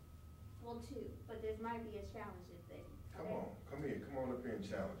questions. Well, two, but this might be a challenging thing. Come okay? on. Come here. Come on up here and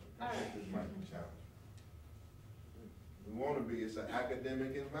challenge me. I All think right. this might be challenging. We want to be, it's an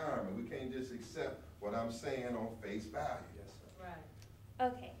academic environment. We can't just accept what I'm saying on face value. Yes, sir.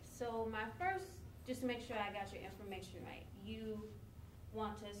 Right. Okay, so my first, just to make sure I got your information right, you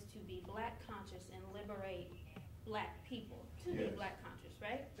want us to be black conscious and liberate black people to be Yes. black conscious,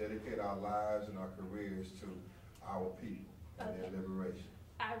 right? Dedicate our lives and our careers to our people and their Okay. liberation.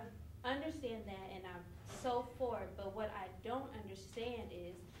 I understand that and I'm so for it, but what I don't understand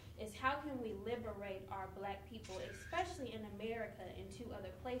is how can we liberate our black people, especially in America and two other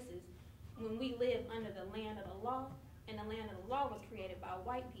places, when we live under the land of the law, and the land of the law was created by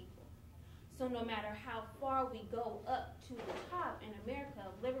white people. So no matter how far we go up to the top in America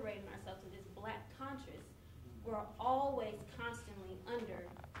of liberating ourselves to this black conscious, we're always constantly under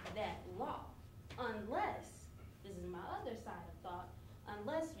that law. Unless, this is my other side of thought,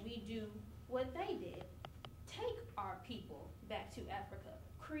 unless we do what they did, take our people back to Africa,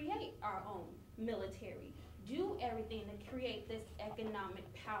 create our own military, do everything to create this economic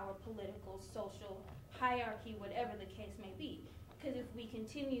power, political, social hierarchy, whatever the case may be. Because if we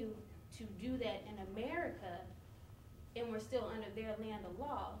continue to do that in America and we're still under their land of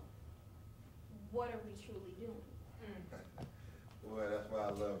law, what are we truly doing? Well, that's why I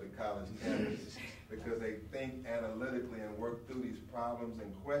love the college campus, because they think analytically and work through these problems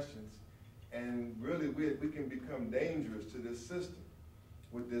and questions. And really, we can become dangerous to this system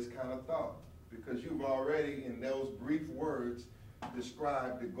with this kind of thought, because you've already, in those brief words,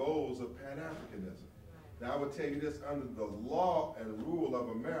 described the goals of Pan-Africanism. Now, I would tell you this, under the law and rule of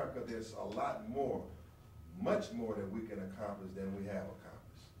America, there's a lot more, much more that we can accomplish than we have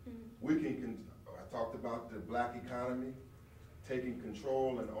accomplished. We can, I talked about the black economy, taking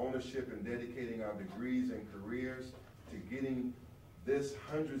control and ownership and dedicating our degrees and careers to getting this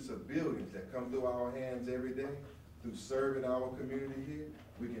hundreds of billions that come through our hands every day through serving our community here,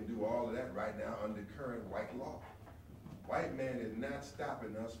 we can do all of that right now under current white law. White man is not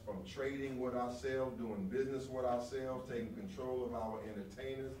stopping us from trading with ourselves, doing business with ourselves, taking control of our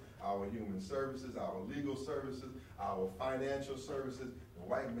entertainers, our human services, our legal services, our financial services. The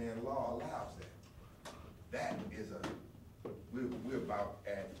white man law allows that. That is we're about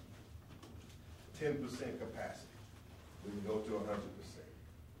at 10% capacity. We can go to 100%.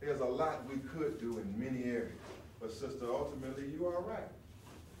 There's a lot we could do in many areas. But sister, ultimately, you are right.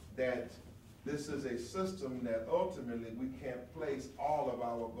 That this is a system that ultimately we can't place all of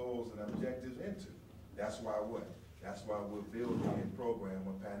our goals and objectives into. That's why what? That's why we're building a program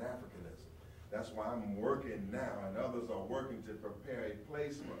of Pan-Africanism. That's why I'm working now, and others are working to prepare a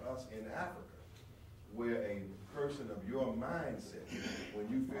place for us in Africa, where a person of your mindset, when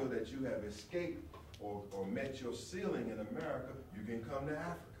you feel that you have escaped or met your ceiling in America, you can come to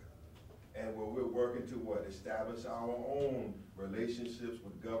Africa. And where we're working to what? Establish our own relationships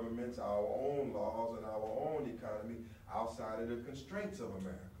with governments, our own laws, and our own economy outside of the constraints of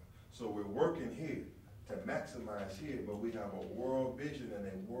America. So we're working here to maximize here, but we have a world vision and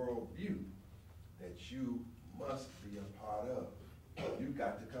a world view that you must be a part of. You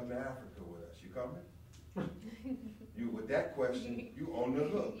got to come to Africa with us. You coming? You, with that question, you on the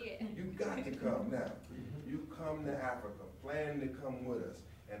hook. Yeah. You got to come now. You come to Africa, plan to come with us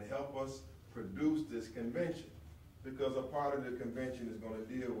and help us produce this convention, because a part of the convention is going to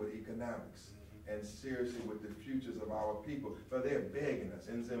deal with economics and seriously with the futures of our people. So they're begging us.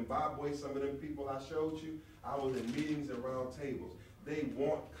 In Zimbabwe, some of them people I showed you, I was in meetings around tables. They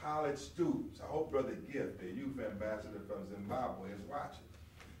want college students. I hope Brother Gift, the youth ambassador from Zimbabwe, is watching.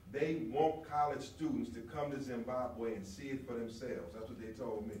 They want college students to come to Zimbabwe and see it for themselves. That's what they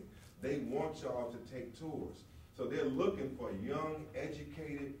told me. They want y'all to take tours. So they're looking for young,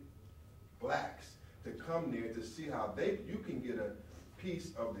 educated blacks to come there to see how you can get a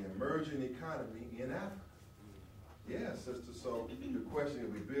piece of the emerging economy in Africa. Yeah, sister, so the question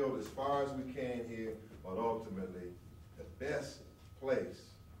is we build as far as we can here, but ultimately the best place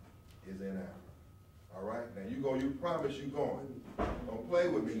is in Africa. All right? Now you go, you promise you going. Don't play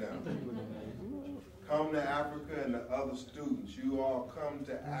with me now. Come to Africa, and the other students, you all come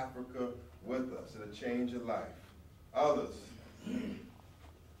to Africa with us. It'll change your life. Others.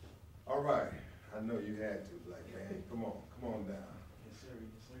 All right. I know you had to, Black man. Come on down. Yes, sir.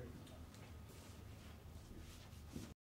 Yes, sir.